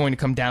average is going to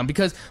come down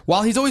because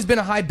while he's always been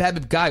a high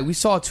BABIP guy, we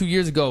saw 2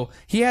 years ago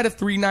he had a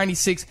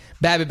 396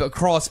 BABIP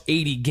across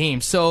 80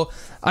 games. So,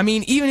 I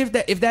mean, even if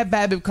that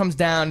BABIP comes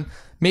down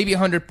maybe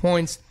 100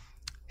 points,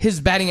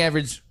 his batting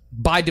average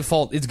by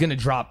default is going to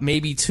drop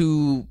maybe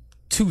to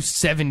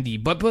 270.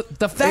 But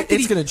the fact that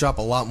it's going to drop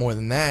a lot more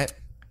than that.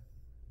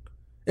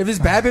 If his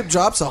BABIP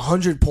drops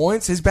 100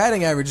 points, his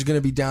batting average is going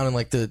to be down in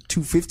like the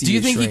 250. Do you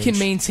think range. He can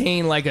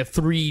maintain like a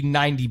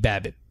 390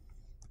 BABIP?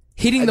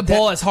 Hitting the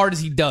ball as hard as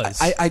he does.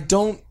 I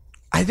don't.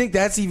 I think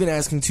that's even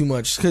asking too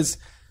much because,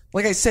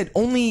 like I said,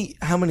 only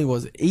how many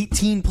was it?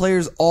 18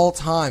 players all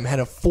time had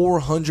a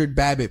 400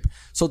 BABIP,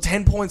 so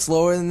 10 points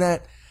lower than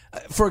that.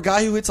 For a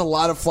guy who hits a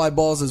lot of fly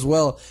balls as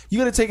well, you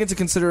got to take into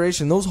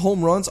consideration those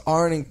home runs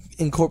aren't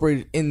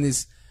incorporated in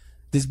this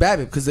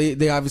BABIP because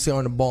they obviously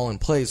aren't a ball in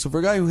play. So for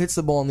a guy who hits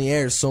the ball in the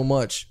air so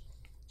much,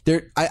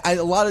 you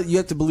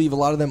have to believe a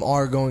lot of them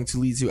are going to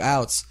lead to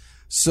outs.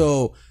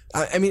 So.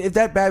 I mean, if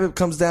that BABIP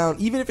comes down,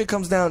 even if it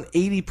comes down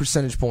 80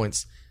 percentage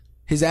points,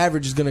 his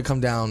average is going to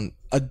come down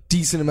a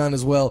decent amount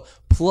as well,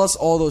 plus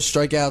all those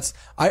strikeouts.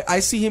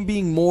 I see him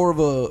being more of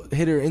a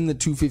hitter in the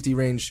 250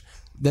 range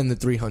than the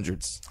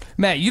 300s.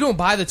 Matt, you don't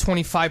buy the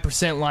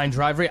 25% line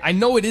drive rate. I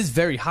know it is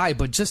very high,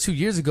 but just 2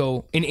 years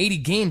ago, in 80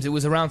 games, it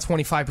was around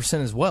 25%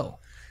 as well.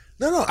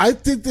 No, I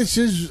think this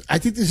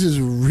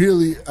is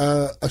really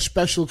a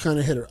special kind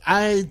of hitter.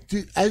 I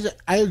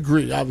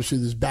agree. Obviously,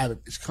 this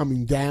BABIP is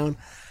coming down.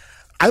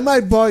 I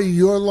might buy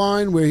your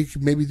line where he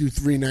could maybe do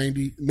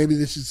 390. Maybe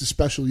this is a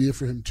special year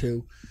for him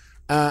too.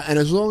 And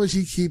as long as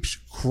he keeps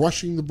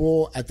crushing the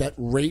ball at that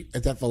rate,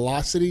 at that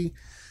velocity,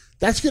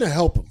 that's going to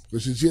help him.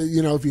 Because if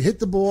you hit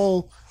the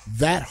ball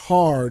that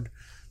hard,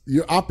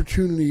 your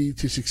opportunity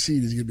to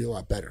succeed is going to be a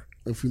lot better.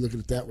 If we look at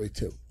it that way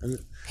too.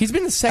 He's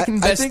been the second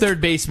best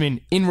third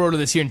baseman in Roto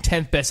this year and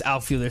 10th best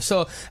outfielder.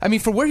 So, I mean,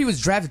 for where he was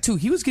drafted too,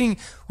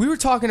 we were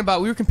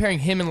comparing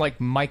him and like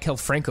Maikel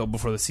Franco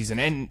before the season.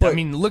 And I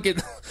mean, look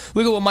at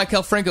what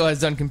Maikel Franco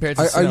has done compared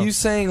to Are you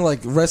saying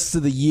like rest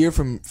of the year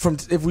from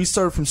if we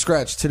started from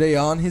scratch today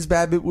on, his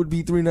BABIP would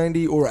be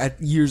 390 or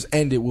at year's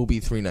end it will be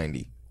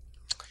 390?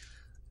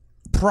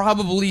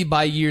 Probably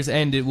by year's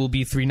end it will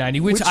be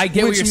 390, which I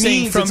get what you're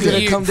saying from it's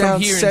going to come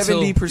down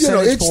 70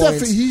 percentage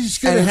points, he's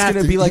gonna and it's have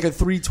going to to be like a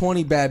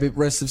 320 BABIP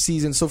rest of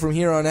season. So from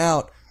here on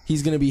out,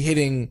 he's going to be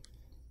hitting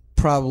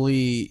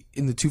probably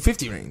in the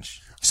 250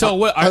 range.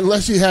 So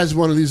unless he has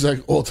one of these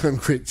like all-time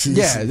great seasons,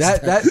 yeah,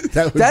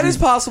 that is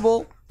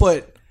possible.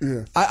 But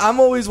yeah.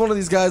 I'm always one of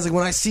these guys like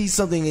when I see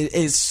something it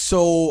is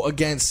so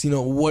against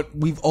what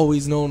we've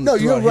always known. No,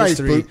 you're right,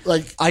 history, but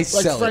like I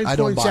sell Frank it. I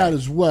don't points buy out it.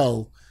 as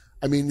well.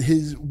 I mean,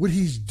 what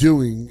he's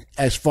doing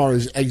as far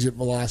as exit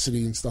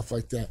velocity and stuff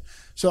like that.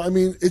 So, I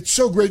mean, it's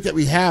so great that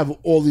we have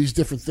all these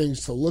different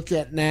things to look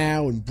at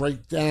now and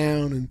break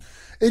down. And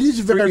it is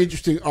a very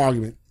interesting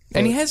argument.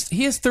 And he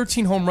has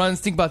 13 home runs.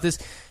 Think about this.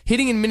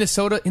 Hitting in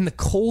Minnesota in the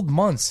cold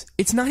months.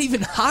 It's not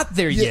even hot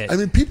there yet. I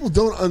mean, people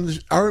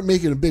aren't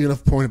making a big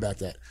enough point about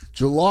that.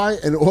 July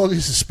and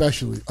August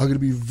especially are going to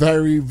be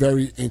very,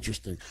 very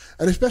interesting.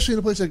 And especially in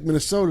a place like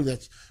Minnesota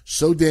that's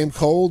so damn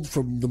cold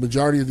from the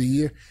majority of the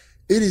year,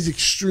 it is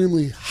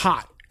extremely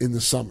hot in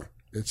the summer.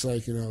 It's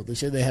like, they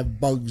say they have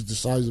bugs the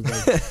size of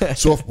like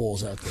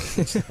softballs out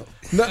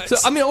there. So,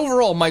 I mean,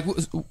 overall, Mike,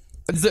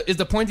 is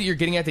the point that you're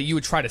getting at that you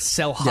would try to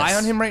sell high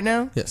on him right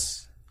now?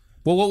 Yes.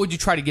 Well, what would you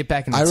try to get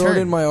back in return? I wrote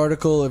in my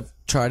article of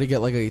try to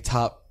get like a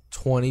top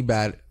 20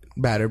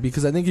 batter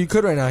because I think you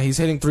could right now. He's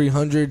hitting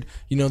 300.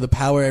 The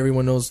power.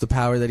 Everyone knows the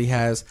power that he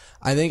has.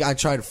 I think I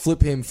try to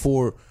flip him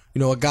for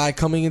a guy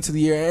coming into the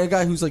year and a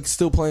guy who's like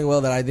still playing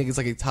well that I think is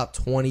like a top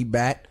 20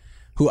 bat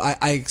who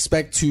I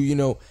expect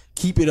to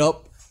keep it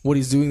up what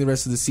he's doing the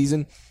rest of the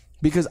season.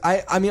 Because,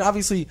 I mean,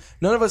 obviously,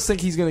 none of us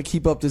think he's going to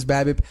keep up this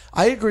BABIP.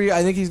 I agree.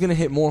 I think he's going to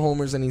hit more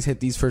homers than he's hit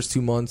these first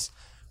 2 months.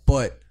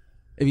 But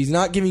if he's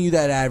not giving you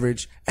that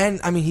average,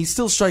 and, I mean, he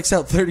still strikes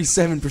out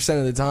 37%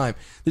 of the time,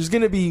 there's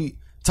going to be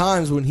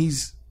times when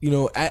he's,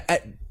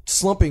 at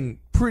slumping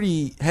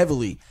pretty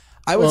heavily.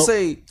 I would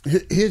say...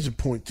 Here's a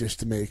point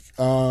just to make.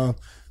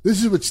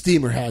 This is what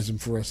Steamer has him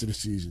for the rest of the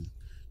season.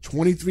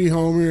 23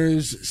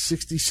 homers,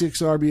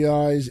 66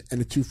 RBIs, and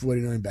a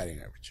 249 batting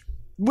average.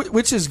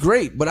 Which is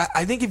great, but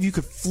I think if you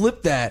could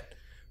flip that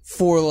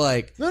for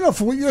like... No,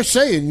 for what you're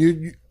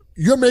saying,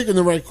 you're making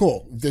the right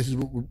call. If this is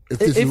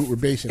what we're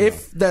basing it on.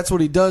 If that's what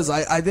he does,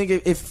 I think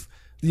if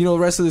the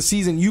rest of the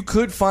season, you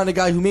could find a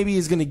guy who maybe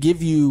is going to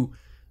give you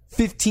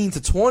 15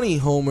 to 20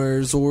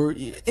 homers or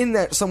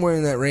somewhere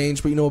in that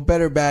range, but a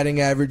better batting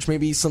average,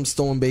 maybe some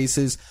stolen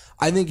bases.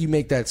 I think you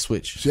make that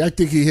switch. See, I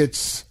think he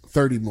hits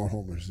 30 more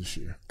homers this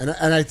year, and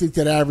I think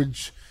that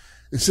average,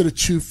 instead of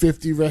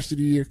 250 rest of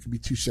the year, could be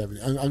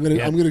 270.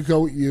 I'm gonna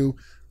go with you.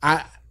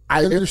 I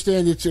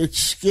understand it's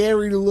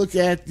scary to look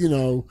at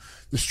the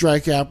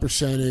strikeout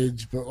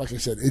percentage, but like I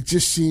said, it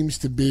just seems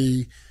to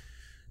be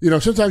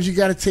sometimes you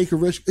got to take a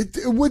risk.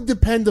 It would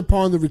depend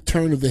upon the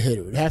return of the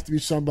hitter. It'd have to be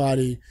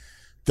somebody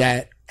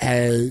that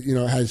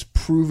has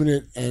proven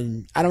it,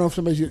 and I don't know if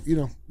somebody's it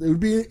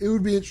would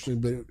be interesting,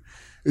 but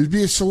it would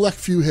be a select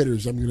few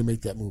hitters I'm going to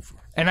make that move for.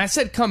 And I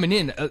said coming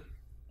in,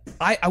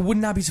 I would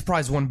not be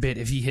surprised one bit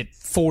if he hit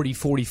 40,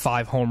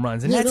 45 home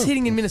runs. And that's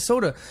hitting in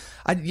Minnesota.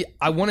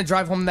 I want to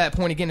drive home that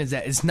point again, is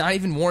that it's not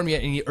even warm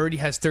yet, and he already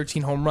has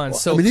 13 home runs.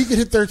 So he could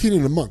hit 13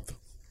 in a month.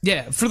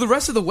 Yeah, for the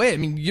rest of the way, I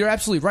mean, you're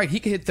absolutely right. He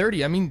could hit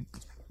 30. I mean,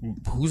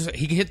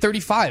 he could hit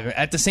 35.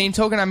 At the same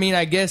token, I mean,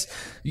 I guess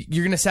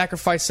you're going to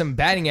sacrifice some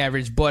batting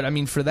average, but I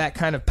mean, for that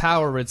kind of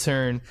power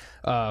return,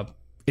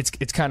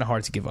 it's kind of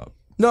hard to give up.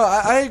 No,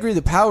 I agree.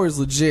 The power is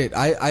legit.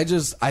 I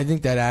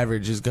think that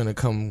average is going to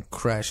come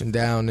crashing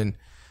down. And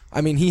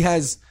I mean, he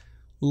has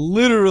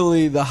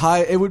literally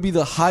it would be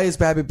the highest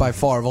BABIP by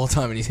far of all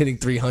time, and he's hitting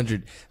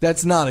 300.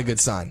 That's not a good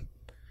sign.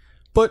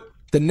 But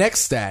the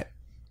next stat,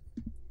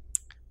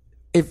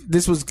 if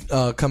this was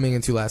coming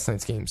into last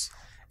night's games,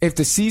 if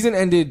the season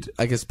ended,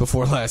 I guess,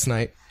 before last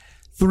night,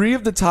 3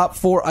 of the top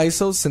 4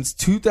 ISOs since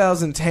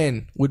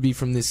 2010 would be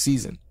from this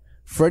season.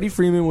 Freddie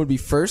Freeman would be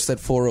first at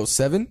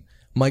 407.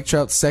 Mike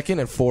Trout second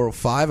at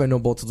 405. I know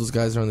both of those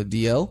guys are on the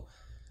DL.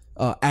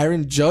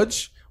 Aaron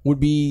Judge would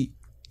be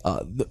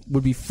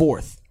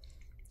fourth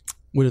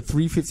with a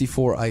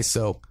 354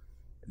 ISO.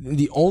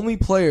 The only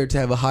player to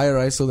have a higher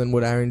ISO than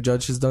what Aaron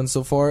Judge has done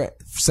so far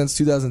since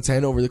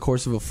 2010 over the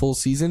course of a full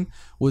season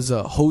was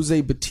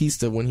Jose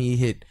Bautista when he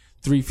hit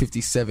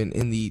 357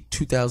 in the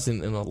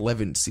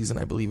 2011 season,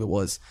 I believe it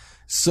was.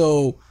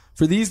 So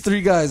for these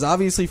 3 guys,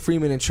 obviously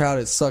Freeman and Trout,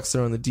 it sucks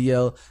they're on the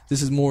DL.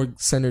 This is more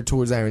centered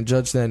towards Aaron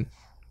Judge then.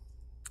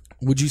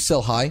 Would you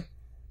sell high?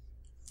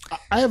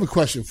 I have a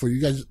question for you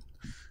guys,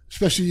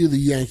 especially you, the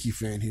Yankee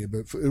fan here,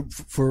 but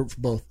for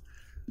both.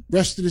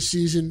 Rest of the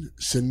season,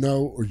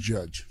 Sano or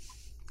Judge?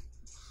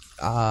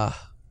 I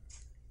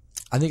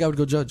think I would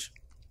go Judge.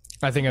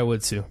 I think I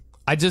would too.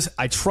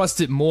 I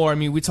trust it more. I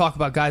mean, we talk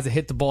about guys that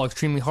hit the ball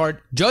extremely hard.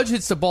 Judge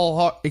hits the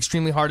ball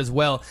extremely hard as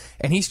well,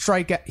 and he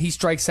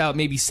strikes out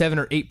maybe 7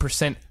 or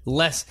 8%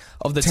 less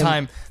of the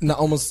time. No,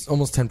 almost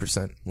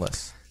 10%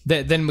 less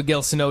than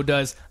Miguel Sano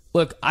does.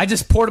 Look, I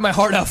just poured my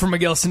heart out for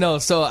Miguel Sano,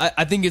 so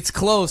I think it's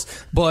close,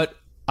 but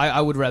I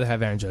would rather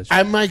have Aaron Judge.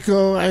 I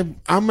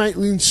might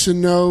lean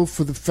Sano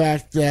for the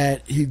fact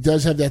that he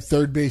does have that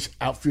third base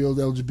outfield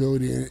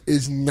eligibility, and it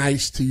is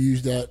nice to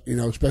use that,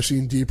 especially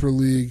in deeper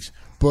leagues.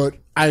 But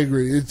I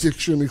agree, it's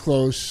extremely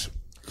close.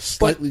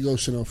 Slightly go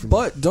Sano for me.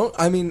 But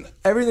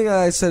everything that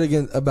I said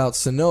again about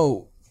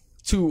Sano,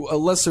 to a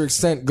lesser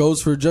extent,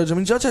 goes for Judge. I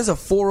mean, Judge has a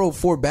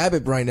 404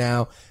 BABIP right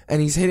now,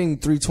 and he's hitting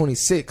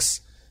 326.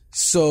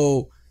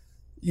 So,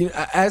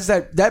 as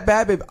that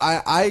BABIP,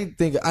 I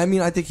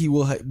think he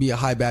will be a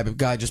high BABIP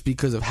guy just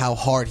because of how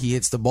hard he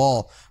hits the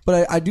ball.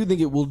 But I do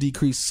think it will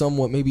decrease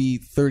somewhat, maybe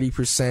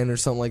 30% or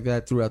something like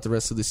that throughout the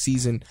rest of the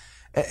season.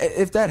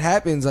 If that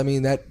happens, I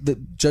mean, that the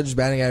Judge's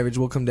batting average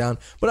will come down.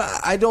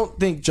 But I don't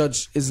think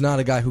Judge is not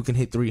a guy who can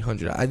hit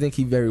 300. I think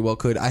he very well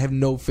could. I have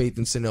no faith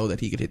in Sano that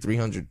he could hit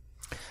 300.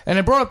 And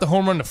I brought up the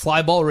home run to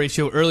fly ball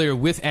ratio earlier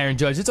with Aaron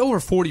Judge. It's over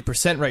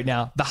 40% right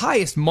now. The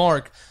highest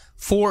mark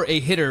for a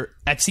hitter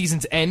at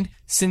season's end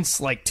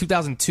since like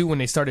 2002 when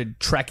they started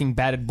tracking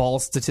batted ball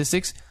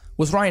statistics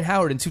was Ryan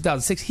Howard in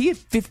 2006. He had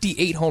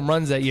 58 home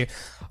runs that year.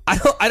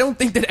 I don't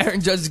think that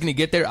Aaron Judge is going to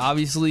get there.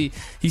 Obviously,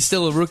 he's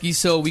still a rookie,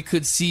 so we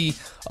could see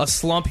a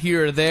slump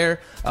here or there.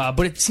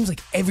 But it seems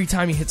like every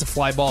time he hits a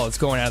fly ball, it's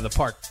going out of the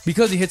park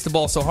because he hits the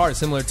ball so hard,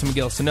 similar to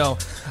Miguel Sano.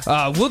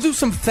 We'll do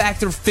some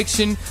fact or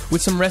fiction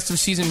with some rest of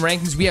season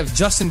rankings. We have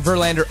Justin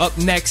Verlander up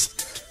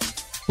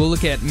next. We'll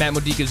look at Matt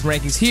Modica's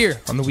rankings here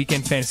on the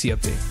Weekend Fantasy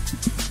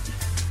Update.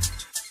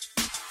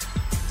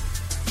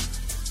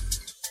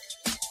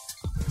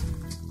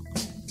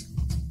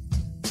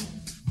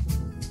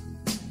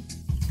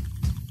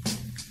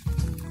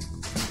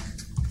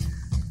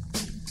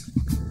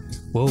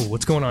 Whoa,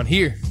 what's going on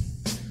here?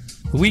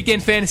 The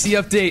Weekend Fantasy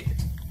Update.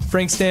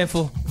 Frank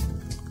Stanfill,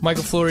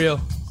 Michael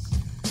Florio,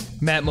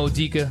 Matt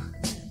Modica.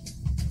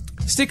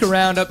 Stick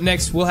around. Up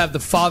next, we'll have the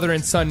father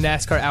and son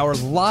NASCAR Hour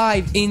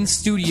live in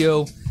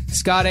studio.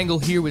 Scott Engel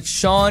here with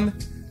Sean.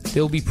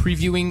 They'll be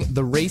previewing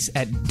the race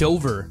at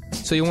Dover.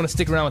 So you'll want to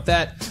stick around with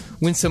that.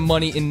 Win some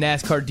money in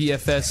NASCAR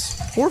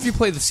DFS. Or if you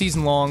play the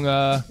season-long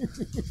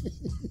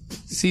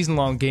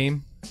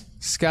game.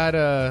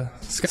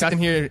 Scott's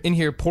in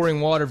here pouring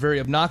water very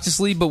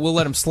obnoxiously, but we'll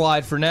let him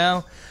slide for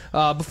now.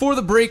 Before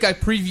the break, I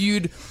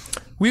previewed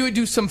we would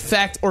do some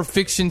fact or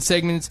fiction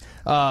segments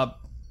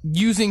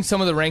using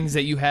some of the rankings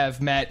that you have,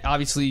 Matt.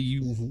 Obviously,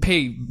 you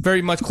pay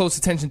very much close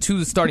attention to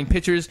the starting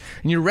pitchers.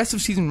 In your rest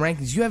of season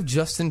rankings, you have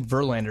Justin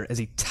Verlander as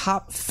a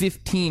top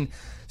 15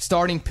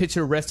 starting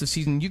pitcher rest of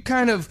season. You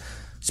kind of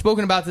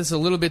spoken about this a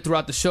little bit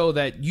throughout the show,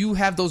 that you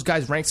have those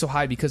guys ranked so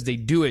high because they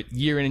do it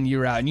year in and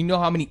year out, and you know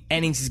how many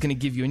innings he's going to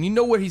give you, and you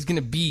know where he's going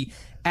to be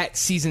at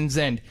season's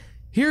end.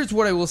 Here's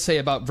what I will say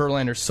about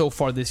Verlander so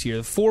far this year.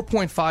 The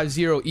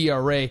 4.50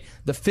 ERA,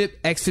 the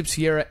FIP, xFIP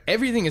Sierra,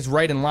 everything is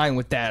right in line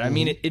with that. I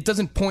mean, it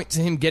doesn't point to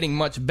him getting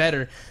much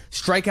better.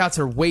 Strikeouts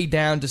are way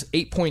down, just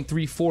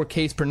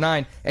 8.34 Ks per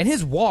nine, and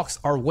his walks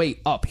are way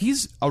up.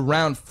 He's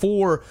around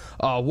 4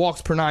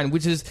 walks per nine,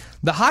 which is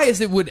the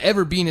highest it would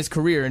ever be in his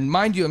career. And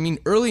mind you, I mean,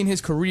 early in his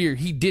career,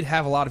 he did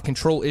have a lot of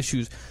control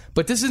issues,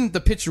 but this isn't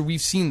the pitcher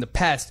we've seen the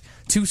past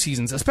 2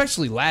 seasons,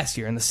 especially last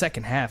year in the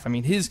second half. I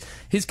mean, his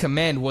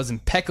command was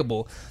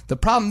impeccable. The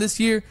problem this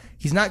year,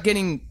 he's not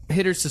getting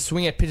hitters to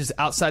swing at pitches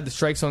outside the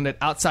strike zone. That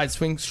outside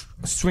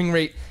swing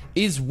rate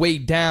is way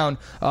down,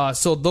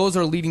 so those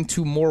are leading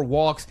to more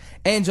walks.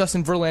 And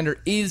Justin Verlander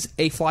is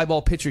a fly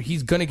ball pitcher.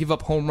 He's going to give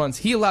up home runs.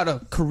 He allowed a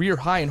career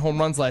high in home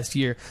runs last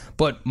year,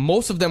 but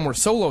most of them were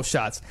solo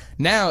shots.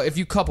 Now, if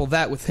you couple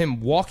that with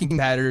him walking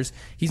batters,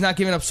 he's not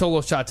giving up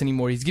solo shots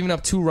anymore. He's giving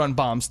up 2-run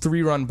bombs,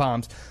 3-run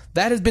bombs.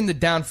 That has been the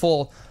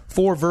downfall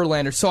for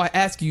Verlander. So I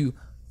ask you,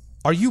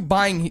 are you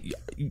buying?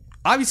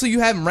 Obviously, you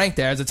have him ranked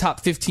there as a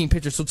top 15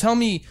 pitcher, so tell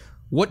me,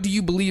 what do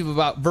you believe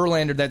about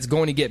Verlander that's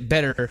going to get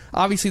better?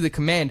 Obviously, the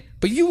command.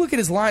 But you look at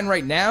his line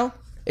right now,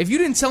 if you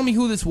didn't tell me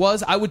who this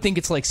was, I would think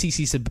it's like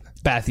CC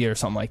Sabathia or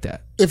something like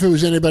that. If it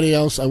was anybody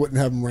else, I wouldn't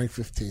have him ranked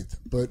 15th.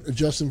 But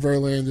Justin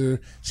Verlander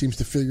seems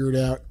to figure it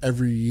out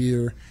every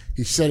year.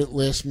 He said it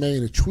last May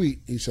in a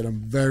tweet. He said,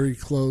 I'm very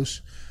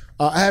close.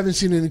 I haven't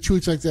seen any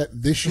tweets like that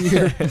this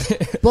year.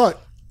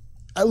 But,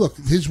 look,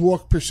 his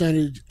walk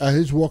percentage,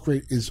 his walk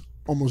rate is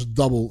almost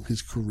double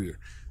his career.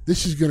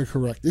 This is going to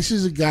correct. This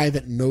is a guy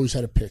that knows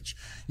how to pitch.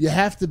 You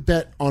have to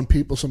bet on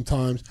people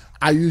sometimes.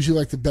 I usually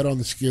like to bet on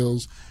the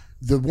skills.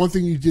 The one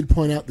thing you did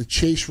point out, the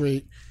chase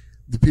rate,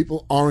 the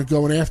people aren't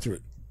going after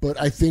it.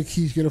 But I think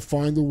he's going to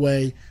find a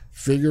way,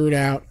 figure it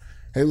out.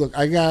 Hey, look,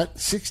 I got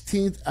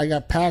 16th, I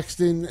got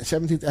Paxton,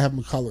 17th, I have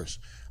McCullers.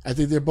 I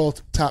think they're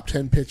both top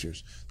 10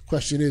 pitchers. The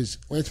question is,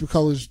 Lance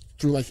McCullers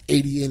threw like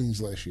 80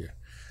 innings last year.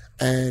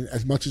 And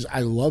as much as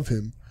I love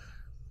him,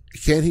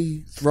 can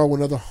he throw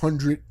another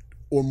 100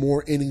 or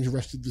more innings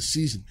rest of the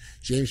season?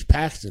 James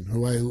Paxton,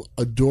 who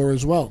I adore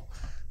as well.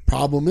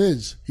 Problem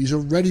is, he's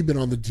already been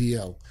on the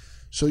DL.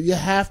 So you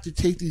have to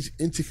take these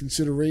into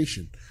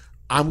consideration.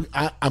 I'm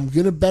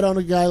going to bet on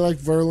a guy like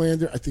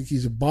Verlander. I think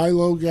he's a buy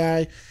low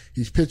guy.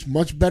 He's pitched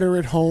much better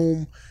at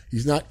home.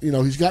 He's not,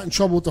 he's got in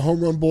trouble with the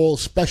home run ball,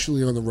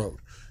 especially on the road.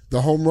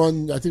 The home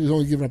run, I think he's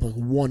only given up like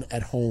 1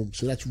 at home.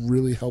 So that's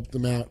really helped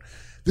him out.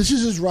 This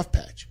is his rough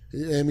patch.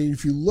 I mean,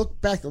 if you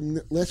look back on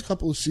the last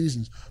couple of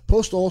seasons,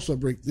 post All-Star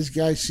break, this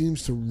guy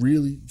seems to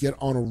really get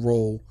on a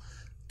roll.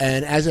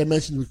 And as I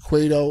mentioned with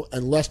Cueto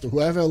and Lester,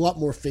 who I have a lot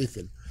more faith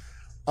in,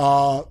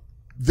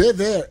 they're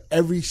there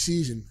every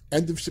season.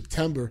 End of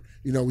September,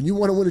 when you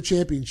want to win a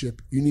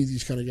championship, you need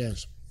these kind of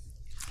guys.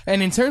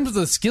 And in terms of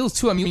the skills,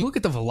 too, I mean, look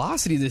at the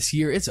velocity this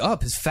year. It's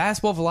up. His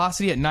fastball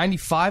velocity at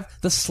 95.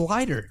 The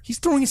slider. He's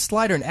throwing his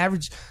slider an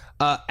average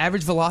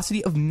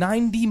velocity of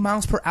 90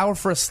 miles per hour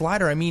for a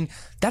slider. I mean,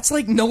 that's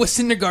like Noah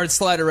Syndergaard's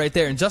slider right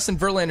there, and Justin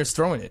Verlander's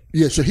throwing it.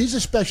 Yeah, so he's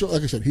a special,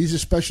 like I said, he's a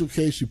special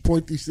case. You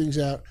point these things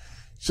out.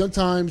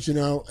 sometimes,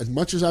 as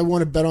much as I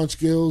want to bet on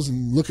skills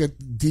and look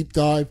at deep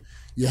dive,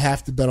 you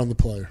have to bet on the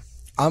player.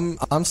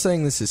 I'm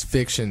saying this is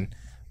fiction.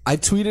 I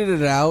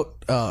tweeted it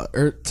out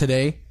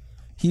today.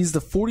 He's the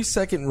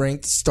 42nd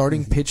ranked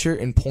starting pitcher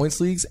in points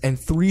leagues and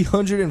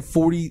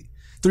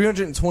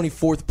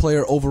 324th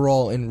player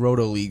overall in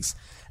roto leagues.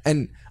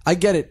 And I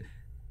get it.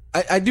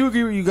 I do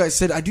agree with what you guys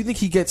said. I do think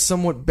he gets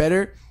somewhat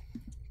better.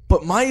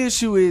 But my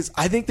issue is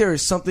I think there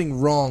is something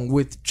wrong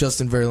with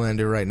Justin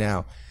Verlander right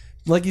now.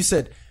 Like you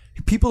said,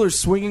 people are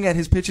swinging at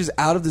his pitches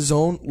out of the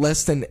zone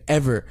less than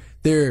ever.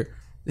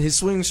 His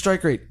swinging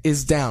strike rate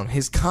is down.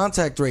 His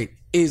contact rate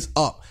is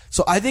up.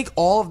 So I think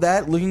all of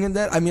that, looking at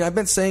that, I mean, I've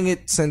been saying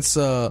it since,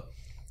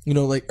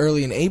 like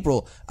early in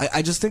April.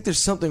 I just think there's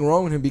something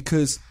wrong with him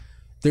because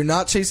they're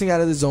not chasing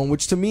out of the zone,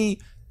 which to me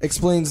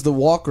explains the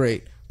walk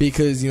rate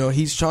because,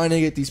 he's trying to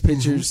get these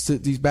pitchers,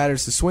 these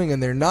batters to swing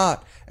and they're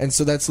not. And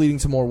so that's leading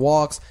to more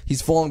walks.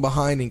 He's falling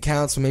behind in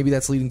counts, so maybe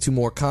that's leading to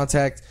more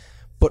contact.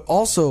 But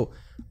also,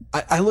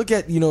 I look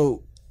at,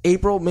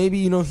 April,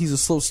 maybe, he's a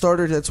slow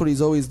starter. That's what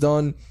he's always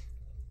done.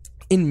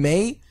 In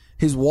May,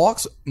 his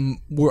walks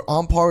were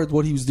on par with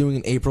what he was doing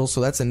in April,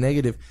 so that's a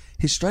negative.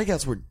 His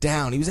strikeouts were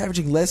down. He was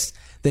averaging less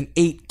than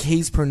 8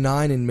 Ks per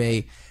 9 in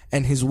May,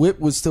 and his whip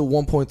was still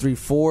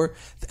 1.34.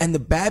 And the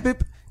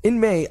BABIP in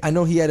May, I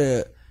know he had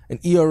an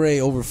ERA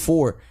over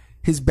 4.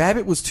 His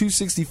BABIP was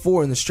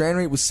 264, and the strand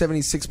rate was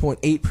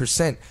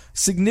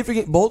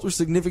 76.8%. Both were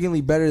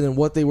significantly better than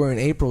what they were in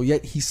April,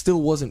 yet he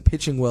still wasn't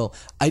pitching well.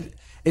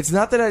 It's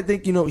not that I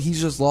think, he's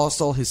just lost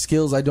all his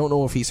skills. I don't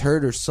know if he's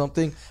hurt or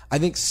something. I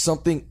think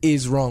something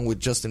is wrong with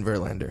Justin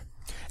Verlander.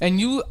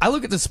 And I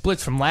look at the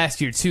splits from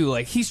last year, too.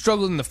 Like, he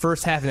struggled in the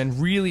first half and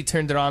then really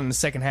turned it on in the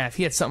second half.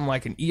 He had something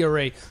like an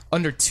ERA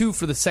under 2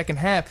 for the second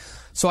half.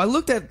 So I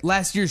looked at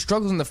last year's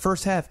struggles in the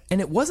first half,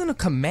 and it wasn't a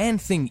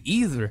command thing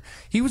either.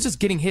 He was just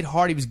getting hit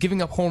hard. He was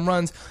giving up home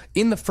runs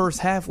in the first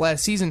half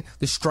last season.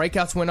 The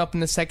strikeouts went up in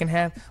the second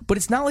half, but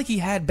it's not like he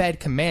had bad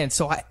command.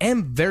 So I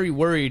am very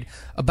worried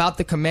about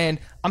the command.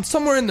 I'm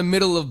somewhere in the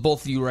middle of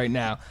both of you right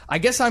now. I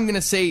guess I'm going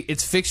to say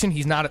it's fiction.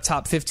 He's not a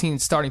top 15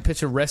 starting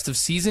pitcher rest of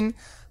season,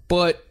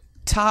 but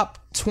top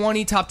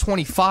 20, top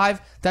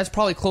 25, that's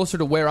probably closer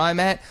to where I'm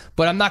at,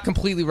 but I'm not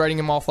completely writing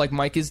him off like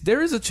Mike is.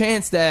 There is a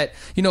chance that,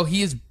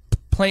 he is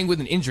playing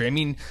with an injury. I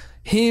mean,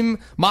 him,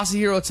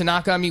 Masahiro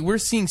Tanaka, we're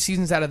seeing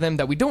seasons out of them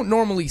that we don't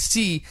normally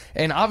see,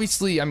 and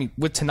obviously,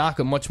 with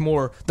Tanaka much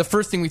more, the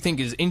first thing we think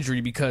is injury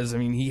because,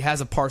 he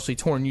has a partially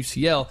torn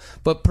UCL,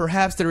 but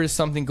perhaps there is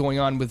something going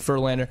on with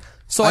Verlander.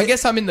 So I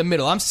guess I'm in the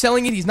middle. I'm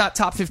selling it. He's not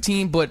top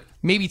 15, but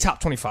maybe top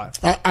 25.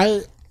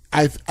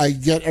 I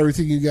get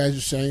everything you guys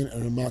are saying,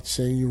 and I'm not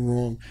saying you're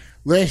wrong.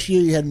 Last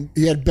year,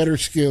 he had better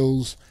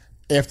skills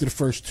after the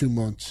first 2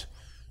 months.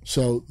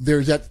 So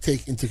there's that to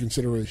take into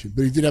consideration.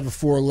 But he did have a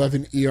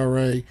 4.11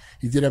 ERA.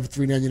 He did have a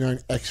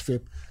 3.99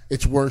 xFIP.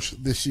 It's worse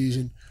this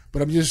season.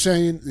 But I'm just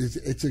saying,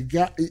 it's a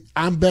guy.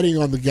 I'm betting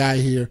on the guy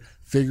here,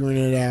 figuring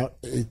it out.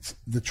 It's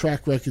the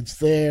track record's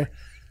there,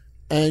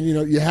 and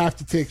you have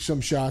to take some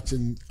shots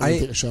and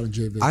take a shot on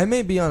JV. I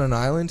may be on an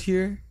island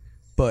here,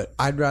 but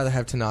I'd rather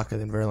have Tanaka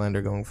than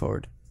Verlander going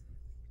forward.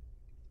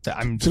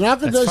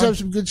 Tanaka does have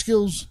some good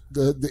skills.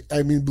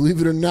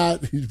 Believe it or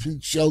not, he's been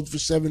shelled for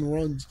 7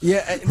 runs.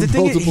 Yeah, the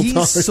thing is, he's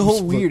times,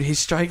 so weird. His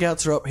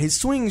strikeouts are up. His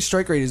swinging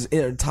strike rate is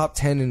in top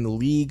 10 in the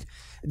league.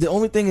 The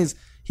only thing is,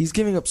 he's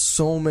giving up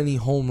so many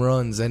home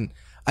runs, and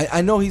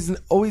I know he's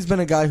always been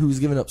a guy who's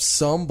given up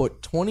some,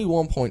 but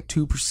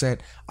 21.2%,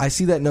 I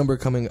see that number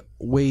coming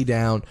way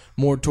down,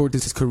 more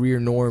towards his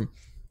career norm,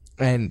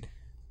 and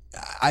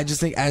I just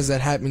think as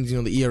that happens,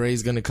 the ERA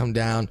is going to come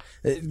down.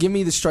 Give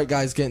me the strike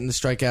guys getting the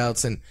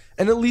strikeouts, and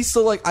at least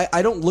so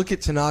I don't look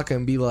at Tanaka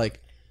and be like,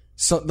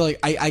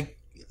 I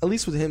at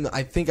least with him,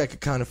 I think I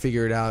could kind of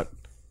figure it out.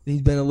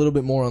 He's been a little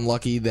bit more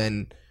unlucky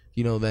than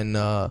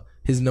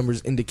his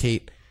numbers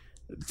indicate.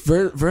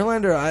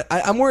 Verlander,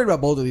 I'm worried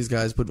about both of these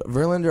guys, but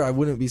Verlander, I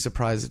wouldn't be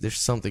surprised if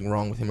there's something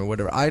wrong with him or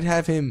whatever. I'd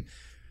have him.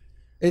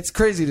 It's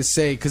crazy to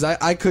say because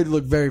I could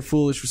look very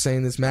foolish for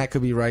saying this. Matt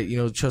could be right.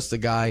 Trust the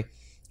guy.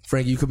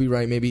 Frank, you could be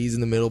right. Maybe he's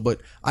in the middle,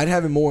 but I'd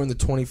have him more in the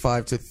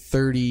 25 to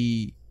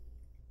 30,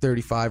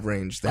 35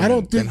 range than, I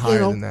don't think, higher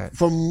than that.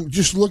 From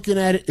just looking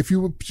at it, if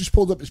you just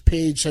pulled up his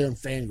page, say on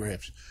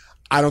Fangraphs,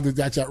 I don't think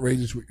that's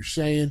outrageous what you're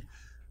saying.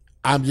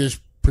 I'm just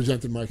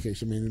presenting my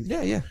case.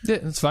 Yeah,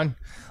 that's fine.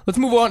 Let's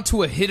move on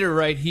to a hitter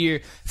right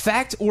here.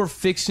 Fact or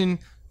fiction?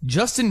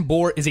 Justin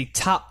Bour is a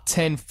top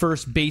 10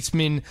 first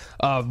baseman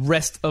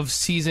rest of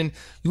season.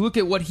 You look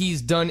at what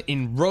he's done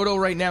in Roto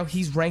right now.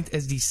 He's ranked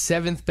as the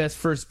 7th best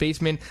first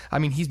baseman.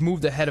 He's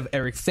moved ahead of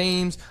Eric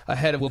Thames,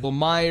 ahead of Will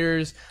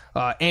Myers.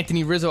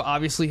 Anthony Rizzo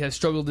obviously has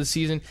struggled this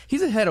season.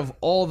 He's ahead of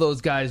all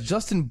those guys.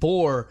 Justin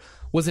Bour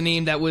was a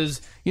name that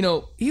was,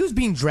 he was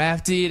being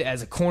drafted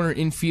as a corner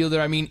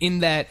infielder. In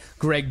that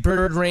Greg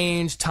Bird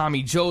range,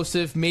 Tommy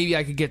Joseph. Maybe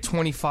I could get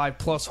 25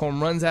 plus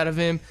home runs out of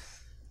him.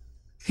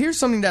 here's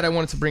something that I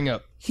wanted to bring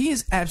up. He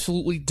is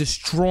absolutely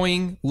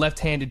destroying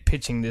left-handed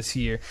pitching this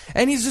year.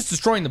 And he's just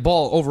destroying the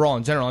ball overall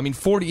in general. I mean,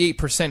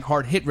 48%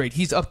 hard hit rate.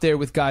 He's up there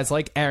with guys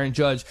like Aaron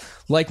Judge,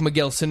 like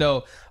Miguel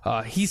Sano.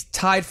 He's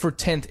tied for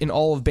 10th in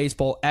all of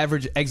baseball,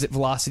 average exit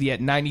velocity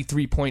at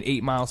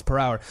 93.8 miles per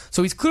hour.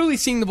 So he's clearly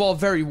seeing the ball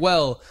very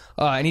well,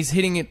 and he's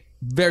hitting it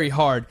very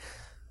hard.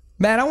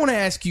 Matt, I want to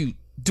ask you,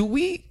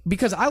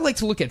 because I like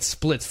to look at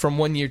splits from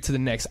one year to the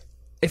next.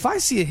 If I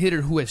see a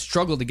hitter who has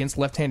struggled against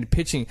left-handed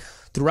pitching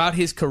throughout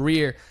his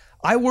career,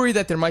 I worry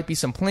that there might be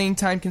some playing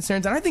time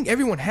concerns. And I think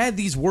everyone had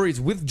these worries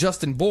with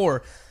Justin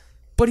Bour,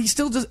 but he's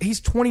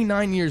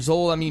 29 years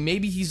old. I mean,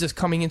 maybe he's just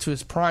coming into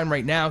his prime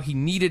right now. He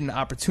needed an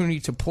opportunity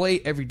to play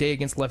every day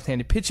against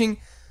left-handed pitching.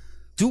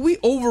 Do we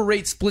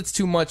overrate splits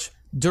too much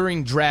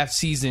during draft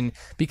season?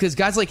 Because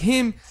guys like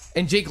him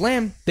and Jake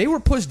Lamb, they were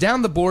pushed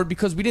down the board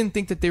because we didn't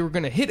think that they were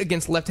going to hit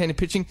against left-handed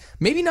pitching,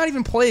 maybe not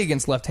even play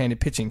against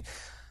left-handed pitching.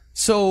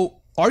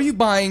 So are you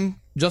buying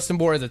Justin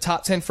Bour as a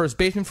top 10 first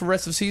baseman for the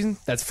rest of the season?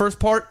 That's first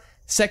part.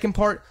 Second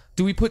part,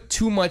 do we put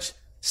too much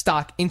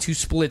stock into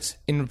splits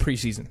in the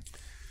preseason?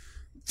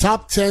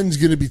 Top 10 is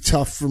going to be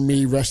tough for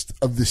me rest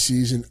of the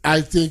season.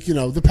 I think,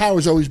 the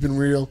power's always been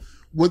real.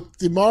 What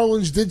the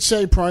Marlins did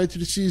say prior to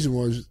the season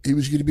was he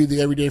was going to be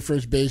the everyday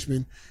first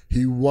baseman.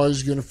 He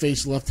was going to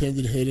face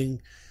left-handed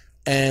hitting,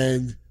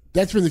 and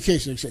that's been the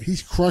case. Like I said,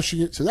 he's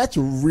crushing it, so that's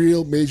a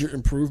real major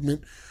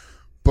improvement.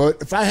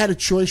 But if I had a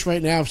choice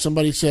right now, if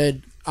somebody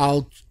said,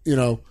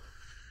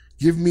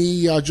 give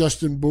me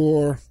Justin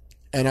Bour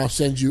and I'll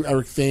send you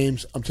Eric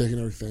Thames, I'm taking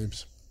Eric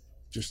Thames.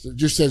 Just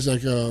as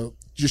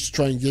just to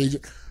try and gauge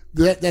it.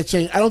 That's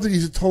saying I don't think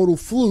he's a total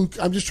fluke.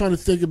 I'm just trying to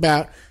think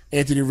about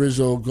Anthony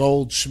Rizzo,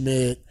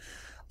 Goldschmidt.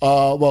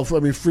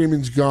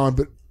 Freeman's gone,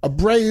 but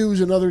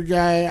Abreu's another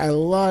guy I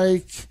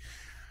like.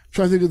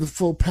 Trying to think of the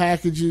full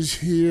packages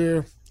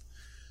here.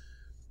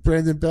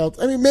 Brandon Belt.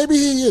 I mean, maybe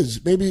he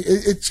is. Maybe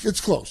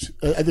it's close.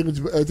 I think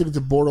it's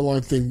a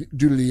borderline thing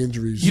due to the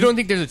injuries. You don't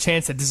think there's a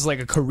chance that this is like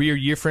a career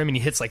year for him and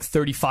he hits like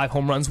 35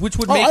 home runs, which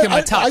would make him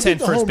a top 10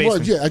 first baseman?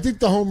 Runs, yeah, I think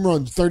the home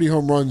runs, 30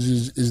 home runs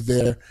is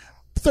there.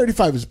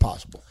 35 is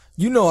possible.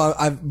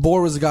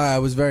 Bour was a guy I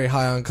was very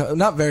high on.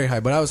 Not very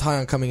high, but I was high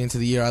on coming into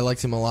the year. I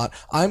liked him a lot.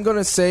 I'm going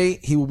to say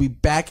he will be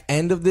back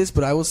end of this,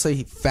 but I will say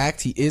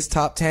he is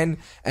top 10.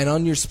 And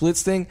on your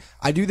splits thing,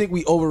 I do think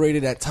we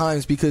overrated at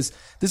times because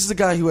this is a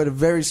guy who had a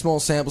very small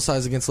sample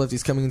size against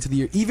lefties coming into the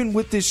year. Even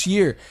with this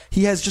year,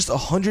 he has just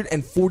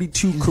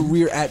 142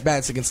 career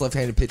at-bats against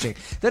left-handed pitching.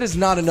 That is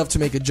not enough to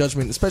make a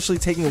judgment, especially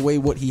taking away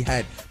what he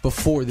had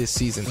before this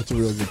season. That's a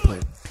really good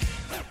point.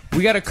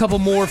 We got a couple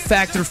more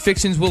fact or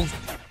fictions. We'll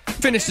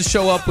finish the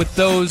show up with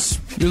those.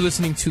 You're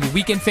listening to the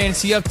Weekend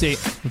Fantasy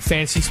Update with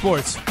Fantasy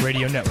Sports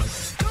Radio Network.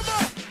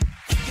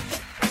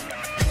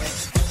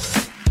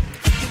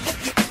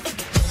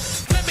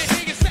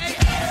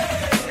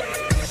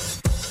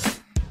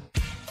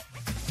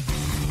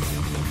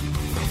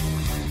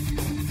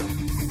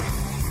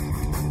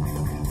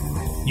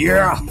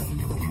 Yeah,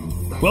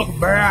 welcome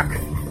back.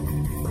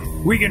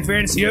 Weekend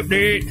Fantasy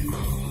Update.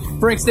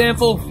 Frank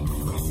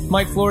Stanfill,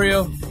 Mike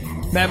Florio,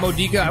 Matt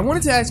Modica. I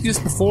wanted to ask you this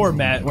before,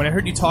 Matt. When I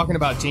heard you talking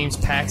about James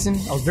Paxton,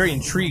 I was very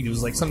intrigued. It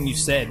was like something you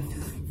said.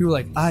 You were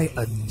like, I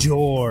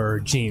adore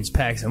James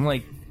Paxton. I'm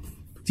like,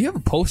 do you have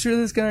a poster of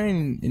this guy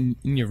in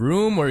your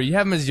room, or you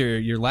have him as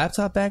your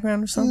laptop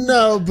background or something?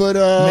 No, but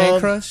Man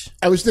crush?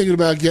 I was thinking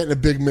about getting a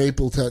Big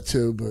Maple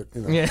tattoo, but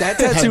Yeah. That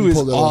tattoo is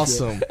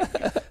awesome.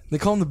 They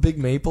call him the Big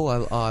Maple.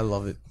 I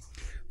love it.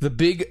 The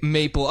Big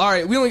Maple. All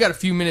right, we only got a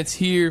few minutes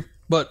here,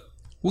 but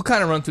we'll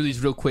kind of run through these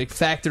real quick.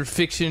 Fact or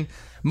fiction.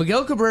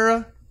 Miguel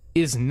Cabrera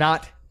is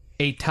not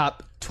a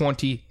top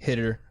 20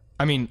 hitter.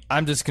 I mean,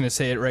 I'm just going to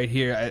say it right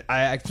here.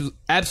 I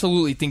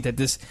absolutely think that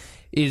this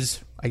is,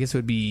 I guess it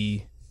would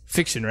be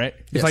fiction, right?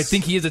 Yes. If I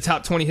think he is a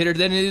top 20 hitter,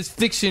 then it is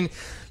fiction.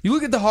 You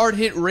look at the hard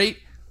hit rate,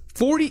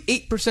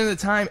 48% of the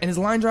time, and his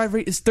line drive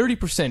rate is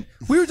 30%.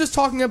 We were just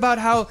talking about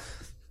how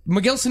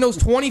Miguel Sano's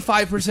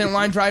 25%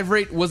 line drive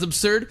rate was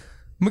absurd.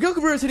 Miguel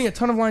Cabrera is hitting a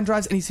ton of line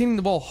drives, and he's hitting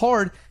the ball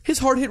hard. His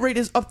hard hit rate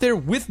is up there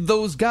with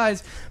those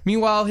guys.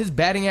 Meanwhile, his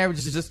batting average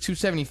is just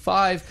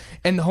 275,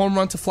 and the home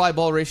run to fly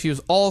ball ratio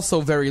is also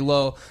very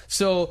low.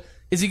 So,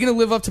 is he going to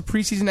live up to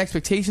preseason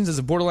expectations as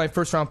a borderline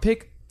first-round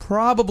pick?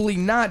 Probably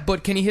not,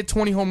 but can he hit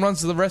 20 home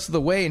runs the rest of the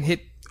way and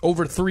hit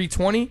over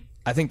 320?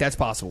 I think that's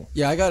possible.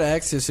 Yeah, I got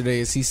asked yesterday,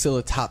 is he still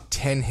a top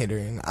 10 hitter?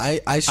 And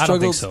I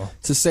struggled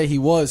to say he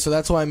was, so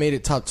that's why I made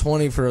it top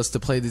 20 for us to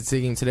play this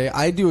game today.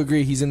 I do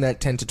agree he's in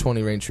that 10 to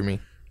 20 range for me.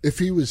 If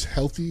he was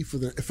healthy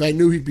if I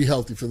knew he'd be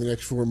healthy for the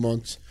next 4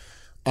 months,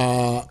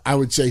 I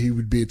would say he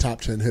would be a top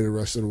 10 hitter the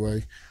rest of the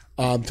way.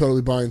 I'm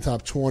totally buying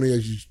top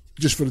 20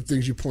 just for the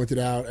things you pointed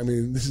out. I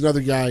mean, this is another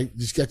guy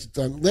just gets it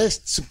done.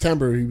 Last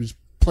September, he was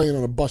playing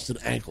on a busted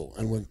ankle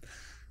and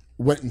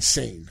went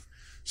insane.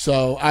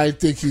 So I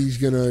think he's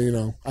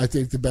gonna, I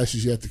think the best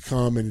is yet to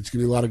come, and it's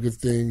gonna be a lot of good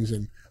things.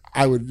 And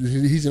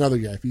he's another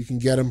guy. If you can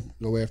get him,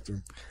 go after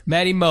him.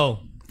 Matty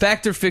Mo,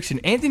 Fact or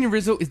fiction? Anthony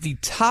Rizzo is the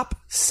top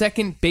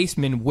second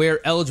baseman where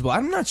eligible.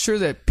 I'm not sure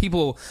that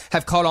people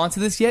have caught on to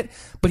this yet,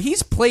 but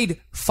he's played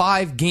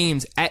 5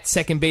 games at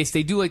second base.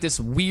 They do like this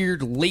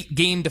weird late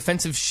game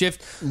defensive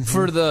shift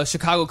for the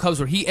Chicago Cubs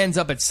where he ends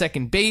up at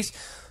second base.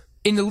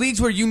 In the leagues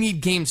where you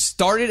need games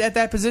started at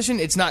that position,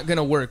 it's not going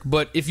to work.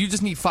 But if you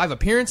just need 5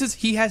 appearances,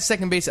 he has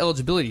second base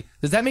eligibility.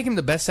 Does that make him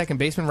the best second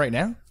baseman right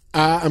now?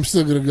 I'm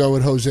still going to go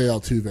with Jose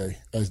Altuve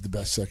as the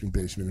best second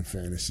baseman in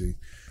fantasy.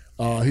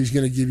 He's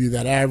going to give you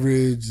that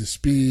average, the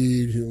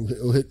speed.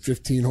 He'll hit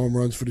 15 home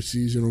runs for the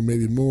season or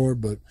maybe more.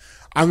 But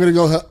I'm going to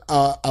go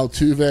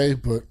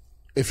Altuve. But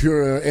if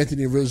you're an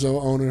Anthony Rizzo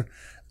owner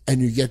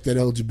and you get that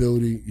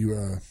eligibility, you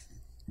are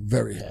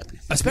very happy.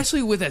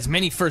 Especially with as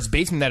many first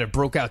basemen that have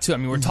broke out, too. I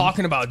mean, we're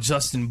talking about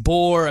Justin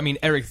Bour. I mean,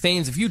 Eric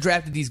Thames. If you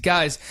drafted these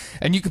guys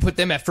and you could put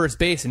them at first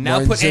base and now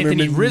Ryan put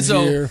Anthony Zimmerman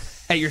Rizzo here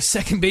at your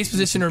second base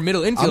position or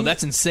middle infield,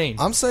 that's insane.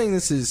 I'm saying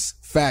this is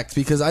fact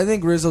because I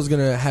think Rizzo's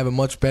going to have a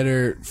much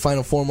better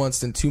final 4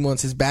 months than 2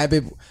 months. His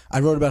BABIP, I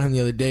wrote about him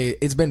the other day,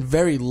 it's been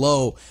very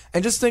low.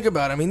 And just think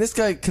about it. I mean, this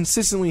guy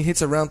consistently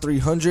hits around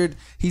 300.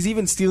 He's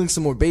even stealing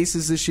some more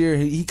bases this year.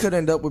 He could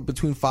end up with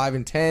between 5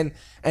 and 10,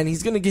 and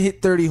he's going to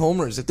hit 30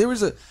 homers. If there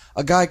was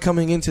a guy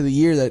coming into the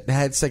year that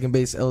had second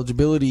base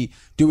eligibility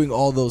doing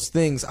all those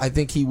things, I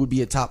think he would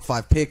be a top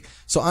 5 pick.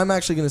 So I'm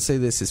actually going to say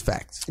this is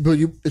fact. But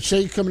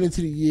say coming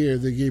into the year,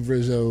 they gave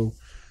Rizzo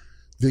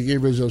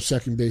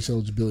second base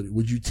eligibility.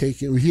 Would you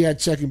take it? He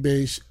had second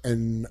base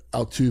and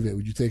Altuve.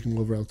 Would you take him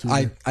over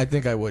Altuve? I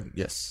think I would,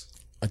 yes.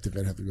 I think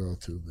I'd have to go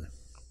Altuve.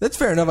 That's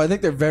fair enough. I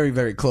think they're very,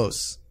 very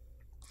close.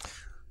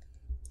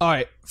 All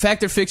right,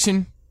 fact or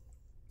fiction?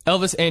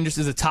 Elvis Andrus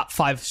is a top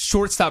 5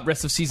 shortstop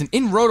rest of season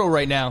in Roto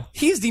right now.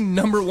 He's the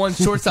number 1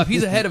 shortstop.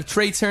 He's ahead of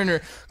Trey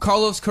Turner,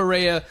 Carlos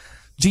Correa.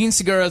 Gene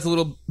Segura's a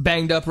little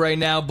banged up right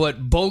now,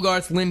 but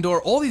Bogarts,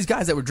 Lindor, all these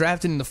guys that were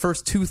drafted in the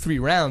first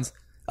 2-3 rounds.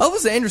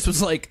 Elvis Andrus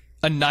was like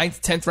a 9th,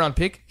 10th round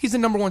pick. He's the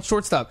number 1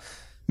 shortstop.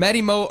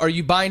 Matty Mo, are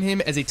you buying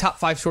him as a top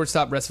 5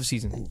 shortstop rest of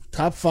season?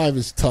 Top 5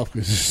 is tough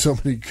because there's so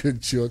many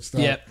good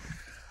shortstops. Yep.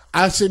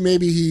 I'd say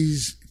maybe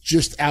he's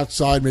just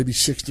outside, maybe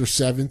 6th or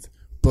 7th.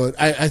 But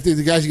I think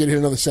the guy's going to hit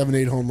another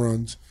 7-8 home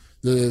runs.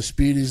 The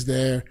speed is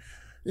there.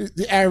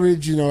 The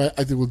average, I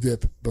think will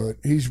dip. But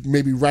he's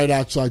maybe right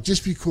outside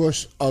just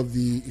because of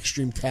the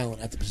extreme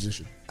talent at the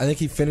position. I think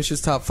he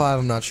finishes top 5.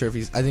 I'm not sure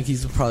if I think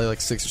he's probably like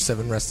 6 or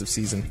 7 rest of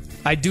season.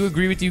 I do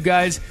agree with you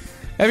guys.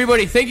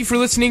 Everybody, thank you for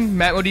listening.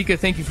 Matt Modica,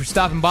 thank you for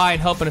stopping by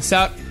and helping us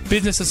out.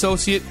 Business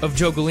associate of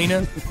Joe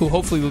Galena, who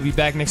hopefully will be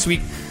back next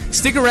week.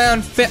 Stick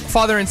around.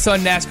 Father and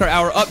Son NASCAR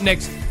Hour up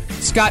next.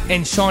 Scott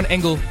and Sean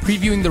Engel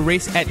previewing the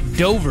race at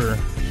Dover.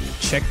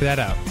 Check that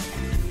out.